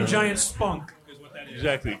Jolly Green Giant spunk is what that is.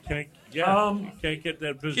 Exactly. Can't you can't get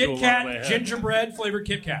that visual Kit out of my Kat, head. gingerbread flavored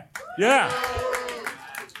Kit Kat. Yeah.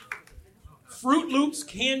 Fruit Loops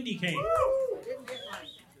candy cane.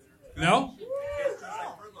 No?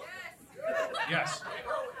 Yes.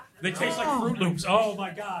 They taste like Fruit Loops. Oh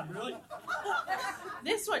my God, really?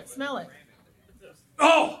 This one, smell it.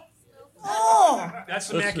 Oh! Oh! That's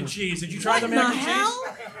the mac and cheese. Did you try What the in mac the and hell?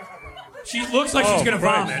 cheese? She looks like she's Oh, gonna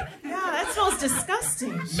Christ. vomit. Yeah, that smells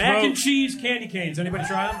disgusting. Mac and cheese candy canes. Anybody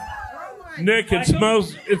try them? Nick, it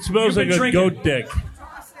smells You've like been a drinking. goat dick.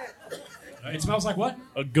 It smells like what?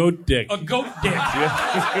 A goat dick. A goat dick.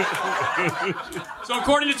 So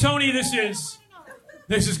according to Tony,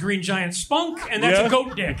 this is Green Giant spunk, and that's Yeah. a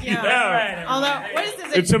goat dick. Yeah. All right, Although, what is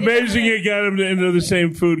this? It's amazing you got them into the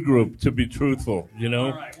same food group, to be truthful, you know?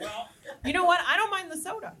 All right. Well, You know what? I don't mind the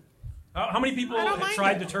soda. how many people I don't have mind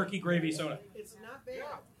tried it. the turkey gravy soda? It's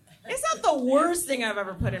not the worst thing I've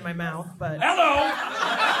ever put in my mouth, but Hello.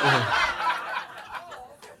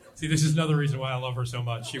 See, this is another reason why I love her so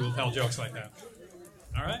much. She will tell jokes like that.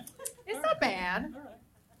 All right. it's not bad.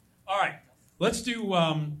 All right. Let's do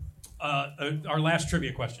our last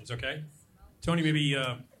trivia questions. Okay. Tony, maybe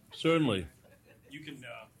Certainly. you can.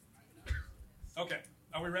 Okay.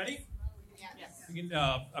 Are we ready? Yes.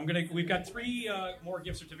 We've got three more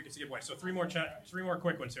gift certificates to give away. So three more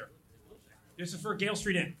quick ones here. This is for Gale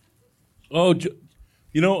Street Inn. Oh,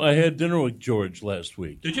 I had dinner with George last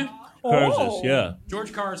week. Did you? Karzis, yeah.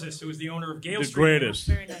 George Karzis, who is the owner of Gale The Street Inn. greatest.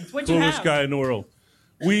 Very nice. What'd you Coolest have? guy in the world.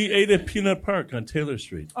 We ate at Peanut Park on Taylor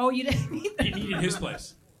Street. Oh, you didn't eat that? He needed his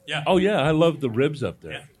place. Yeah. Oh, yeah, I love the ribs up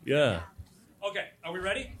there. Yeah. Okay. Are we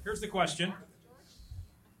ready? Here's the question.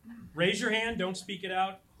 Raise your hand. Don't speak it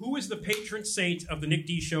out. Who is the patron saint of the Nick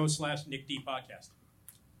D Show / Nick D Podcast?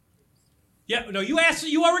 Yeah. No, you asked.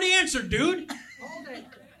 You already answered, dude. Hold it.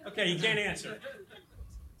 Okay, you can't answer.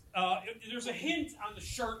 There's a hint on the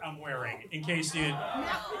shirt I'm wearing, in case you...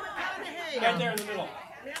 Right there in the middle.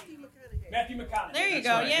 Matthew McConaughey. There you That's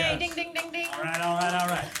go. right, Yay, yes. ding, ding, ding, ding. All right, all right, all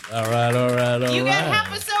right. All right. You get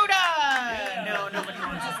half a soda. No, nobody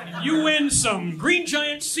wants this anymore. You win some Green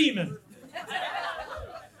Giant semen.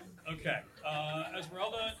 Okay.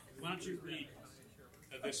 Esmeralda, why don't you read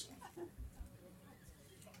this one?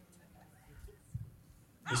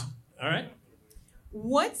 All right.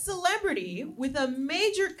 What celebrity with a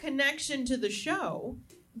major connection to the show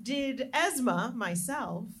did Esme,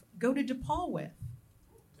 myself, go to DePaul with?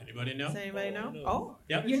 Anybody know? Does anybody know? Oh,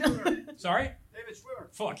 Yep. you know? Sorry? David Schwimmer.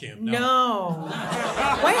 Fuck him. No.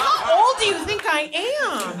 Wait, how old do you think I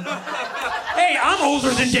am? Hey, I'm older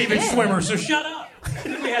than David Schwimmer, so shut up.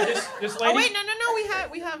 We had this lady. Oh wait, no.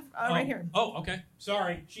 We have right here. Oh, okay.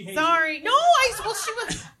 Sorry, she hates Sorry. you. No, well, she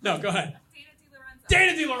was. No, go ahead.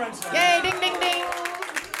 Dana DiLorenzo. Yay! Ding, ding, ding.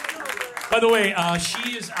 By the way,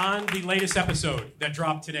 she is on the latest episode that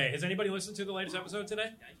dropped today. Has anybody listened to the latest episode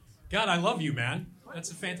today? God, I love you, man.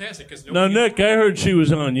 That's fantastic. Because Now, Nick, I heard she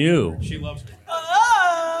was on you. She loves me.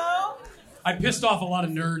 Oh. I pissed off a lot of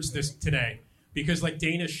nerds today because like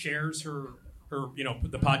Dana shares her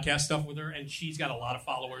the podcast stuff with her, and she's got a lot of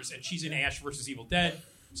followers, and she's in Ash vs. Evil Dead,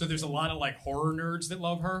 so there's a lot of like horror nerds that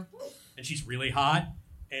love her, and she's really hot.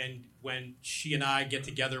 And when she and I get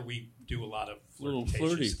together, we do a lot of Little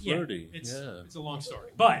flirtatious. flirty. Yeah, it's Yeah. a long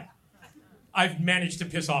story, but I've managed to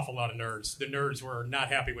piss off a lot of nerds. The nerds were not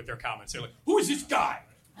happy with their comments. They're like, "Who is this guy?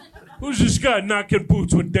 Who's this guy knocking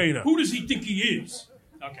boots with Dana? Who does he think he is?"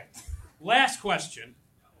 Okay. Last question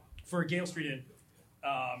for Gale Street Inn.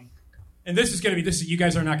 And this is going to be this. You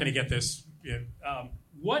guys are not going to get this.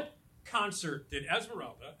 What concert did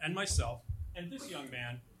Esmeralda and myself and this young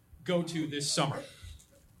man go to this summer?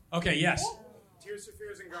 Okay, yes. Tears for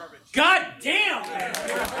Fears and Garbage. God damn, man.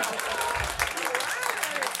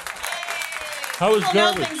 How was People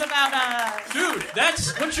know Garbage? things about us. Dude,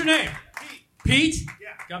 what's your name? Pete? Yeah.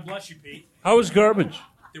 God bless you, Pete. How was Garbage?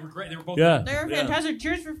 They were great. They were both Yeah. They're fantastic.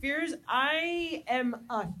 Tears for Fears. I am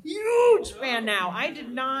a huge fan now. I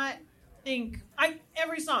did not think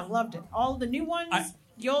every song loved it. All the new ones,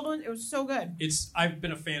 the old ones. It was so good. I've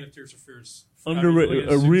been a fan of Tears for Fears. A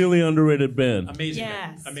really underrated band. Amazing.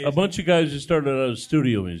 Yes. Amazing. A bunch of guys who started out as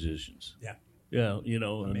studio musicians. Yeah. Yeah, you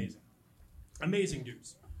know. Amazing. Amazing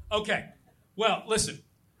dudes. Okay. Well, listen.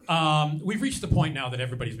 We've reached the point now that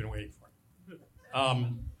everybody's been waiting for.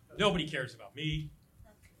 Nobody cares about me.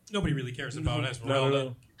 Nobody really cares about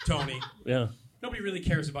Esmeralda, Tony. Yeah. Nobody really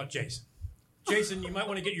cares about Jason. Jason, you might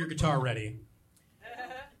want to get your guitar ready.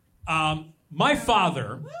 My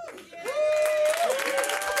father...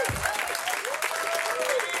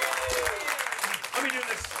 Let me do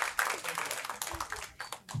this.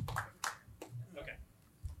 Okay.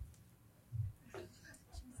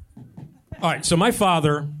 All right, so my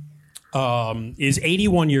father is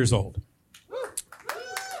 81 years old.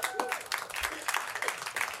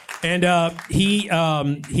 And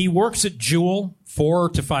he works at Jewel 4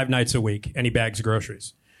 to 5 nights a week, and he bags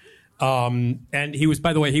groceries. And he was,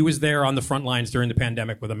 by the way, he was there on the front lines during the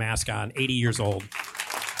pandemic with a mask on, 80 years old.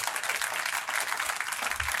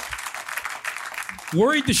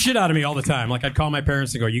 Worried the shit out of me all the time. Like, I'd call my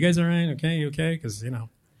parents and go, "You guys all right? Okay, you okay?" Because, you know.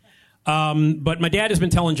 But my dad has been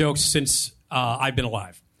telling jokes since I've been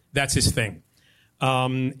alive. That's his thing.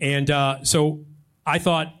 So I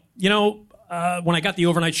thought, when I got the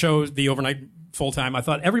overnight shows, the overnight full-time, I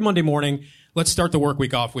thought every Monday morning, let's start the work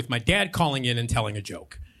week off with my dad calling in and telling a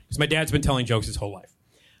joke. Because my dad's been telling jokes his whole life.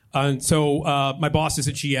 And so my bosses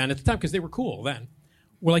at GN at the time, because they were cool then,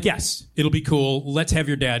 were like, yes, it'll be cool. Let's have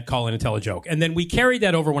your dad call in and tell a joke. And then we carried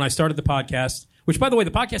that over when I started the podcast, which, by the way,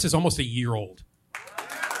 the podcast is almost a year old.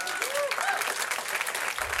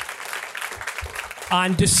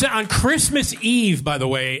 On Christmas Eve, by the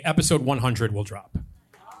way, episode 100 will drop.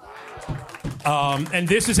 And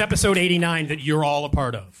this is episode 89 that you're all a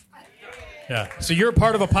part of. Yeah. So you're a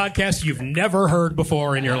part of a podcast you've never heard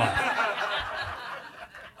before in your life.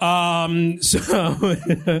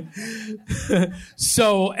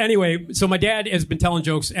 So anyway, so my dad has been telling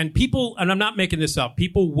jokes, and people, and I'm not making this up,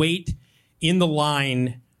 people wait in the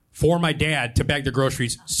line for my dad to bag their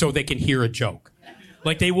groceries so they can hear a joke.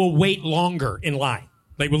 Like, they will wait longer in line.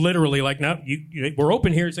 They will literally, like, no, we're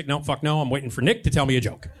open here. It's like, no, fuck no, I'm waiting for Nick to tell me a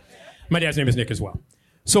joke. My dad's name is Nick as well.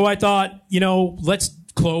 So I thought, let's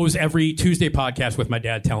close every Tuesday podcast with my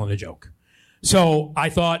dad telling a joke. So I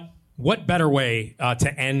thought, what better way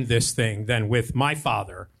to end this thing than with my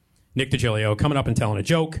father, Nick DiGilio, coming up and telling a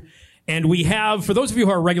joke. And we have, for those of you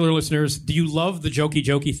who are regular listeners, do you love the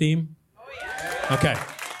jokey theme? Oh, yeah. Okay.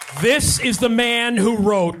 This is the man who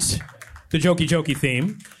wrote the jokey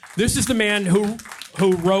theme. This is the man who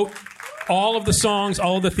wrote all of the songs,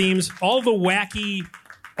 all of the themes, all of the wacky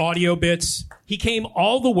audio bits. He came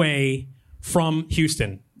all the way from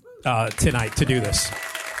Houston tonight to do this.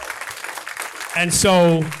 And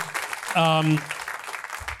so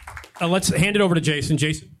let's hand it over to Jason.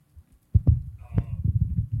 Jason.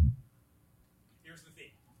 Here's the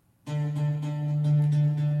theme.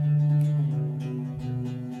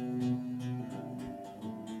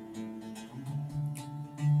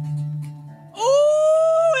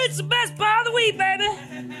 Oh, it's the best part of the week, baby.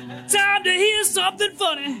 Time to hear something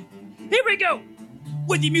funny. Here we go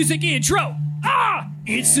with your music intro.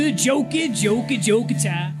 It's a jokey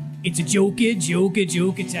time. It's a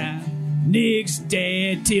jokey time. Nick's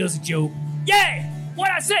dad tells a joke. Yeah,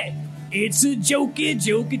 what I say? It's a jokey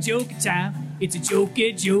time. It's a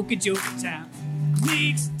jokey time.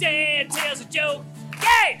 Nick's dad tells a joke.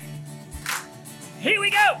 Yeah, here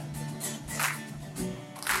we go.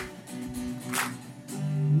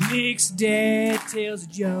 Nick's dad tells a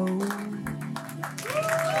joke.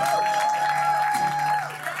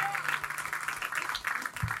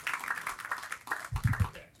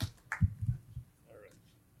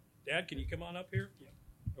 Dad, can you come on up here? Yeah.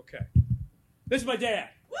 Okay. This is my dad.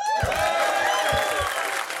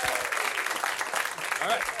 All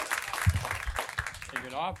right. Take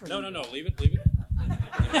it off? No. Leave it.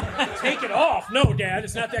 Take it off? No, Dad.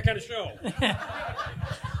 It's not that kind of show.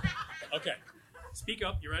 Okay. Speak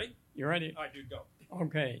up. You ready? You ready? All right, dude, go.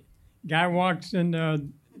 Okay. Guy walks into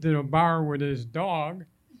the bar with his dog,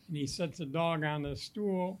 and he sets the dog on the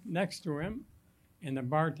stool next to him, And the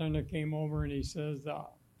bartender came over and he says,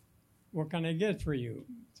 what can I get for you?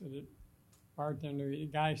 So the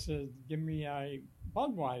guy says, give me a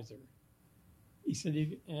Budweiser. He said,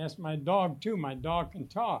 he asked my dog too. My dog can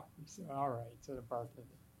talk. He said, all right, said the bartender.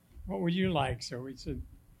 What would you like? So he said,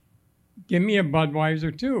 give me a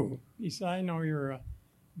Budweiser too. He said, I know you're a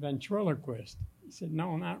ventriloquist. He said,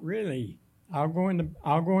 no, not really. I'll go in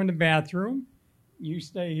the bathroom. You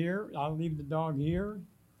stay here. I'll leave the dog here.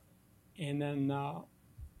 And then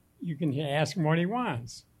you can ask him what he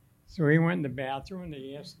wants. So he went in the bathroom and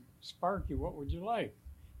they asked Sparky, what would you like?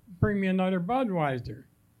 Bring me another Budweiser.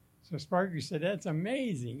 So Sparky said, that's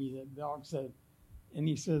amazing. The dog said, and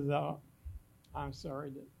he says, I'm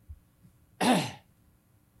sorry.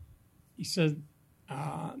 He said,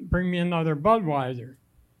 bring me another Budweiser.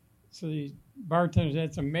 So the bartender said,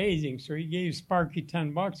 that's amazing. So he gave Sparky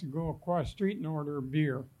 $10 to go across the street and order a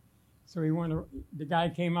beer. So the guy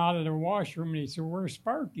came out of the washroom and he said, where's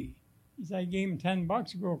Sparky? He said, I gave him $10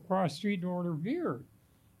 to go across the street and order beer.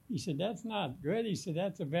 He said, that's not good. He said,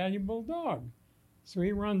 that's a valuable dog. So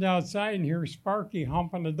he runs outside and hears Sparky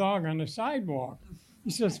humping the dog on the sidewalk.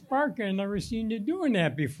 He says, Sparky, I've never seen you doing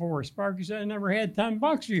that before. Sparky said, I never had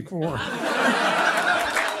 $10 before.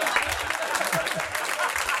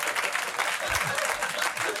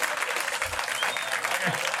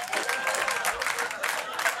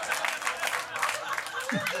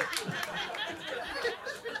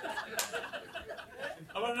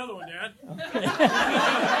 How about another one, Dad?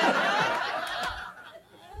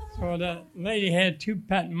 So the lady had 2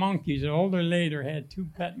 pet monkeys. The older lady had 2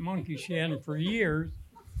 pet monkeys. She had them for years.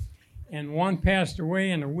 And one passed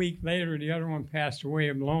away, and a week later, the other one passed away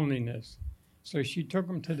of loneliness. So she took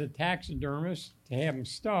them to the taxidermist to have them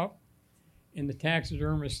stuffed. And the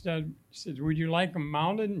taxidermist said, would you like them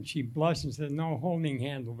mounted? And she blushed and said, no, holding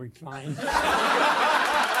hand will be fine.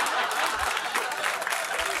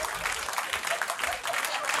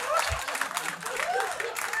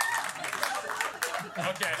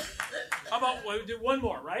 Okay. How about we'll do one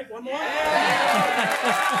more, right? One more?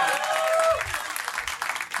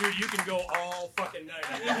 Dude, you can go all fucking night.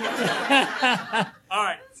 All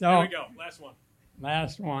right, so, here we go.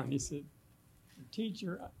 Last one. He said, the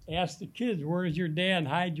teacher asked the kids, where does your dad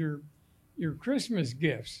hide your Christmas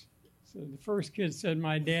gifts? So the first kid said,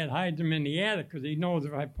 my dad hides them in the attic because he knows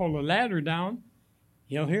if I pull the ladder down,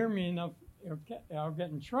 he'll hear me and I'll get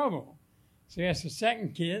in trouble. So he asked the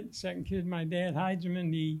second kid, my dad hides them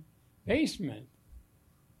in the basement.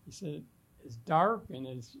 He said, it's dark and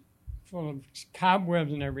it's full of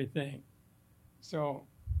cobwebs and everything. So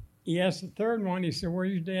he asked the third one, he said,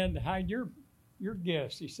 where's your dad to hide your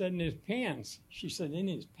gifts? He said, in his pants. She said, in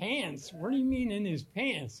his pants? What do you mean in his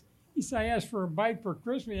pants? He said, I asked for a bike for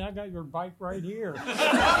Christmas, I got your bike right here. All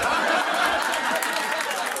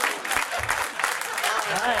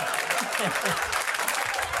right.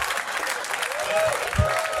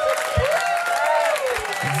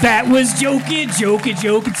 That was jokey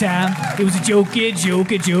time. It was a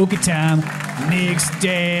jokey time. Nick's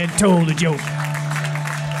dad told a joke.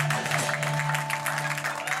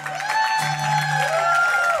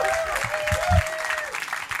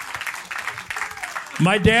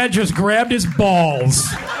 My dad just grabbed his balls.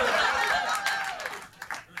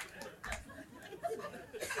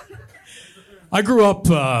 I grew up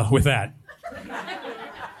with that.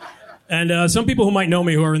 And some people who might know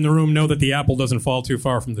me who are in the room know that the apple doesn't fall too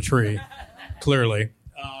far from the tree, clearly.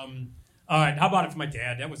 All right, how about it for my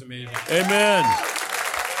dad? That was amazing. Amen.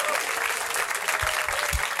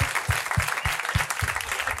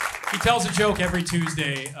 He tells a joke every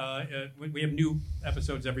Tuesday. We have new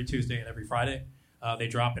episodes every Tuesday and every Friday. They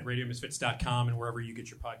drop at radiomisfits.com and wherever you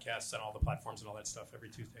get your podcasts and all the platforms and all that stuff every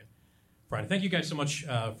Tuesday and Friday. Thank you guys so much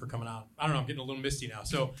for coming on. I don't know, I'm getting a little misty now.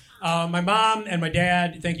 So my mom and my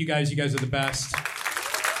dad, thank you guys. You guys are the best.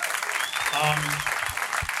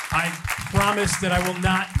 I promise that I will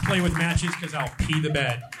not play with matches because I'll pee the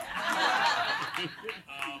bed.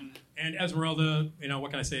 And Esmeralda,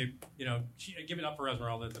 what can I say? Give it up for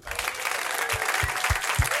Esmeralda.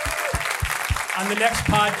 On the next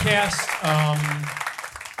podcast,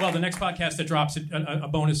 the next podcast that drops, a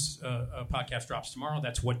bonus podcast drops tomorrow.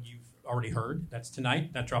 That's what you've already heard. That's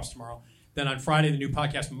tonight. That drops tomorrow. Then on Friday, the new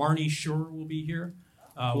podcast, Marnie Shore will be here.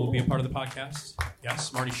 Will be a part of the podcast. Yes,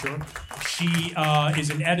 Marnie Shore. She is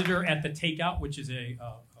an editor at The Takeout, which is a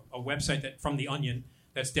website from The Onion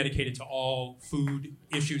that's dedicated to all food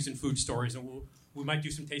issues and food stories. And we might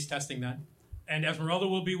do some taste testing then. And Esmeralda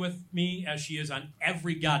will be with me, as she is on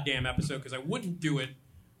every goddamn episode, because I wouldn't do it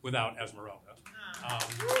without Esmeralda.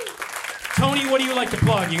 Tony, what do you like to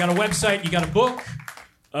plug? You got a website? You got a book?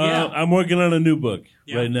 I'm working on a new book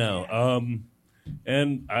right now.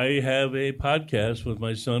 And I have a podcast with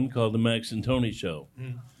my son called The Max and Tony Show.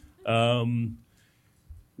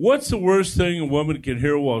 What's the worst thing a woman can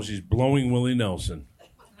hear while she's blowing Willie Nelson?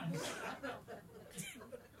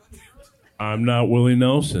 I'm not Willie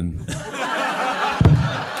Nelson.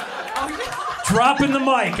 Dropping the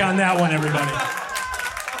mic on that one, everybody.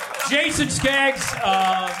 Jason Skaggs,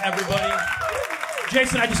 everybody.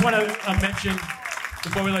 Jason, I just want to mention,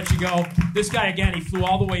 before we let you go, this guy, again, he flew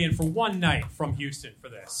all the way in for one night from Houston for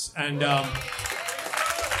this. And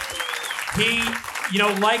he,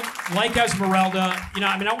 like Esmeralda,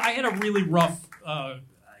 I had a really rough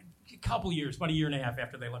couple years, about a year and a half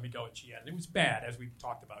after they let me go at GN. It was bad, as we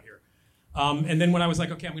talked about here. And then when I was like,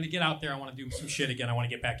 okay, I'm going to get out there, I want to do some shit again, I want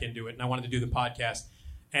to get back into it, and I wanted to do the podcast.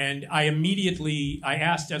 And I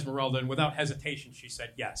asked Esmeralda, and without hesitation, she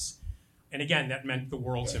said yes. And again, that meant the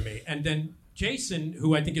world to me. And then Jason,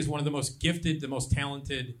 who I think is one of the most gifted, the most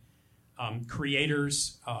talented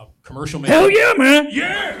creators, commercial makers. Hell yeah, man!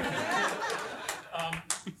 Yeah!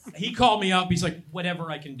 He called me up. He's like, whatever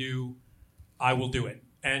I can do, I will do it.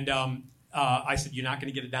 And I said, you're not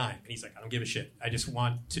going to get a dime. And he's like, I don't give a shit. I just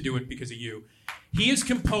want to do it because of you. He has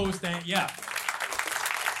composed that,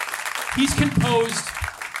 He's composed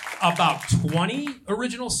about 20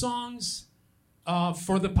 original songs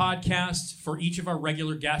for the podcast, for each of our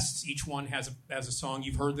regular guests. Each one has a song.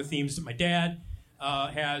 You've heard the themes that my dad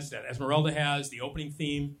has, that Esmeralda has, the opening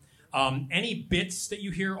theme. Any bits that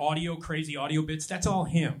you hear, crazy audio bits, that's all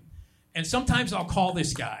him. And sometimes I'll call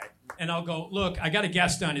this guy, and I'll go, look, I got a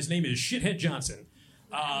guest on. His name is Shithead Johnson.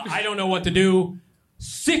 I don't know what to do.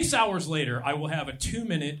 6 hours later, I will have a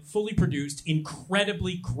 2-minute, fully produced,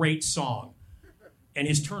 incredibly great song. And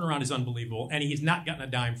his turnaround is unbelievable, and he has not gotten a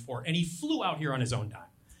dime for it. And he flew out here on his own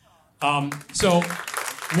dime. So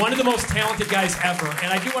one of the most talented guys ever.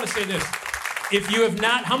 And I do want to say this. If you have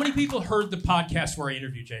not, how many people heard the podcast where I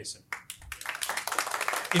interviewed Jason?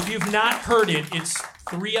 If you've not heard it, it's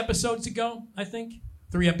 3 episodes ago, I think.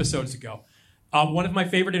 3 episodes ago. One of my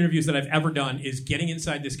favorite interviews that I've ever done is getting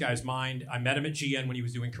inside this guy's mind. I met him at GN when he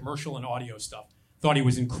was doing commercial and audio stuff. Thought he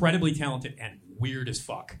was incredibly talented and weird as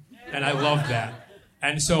fuck. And I loved that.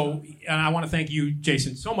 And I want to thank you,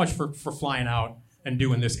 Jason, so much for flying out and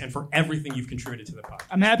doing this and for everything you've contributed to the podcast.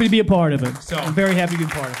 I'm happy to be a part of it. I'm very happy to be a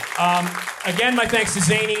part of it. Again, my thanks to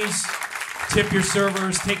Zanies. Tip your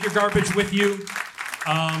servers. Take your garbage with you.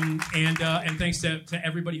 And thanks to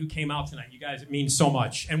everybody who came out tonight. You guys, it means so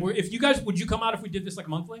much. And if you guys, would you come out if we did this like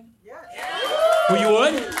monthly? Yeah. Well, you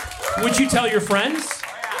would? Would you tell your friends?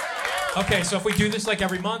 Okay, so if we do this like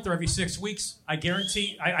every month or every 6 weeks, I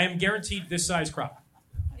am guaranteed this size crowd.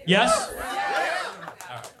 Yes? All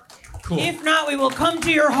right. Cool. If not, we will come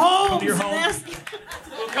to your homes. Come to your homes.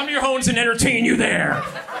 We'll come to your homes and entertain you there.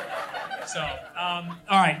 So, all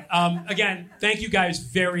right. Again, thank you guys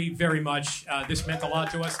very, very much. This meant a lot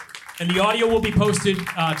to us. And the audio will be posted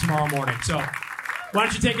tomorrow morning. So why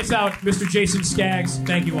don't you take us out, Mr. Jason Skaggs.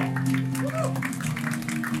 Thank you all.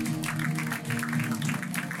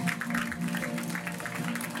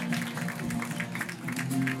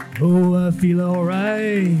 Oh, I feel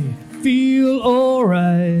alright, feel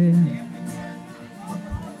alright.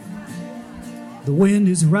 The wind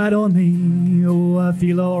is right on me. Oh, I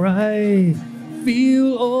feel alright,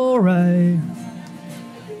 feel alright.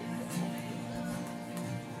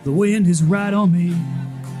 The wind is right on me.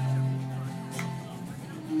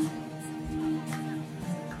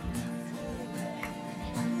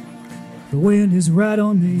 The wind is right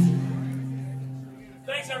on me.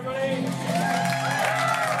 Thanks, everybody.